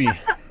skippy. All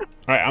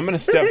right, I'm going to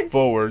step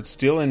forward,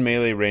 still in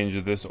melee range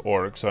of this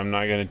orc, so I'm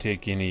not going to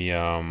take any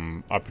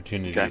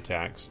opportunity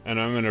attacks. And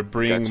I'm going to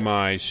bring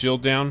my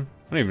shield down.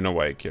 I don't even know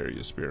why I carry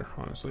a spear,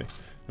 honestly.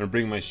 I'm going to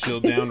bring my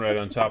shield down right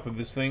on top of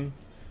this thing.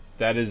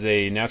 That is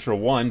a natural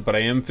 1, but I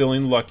am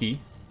feeling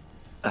lucky.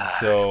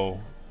 So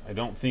I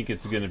don't think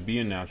it's going to be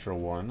a natural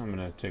 1. I'm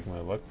going to take my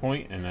luck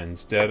point, and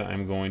instead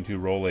I'm going to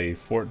roll a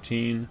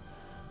 14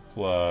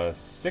 plus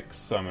 6.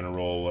 So I'm going to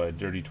roll a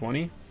dirty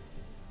 20.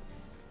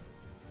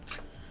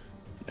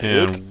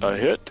 And a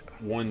hit.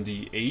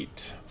 1d8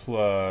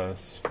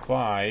 plus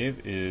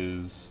 5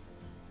 is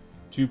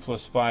 2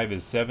 plus 5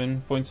 is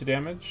 7 points of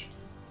damage.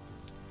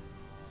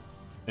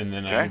 And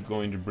then I'm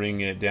going to bring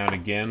it down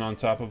again on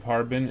top of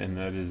Harbin, and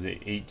that is a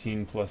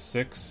 18 plus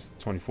 6,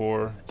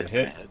 24 to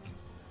hit.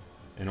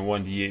 And a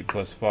 1d8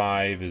 plus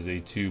 5 is a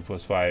 2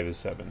 plus 5 is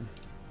 7.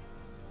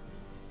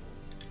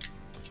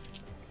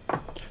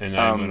 And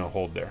I'm going to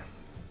hold there.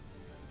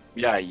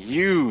 Yeah,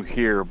 you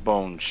hear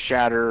bones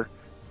shatter.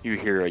 You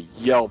hear a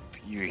yelp.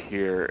 You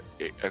hear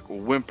a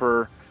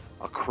whimper,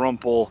 a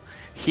crumple.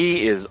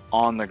 He is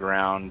on the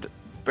ground,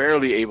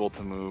 barely able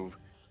to move.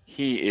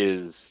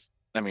 He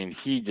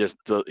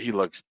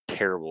looks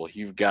terrible.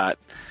 You've got,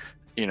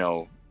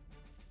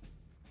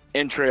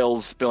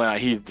 entrails spilling out.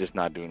 He's just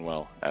not doing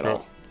well at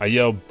all. I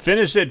yell,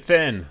 "Finish it,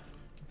 Finn!"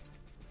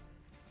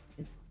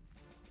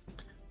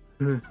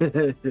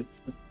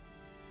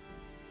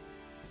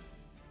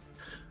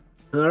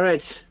 All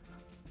right.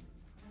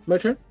 My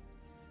turn?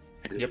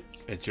 Yep,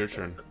 it's your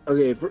turn.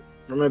 Okay, for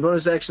my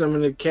bonus action, I'm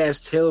going to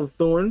cast Hail of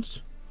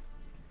Thorns.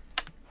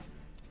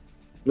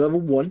 level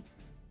 1.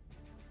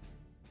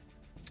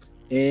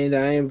 And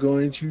I am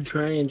going to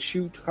try and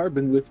shoot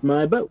Harbin with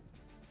my bow.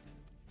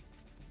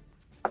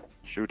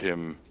 Shoot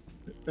him.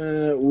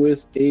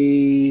 With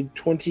a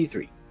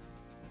 23.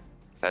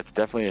 That's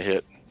definitely a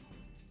hit.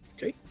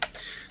 Okay.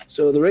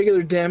 So the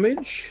regular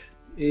damage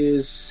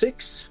is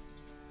 6.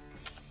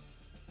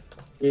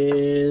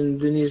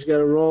 And then he's got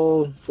to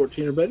roll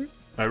 14 or better.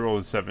 I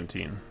rolled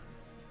 17.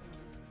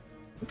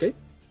 Okay.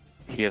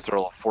 He has to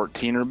roll a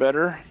 14 or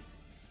better.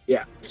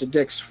 Yeah, it's a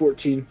dex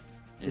 14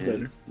 or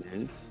better.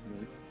 Yes.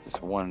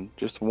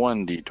 Just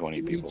one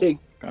d20, people. Take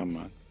Come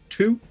on.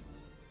 2.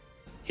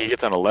 He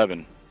gets an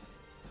 11.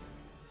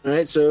 All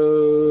right,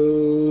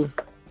 so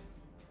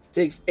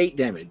takes 8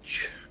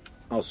 damage.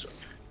 Also.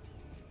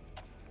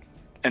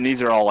 And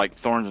these are all like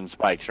thorns and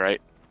spikes, right?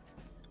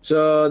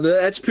 So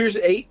that's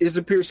 8 is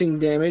the piercing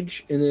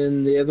damage, and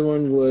then the other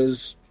one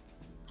was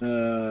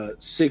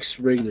 6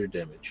 regular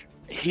damage.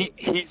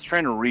 He's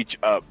trying to reach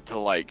up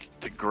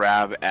to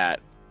grab at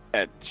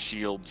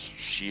Shield's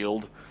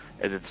shield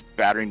as it's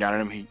battering down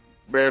at him. He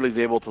barely is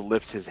able to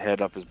lift his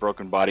head off his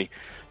broken body,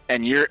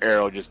 and your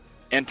arrow just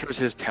enters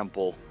his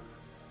temple,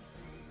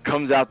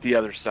 comes out the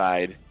other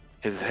side.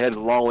 His head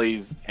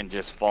lollies and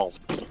just falls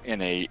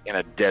in a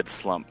dead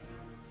slump.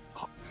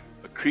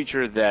 A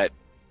creature that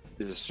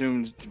was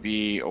assumed to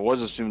be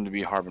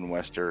Harbin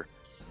Wester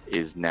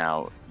is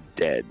now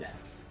dead.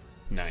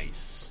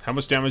 Nice. How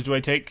much damage do I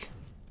take?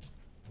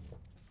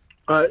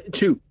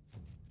 2.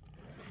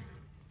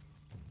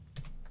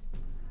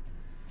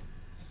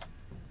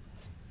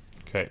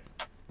 Okay.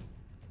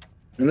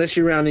 Unless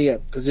you're rounding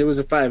up, because it was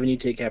a 5 and you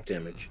take half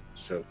damage.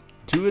 So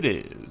 2 it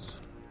is.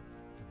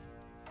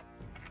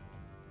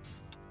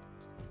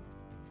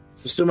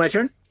 Is it still my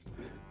turn?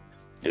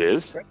 It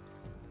is.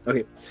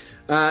 Okay.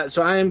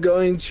 So I am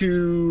going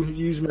to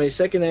use my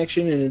second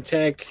action and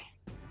attack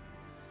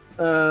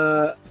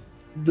the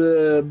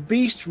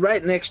beast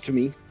right next to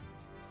me.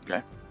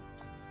 Okay.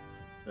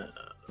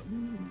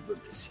 What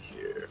is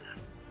here?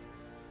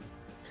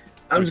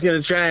 I'm just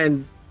going to try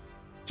and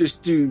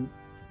just do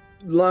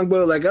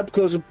longbow, like up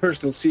close and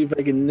personal, see if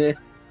I can nail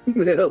this.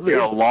 You're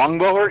a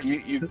longbower?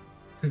 You...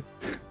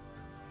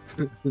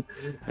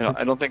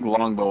 I don't think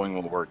longbowing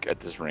will work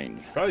at this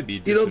range. Probably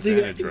be You don't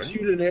think I disadvantage, can right?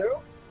 shoot an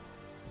arrow?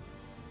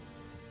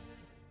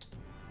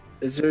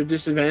 Is there a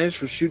disadvantage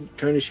for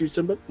trying to shoot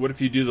somebody? What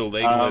if you do the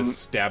legless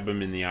stab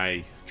him in the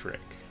eye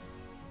trick?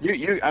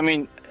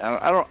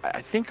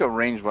 I think a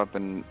ranged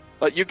weapon.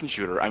 But you can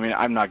shoot her. I mean,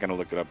 I'm not going to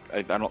look it up.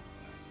 I don't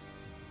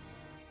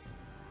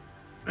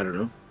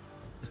know.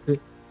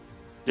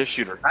 Just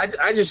shoot her.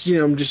 I just,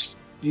 I'm just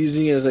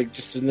using it as like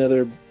just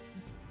another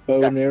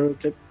bow and arrow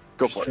type.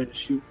 Go just for trying to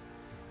shoot.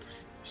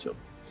 So,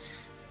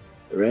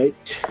 all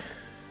right.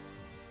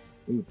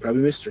 Ooh,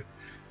 probably missed her.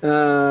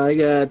 I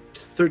got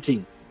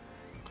 13.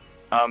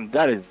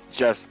 That is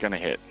just going to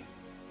hit.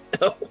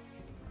 Oh.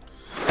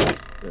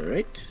 All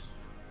right.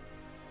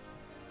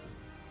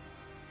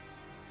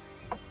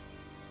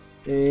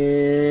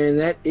 And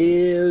that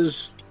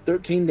is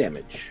 13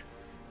 damage.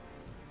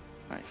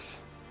 Nice.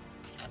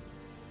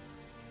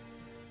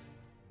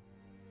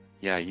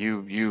 Yeah,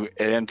 it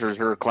enters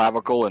her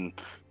clavicle and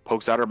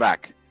pokes out her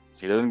back.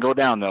 She doesn't go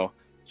down though.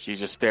 She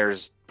just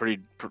stares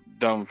pretty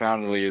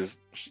dumbfoundedly, as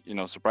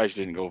surprised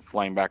she didn't go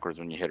flying backwards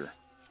when you hit her.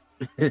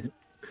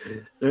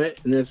 All right,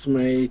 and that's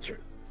my turn.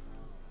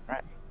 All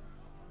right.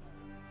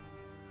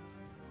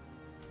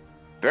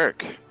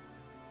 Beric.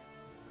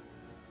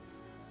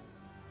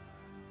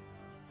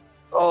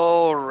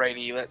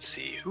 Alrighty, let's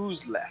see.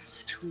 Who's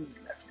left in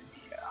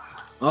here?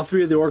 All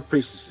 3 of the orc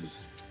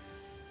priestesses.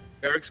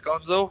 Beric's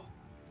Gonzo?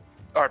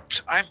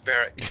 I'm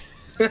Beric.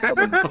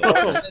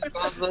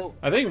 Gonzo.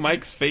 I think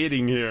Mike's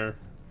fading here.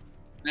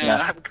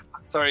 Yeah. I'm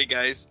sorry,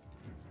 guys.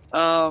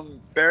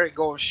 Beric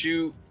going to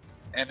shoot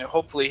and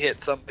hopefully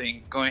hit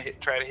something.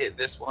 Try to hit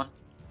this one.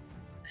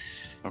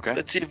 Okay.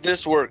 Let's see if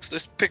this works.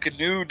 Let's pick a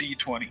new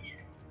D20.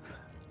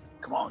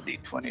 Come on,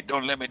 D20.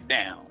 Don't let me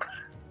down.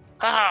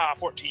 Haha,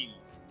 14.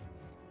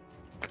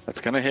 That's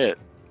going to hit.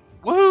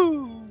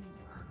 Woo!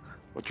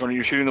 Which one are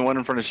you shooting? The one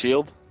in front of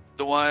Shield?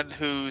 The one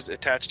who's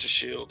attached to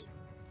Shield.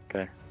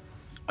 Okay.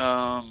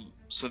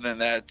 So then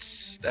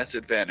that's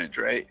advantage,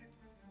 right?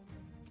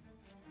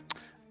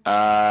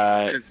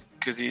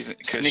 Because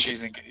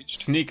she's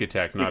engaged. Sneak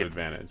attack, not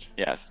advantage.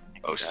 Yes.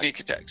 Sneak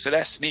attack. So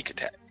that's sneak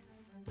attack,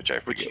 which I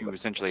forget. Which you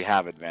essentially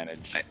have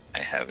advantage. I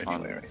have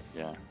anyway, right?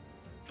 Yeah.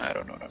 I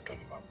don't know what I'm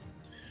talking about.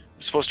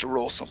 I'm supposed to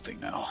roll something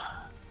now.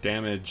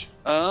 Damage.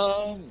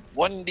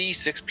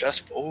 1d6 plus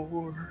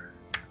 4.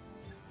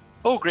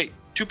 Oh, great.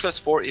 2 plus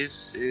 4 is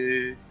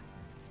 6.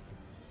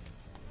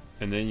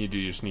 And then you do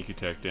your sneak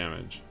attack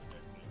damage.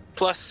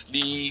 Plus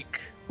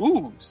sneak.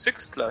 Ooh,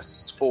 6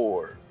 plus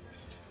 4.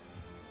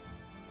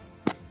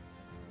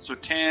 So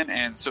 10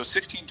 and so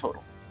 16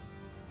 total.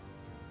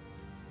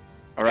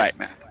 All right.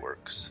 Math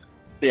works.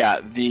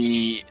 Yeah,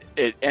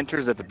 it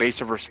enters at the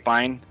base of her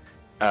spine.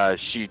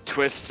 She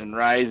twists and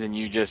writhes, and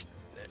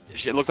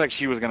it looks like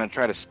she was going to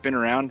try to spin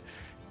around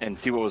and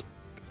see what was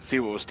see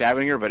what was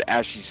stabbing her, but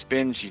as she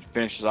spins, she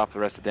finishes off the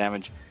rest of the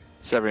damage,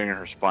 severing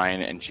her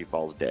spine, and she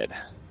falls dead.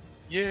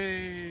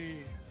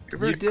 Yay!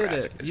 You did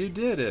it. You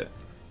did it.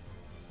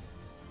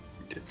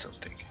 You did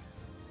something.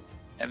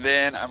 And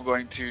then I'm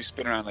going to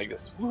spin around like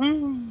this.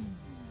 Woohoo!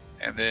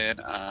 And then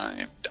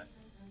I'm done.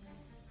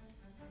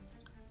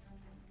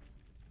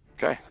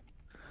 Okay.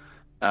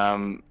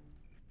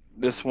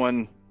 This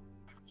one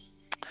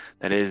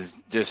that is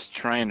just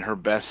trying her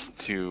best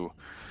to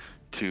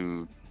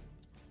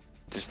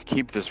just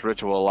keep this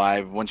ritual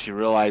alive. Once she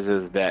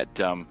realizes that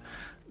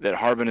that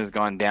Harbin has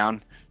gone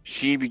down,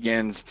 she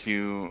begins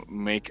to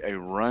make a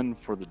run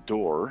for the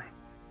door.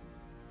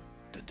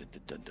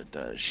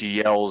 She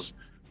yells,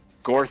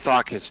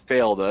 "Gorthok has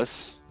failed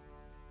us."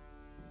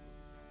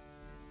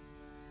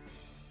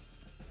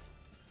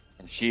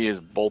 And she is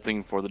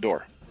bolting for the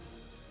door.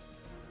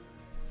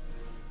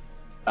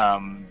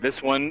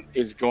 This one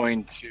is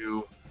going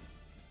to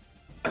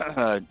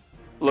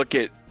look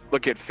at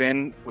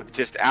Finn with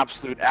just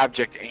absolute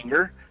abject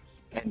anger,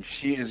 and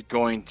she is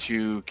going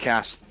to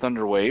cast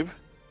Thunderwave.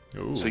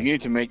 Ooh. So you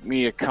need to make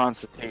me a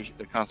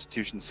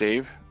Constitution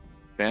save,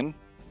 Finn.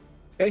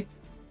 Okay.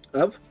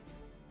 Of?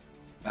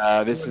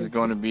 This is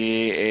going to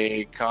be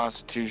a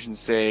Constitution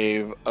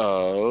save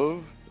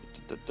of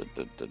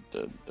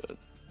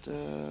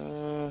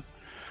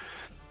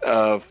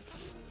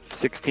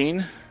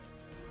 16.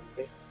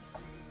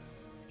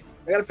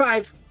 I got a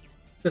 5.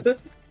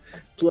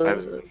 Plus, 5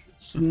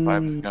 is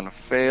going to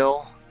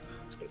fail.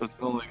 So it's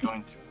only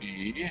going to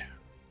be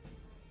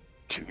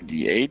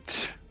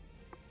 2d8.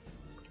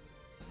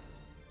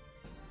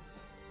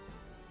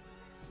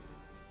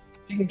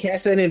 You can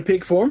cast that in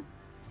pig form?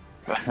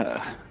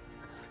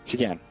 She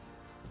can.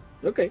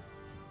 Okay.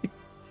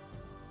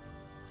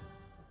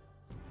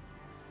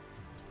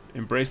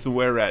 Embrace the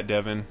were-rat,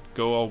 Devin.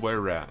 Go all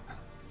were-rat.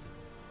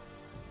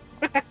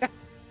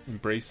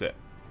 Embrace it.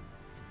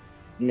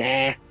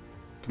 Nah.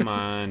 Come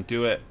on,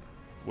 do it.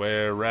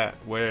 Were-rat,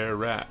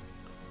 were-rat.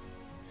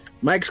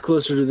 Mike's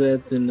closer to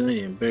that than I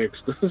am. Barrick's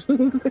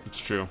closer. It's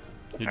true.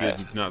 He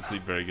did not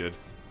sleep very good.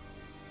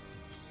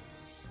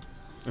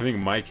 I think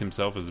Mike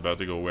himself is about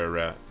to go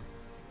were-rat.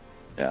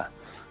 Yeah.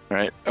 All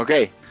right.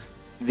 Okay.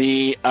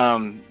 The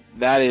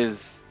that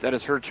is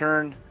her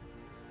turn,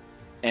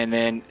 and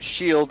then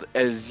Shield,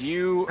 as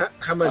you.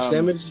 How much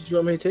damage did you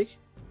want me to take?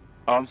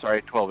 Oh, I'm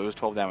sorry, 12. It was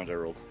 12 damage I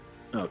rolled.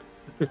 Oh.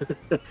 You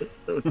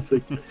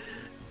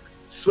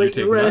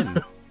take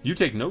none. You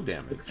take no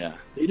damage. Yeah.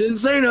 He didn't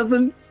say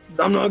nothing.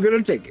 I'm not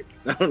gonna take it.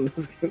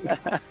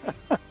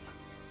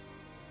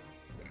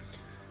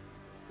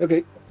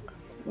 Okay.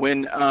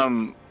 When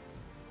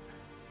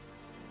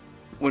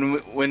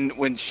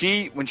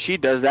she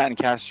does that and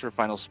casts her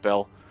final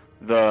spell,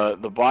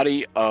 the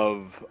body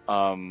of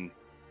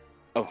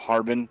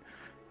Harbin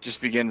just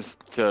begins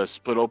to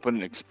split open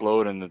and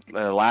explode, and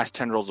the last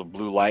tendrils of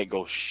blue light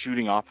go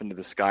shooting off into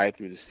the sky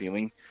through the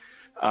ceiling,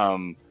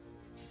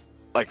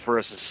 like for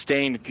a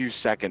sustained few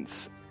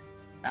seconds.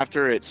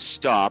 After it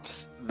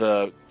stops,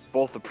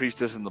 both the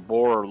priestess and the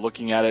boar are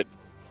looking at it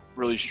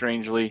really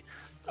strangely.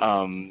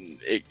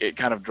 It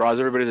kind of draws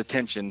everybody's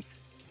attention,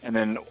 and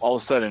then all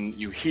of a sudden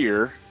you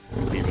hear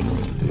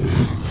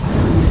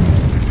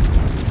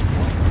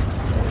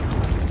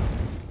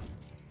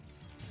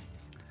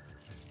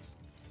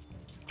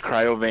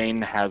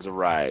Cryovane has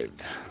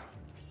arrived,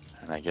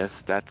 and I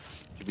guess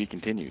that's to be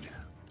continued.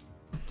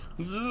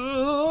 To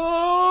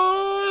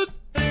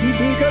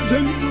be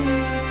continued.